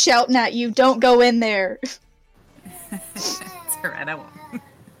 Yeah, I'm just shouting at you. Don't go in there. It's alright, I won't.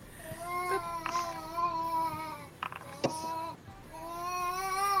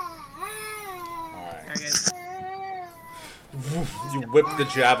 Alright. Alright, guys. You whip the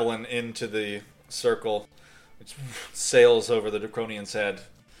javelin into the circle, which sails over the draconian's head.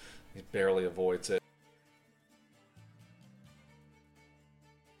 He barely avoids it.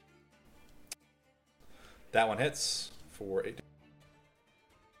 That one hits for 8.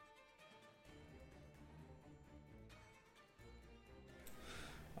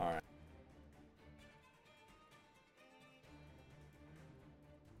 Alright.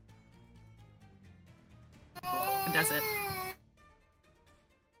 That's it.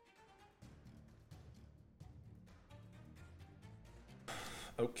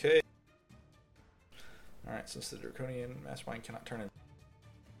 Okay. Alright, since the draconian mastermind cannot turn it.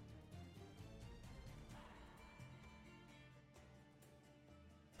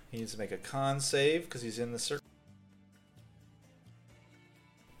 He needs to make a con save because he's in the circle.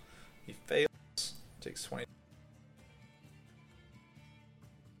 He fails. Takes 20.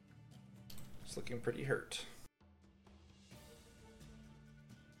 He's looking pretty hurt.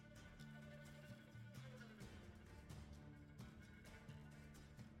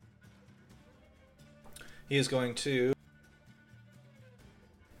 He is going to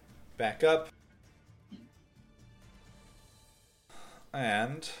back up.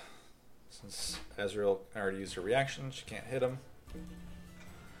 And since Ezreal already used her reaction, she can't hit him.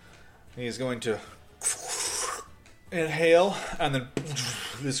 He's going to inhale, and then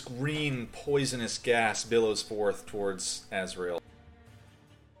this green poisonous gas billows forth towards Ezreal.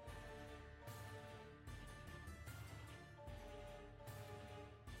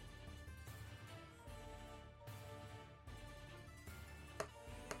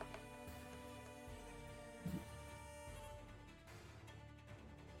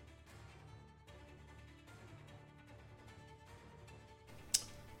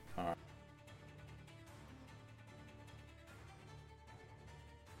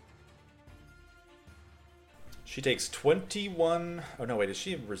 She takes 21... Oh, no, wait. Is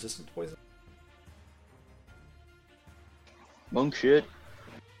she resistant to poison? Monk shit.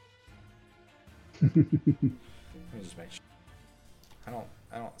 Let me just make sure. I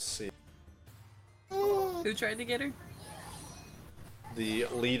don't see. Who tried to get her? The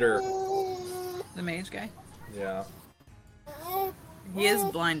leader. The mage guy? Yeah. He is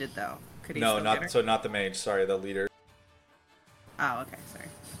blinded though. Could he No, still get her? not the mage. Sorry, the leader. Oh, okay, sorry.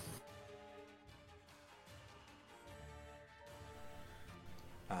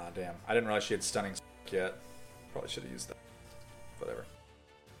 Ah, damn. I didn't realize she had stunning yet. Probably should have used that. Whatever.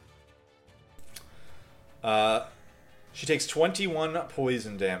 She takes 21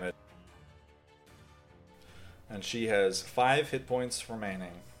 poison damage. And she has 5 hit points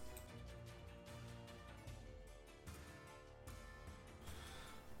remaining.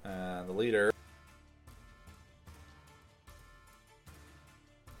 And the leader...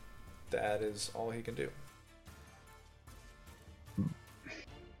 That is all he can do.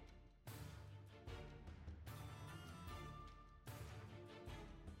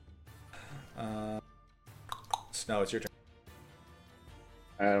 Snow, it's your turn.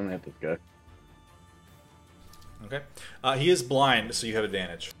 I don't hit this guy. Okay. He is blind, so you have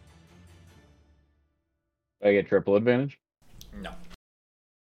advantage. I get triple advantage? No.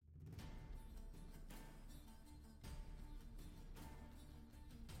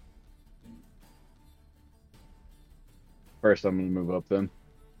 First, I'm going to move up then.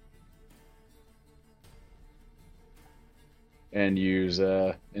 and use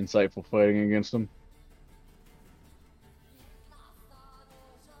insightful fighting against him.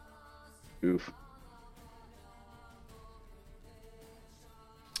 Oof.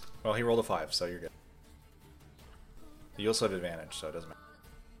 Well, he rolled a 5, so you're good. You also have advantage, so it doesn't matter.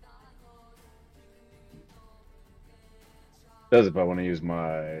 Does if I want to use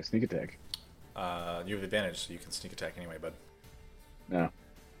my sneak attack. You have advantage, so you can sneak attack anyway, bud. No.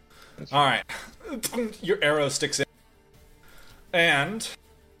 All right. Your arrow sticks in. And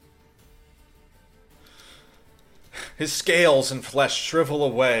his scales and flesh shrivel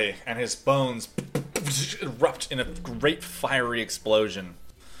away, and his bones erupt in a great fiery explosion.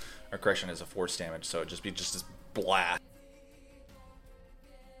 Or correction, is a force damage, so it'd just be just this blast.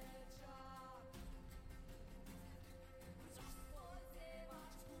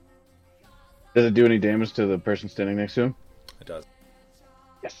 Does it do any damage to the person standing next to him? It does.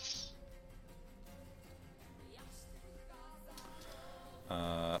 Yes.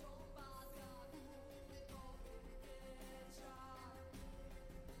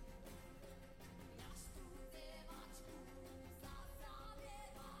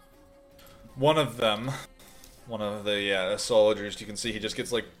 One of the soldiers, you can see he just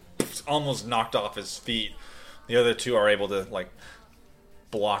gets like almost knocked off his feet. The other two are able to like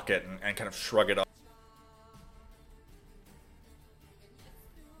block it and kind of shrug it off.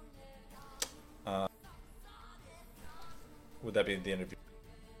 Would that be the end of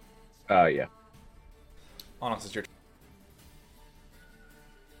your... Yeah. Onyx, it's your turn.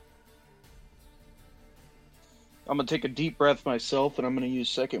 I'm gonna take a deep breath myself, and I'm gonna use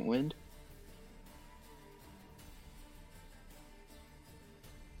second wind.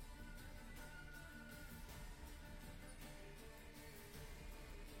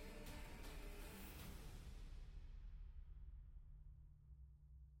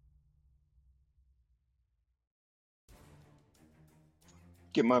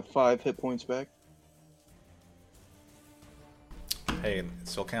 Get my 5 hit points back. Hey, it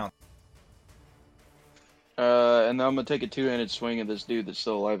still counts. And then I'm gonna take a two-handed swing at this dude that's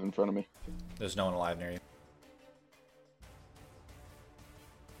still alive in front of me. There's no one alive near you.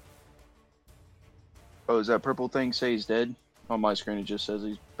 Oh, does that purple thing say he's dead? On my screen it just says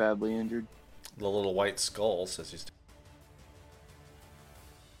he's badly injured. The little white skull says he's...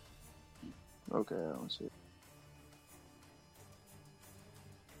 Okay, I don't see it.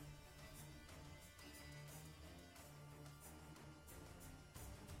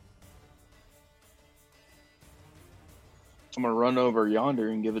 I'm gonna run over yonder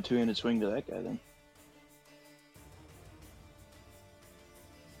and give a two-handed swing to that guy then.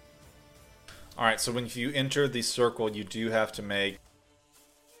 Alright, so when you enter the circle, you do have to make...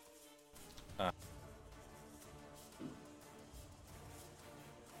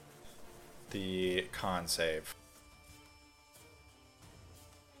 the con save.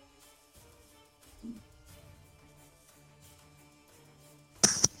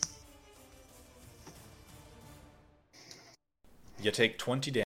 You take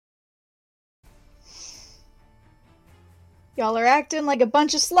 20 damage. Y'all are acting like a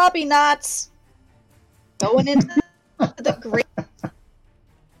bunch of sloppy knots. Going into the great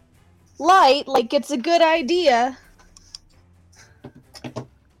light like it's a good idea.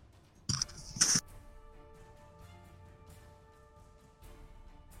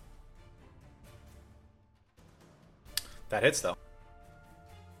 That hits, though.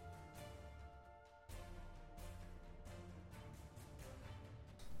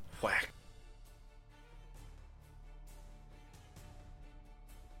 Whack.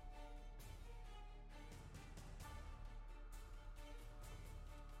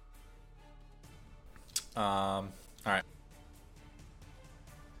 Alright.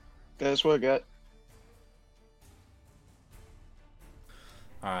 That's what I got.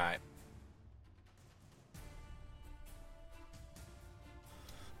 Alright.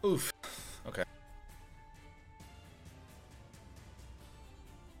 Oof. Okay.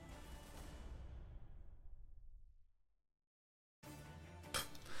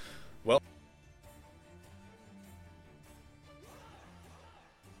 Well.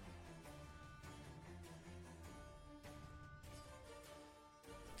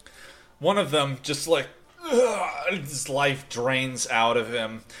 One of them just like his life drains out of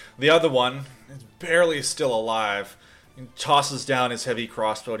him. The other one is barely still alive. He tosses down his heavy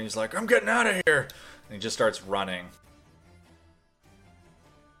crossbow and he's like, I'm getting out of here! And he just starts running.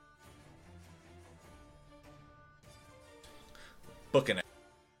 Booking it.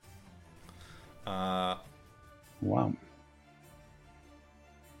 Wow.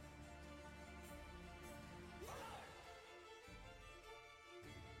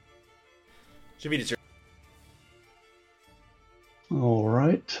 Shavit, it's your...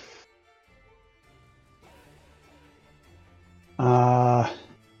 right.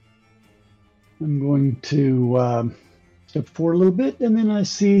 I'm going to step forward a little bit, and then I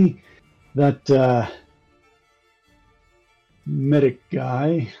see that medic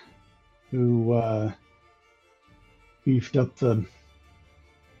guy who beefed up the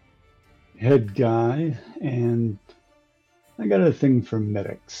head guy, and I got a thing for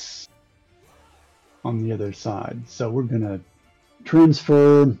medics on the other side. So we're going to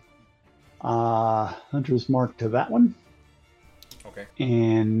transfer Hunter's Mark to that one. Okay.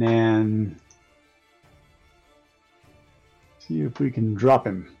 And then see if we can drop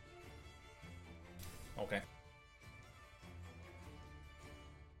him. Okay.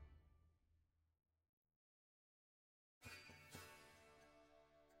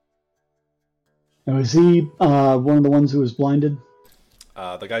 Now, is he one of the ones who was blinded?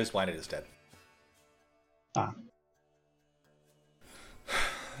 The guy who's blinded is dead. Ah.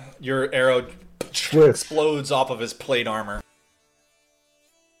 Your arrow explodes off of his plate armor.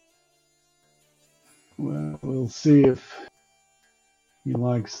 Well, we'll see if he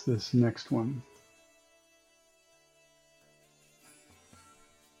likes this next one.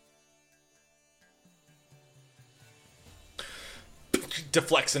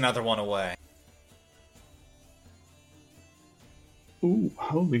 Deflects another one away. Ooh,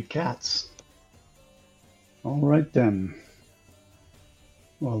 holy cats. All right then.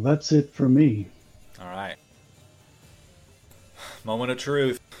 Well, that's it for me. All right. Moment of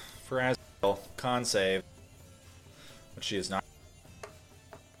truth for Azrael. Con save. But she is not.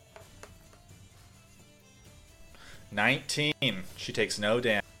 19. She takes no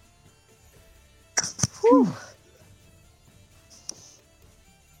damage. Whew.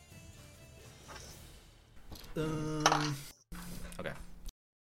 Okay.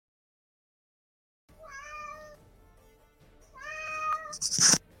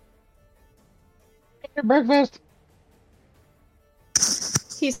 Your breakfast.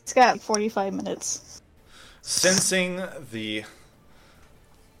 He's got 45 minutes. Sensing the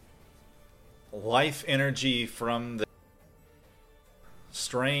life energy from the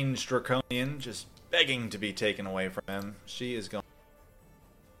strange draconian just begging to be taken away from him, she is going.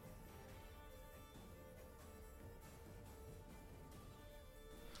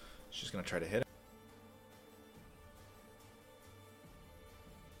 She's going to try to hit him.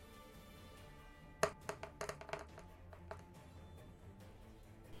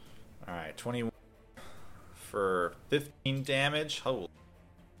 Alright, 21 for 15 damage. Holy.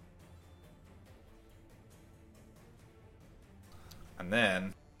 And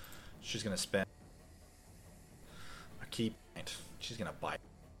then she's going to spend a key point. She's going to bite.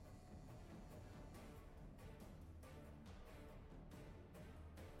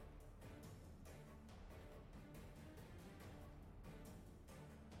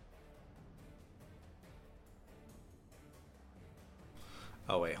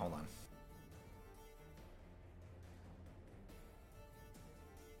 Oh, wait, hold on.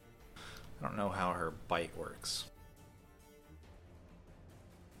 I don't know how her bite works.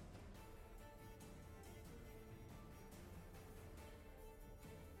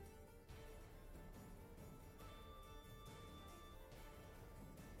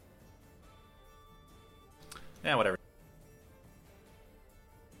 Yeah, whatever.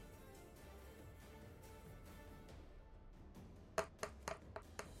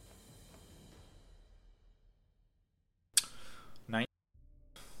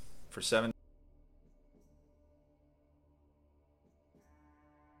 For 7.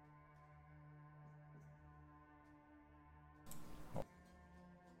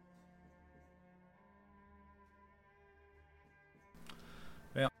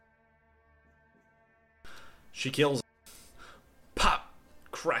 Well, she kills him. Pop!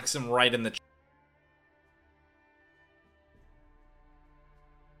 Cracks him right in the chest.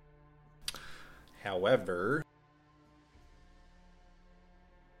 However,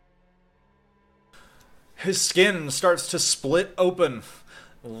 his skin starts to split open,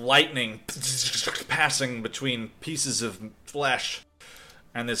 lightning passing between pieces of flesh,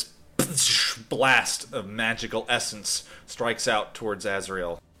 and this blast of magical essence strikes out towards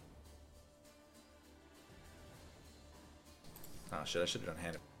Azrael. Oh shit, I should have done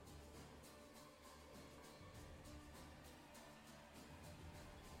hand.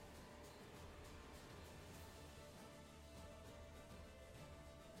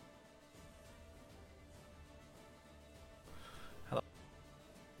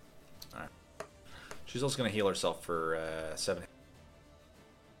 She's also going to heal herself for 7.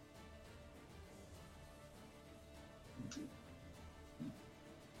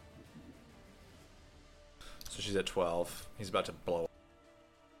 So she's at 12. He's about to blow up.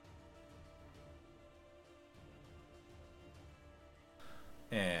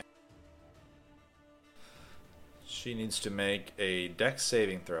 She needs to make a dex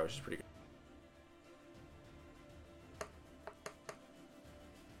saving throw, which is pretty good.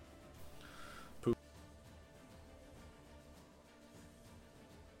 Poop.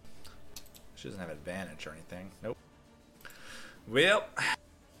 She doesn't have advantage or anything. Nope. Well,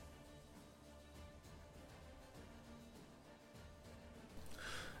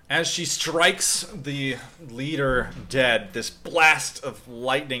 as she strikes the leader dead, this blast of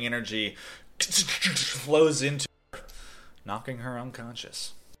lightning energy flows into her, knocking her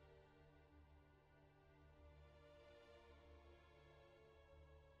unconscious.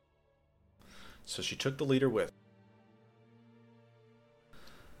 So she took the leader with her.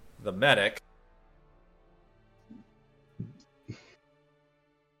 The medic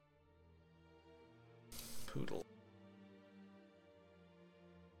Poodle.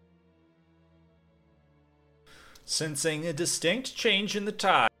 Sensing a distinct change in the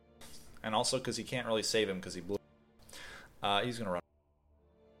tide, and also because he can't really save him because he blew. He's gonna run.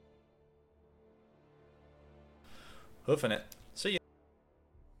 Hoofing it. See ya.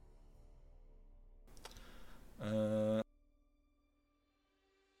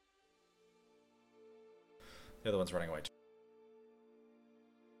 The other one's running away too.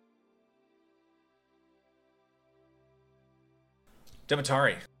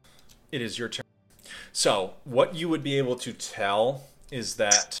 Demetari, it is your turn. So, what you would be able to tell is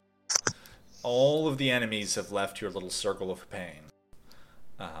that all of the enemies have left your little circle of pain.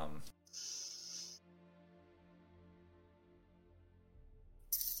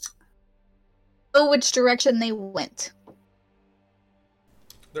 Oh, which direction they went.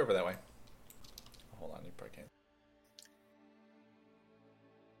 They're over that way. Hold on, you probably can't.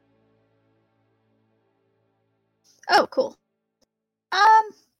 Oh, cool.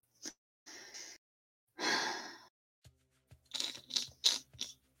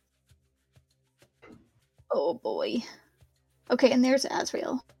 Oh boy. Okay, and there's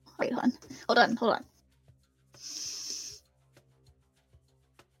Azrael. Wait, hold on.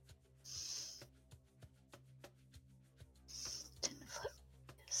 10-foot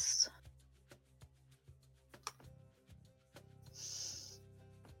radius.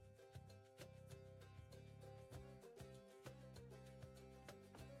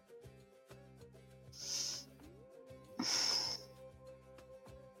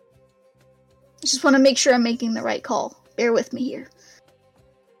 I just want to make sure I'm making the right call. Bear with me here.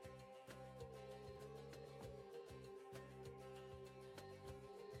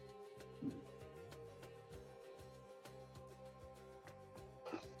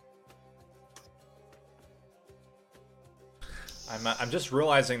 I'm just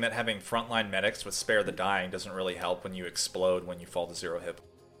realizing that having frontline medics with spare the dying doesn't really help when you explode when you fall to 0 hit.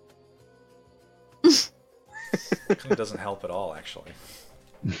 It doesn't help at all, actually.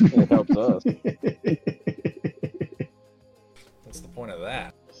 It helps us. What's the point of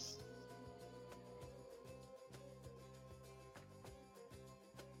that?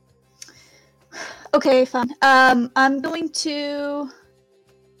 Okay, fine. I'm going to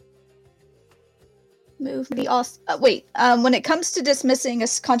move the wait. When it comes to dismissing a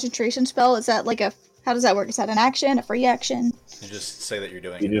concentration spell, is that like how does that work? Is that an action, a free action? You just say that you're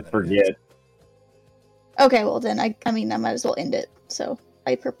doing You it. just forget. Okay, well then I mean I might as well end it. So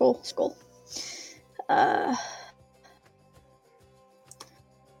I purple skull.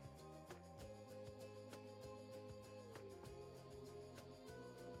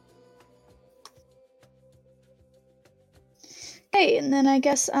 Okay, and then I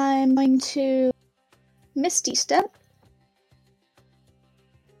guess I'm going to Misty Step.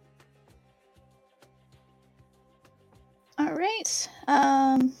 All right.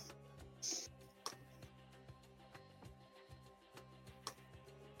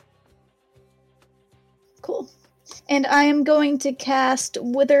 Cool. And I am going to cast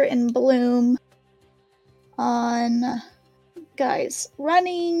Wither and Bloom on guys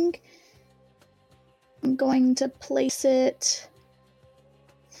running. I'm going to place it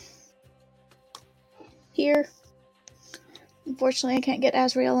here. Unfortunately, I can't get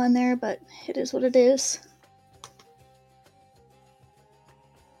Azrael in there, but it is what it is.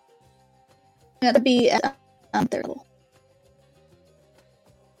 That'll be at third level.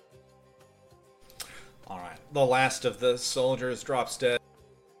 Alright, the last of the soldiers drops dead.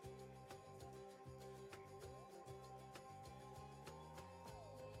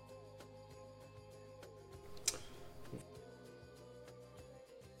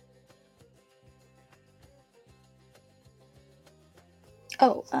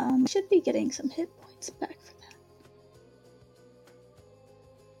 Oh, should be getting some hit points back for that.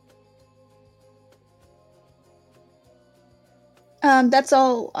 That's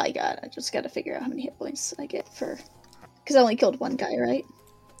all I got. I just got to figure out how many hit points I get for, because I only killed one guy, right?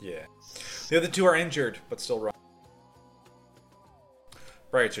 Yeah. The other two are injured, but still running.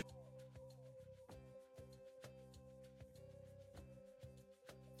 Right, it's your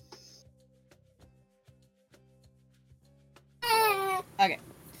Okay.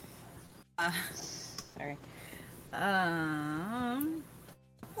 Sorry.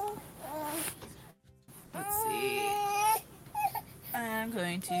 Let's see. I'm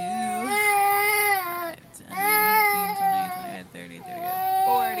going to 5, 10, 15, 20, 30,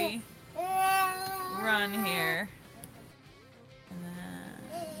 40. Run here. And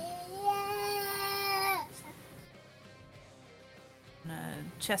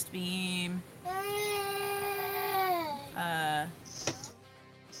then chest beam.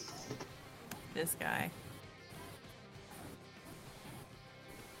 This guy.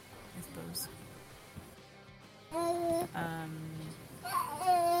 I suppose. And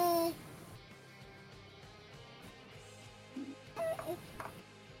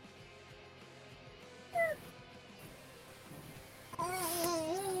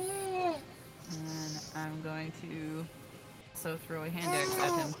I'm going to also throw a hand axe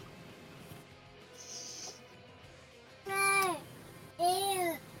at him.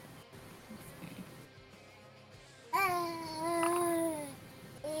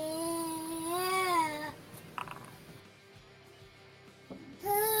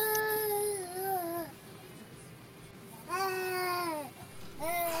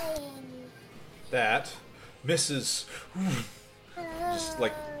 that misses. Just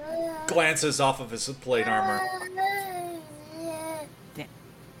like glances off of his plate armor. Damn.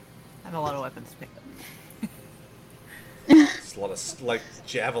 I have a lot of weapons to pick up. There's a lot of like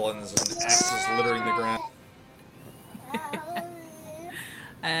javelins and axes littering the ground.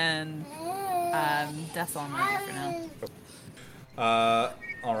 And that's all I'm gonna do for now.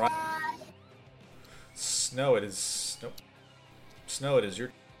 Alright. Snow, it is. Nope. Snow, it is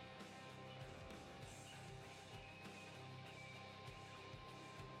your.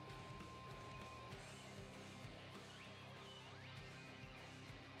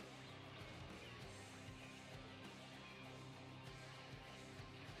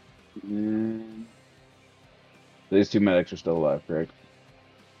 These two medics are still alive, correct?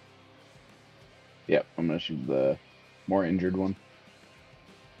 Yep, I'm gonna shoot the more injured one.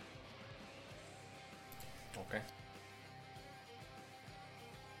 Okay.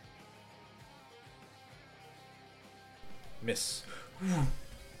 Miss.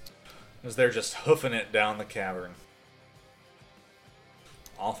 As they're just hoofing it down the cavern.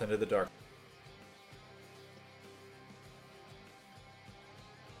 Off into the dark.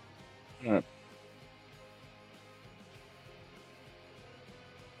 Alright.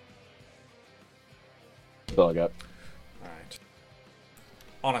 That's all I got. Alright.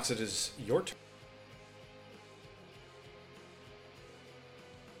 Onyx, it is your turn.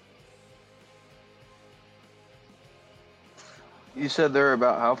 You said they're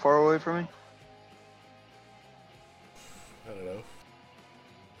about how far away from me? I don't know.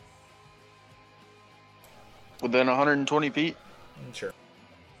 Within 120 feet? Sure.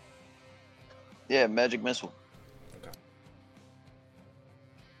 Yeah, magic missile. Okay.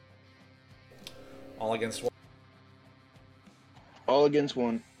 All against one. All against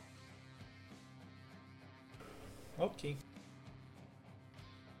one. Okay.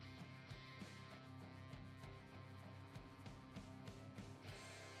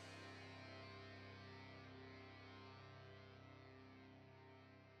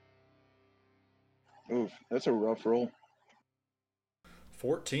 Oof, that's a rough roll.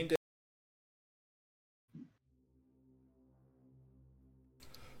 14 to.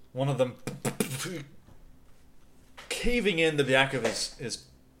 One of them caving in the back of his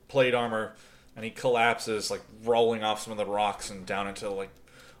plate armor, and he collapses, like rolling off some of the rocks and down into like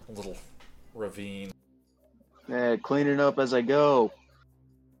a little ravine. Yeah, cleaning up as I go.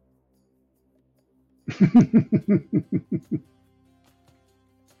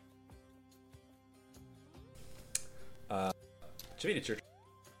 Javita, it's your turn.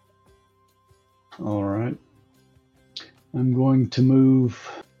 All right. I'm going to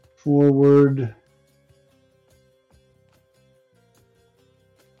move forward.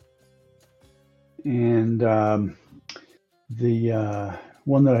 And the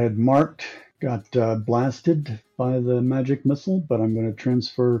one that I had marked got blasted by the magic missile, but I'm going to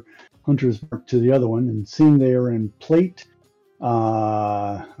transfer Hunter's Mark to the other one. And seeing they are in plate,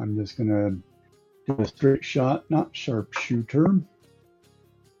 I'm just going to do a straight shot, not sharpshooter.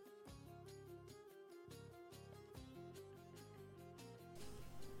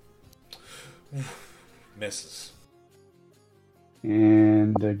 Misses.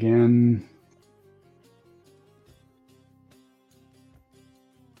 And again.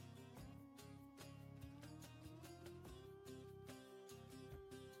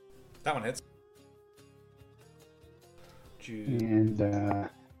 That one hits. And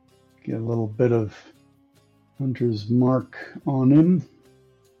get a little bit of Hunter's Mark on him.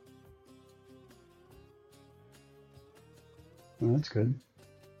 Oh, that's good.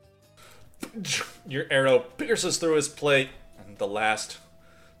 Your arrow pierces through his plate, and the last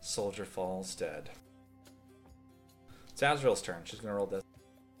soldier falls dead. It's Azrael's turn. She's going to roll death.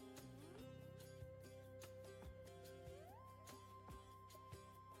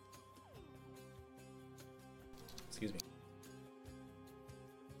 Excuse me.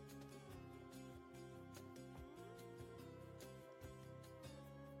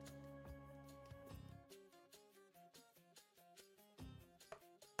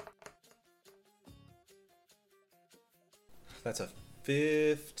 That's a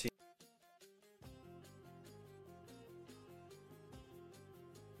 15.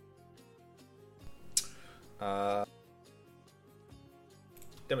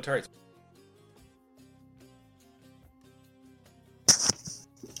 Demetari.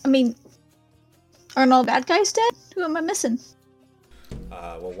 I mean, aren't all bad guys dead? Who am I missing?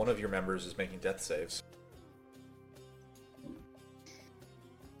 Well, one of your members is making death saves.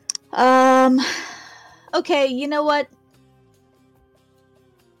 Okay, you know what?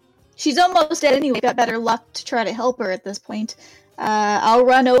 She's almost dead anyway. Got better luck to try to help her at this point. I'll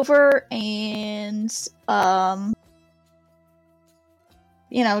run over and,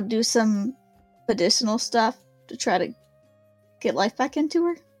 do some medicinal stuff to try to get life back into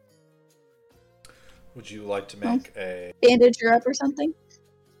her. Would you like to make a bandage her up or something?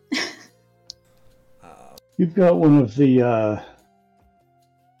 You've got one of the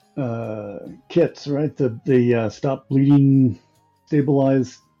kits, right? The stop bleeding,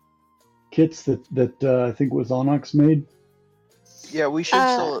 stabilize kits that I think was Onyx made. Yeah, we should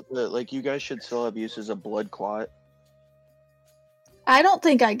still you guys should still have use as a blood clot. I don't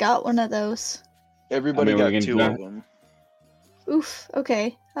think I got one of those. Everybody got two of them. Oof.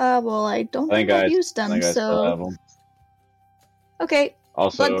 Okay. Well, I don't think I've used them. I think I still have So them. okay.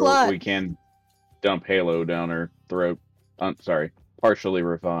 Also, Blood clot. we can dump Halo down her throat. Sorry, partially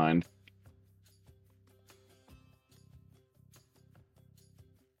refined.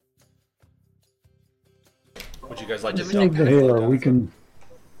 Would you guys like to Save the Halo. We can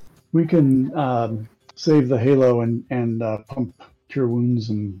save the Halo and pump cure wounds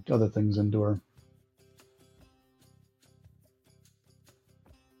and other things into her.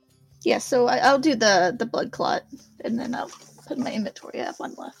 Yeah. So I'll do the blood clot, and then I'll put in my inventory. I have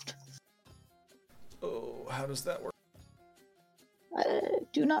one left. Oh, how does that work? I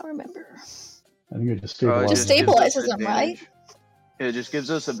do not remember. I think it just stabilizes. Just stabilizes them, right? Yeah, it just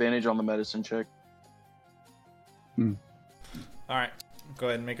gives us advantage on the medicine check. Alright, go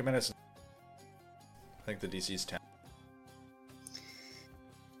ahead and make a medicine. I think the DC is 10.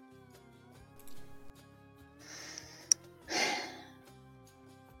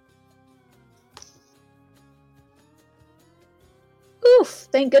 Oof!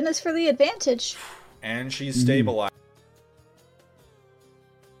 Thank goodness for the advantage. And she's stabilized.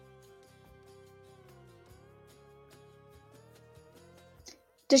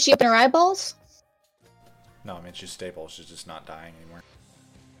 Does she open her eyeballs? No, I mean she's stable. She's just not dying anymore.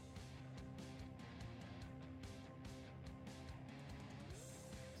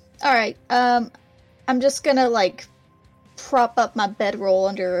 Alright, I'm just gonna, prop up my bedroll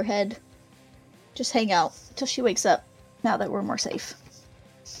under her head. Just hang out till she wakes up, now that we're more safe.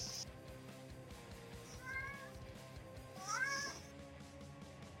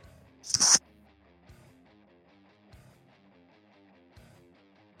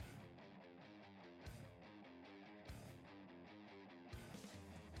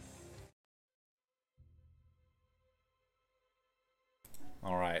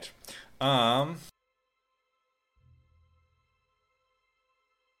 All right.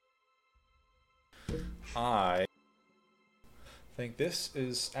 I think this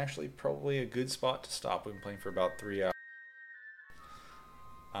is actually probably a good spot to stop. We've been playing for about 3 hours.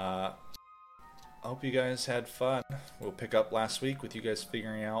 I hope you guys had fun. We'll pick up last week with you guys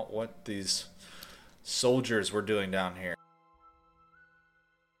figuring out what these soldiers were doing down here.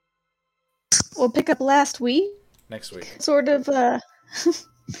 We'll pick up last week. Next week. Sort of,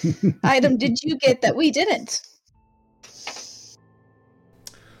 item did you get that we didn't?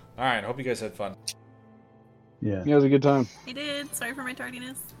 Alright, I hope you guys had fun. Yeah. It was a good time. I did. Sorry for my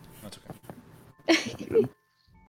tardiness. That's okay.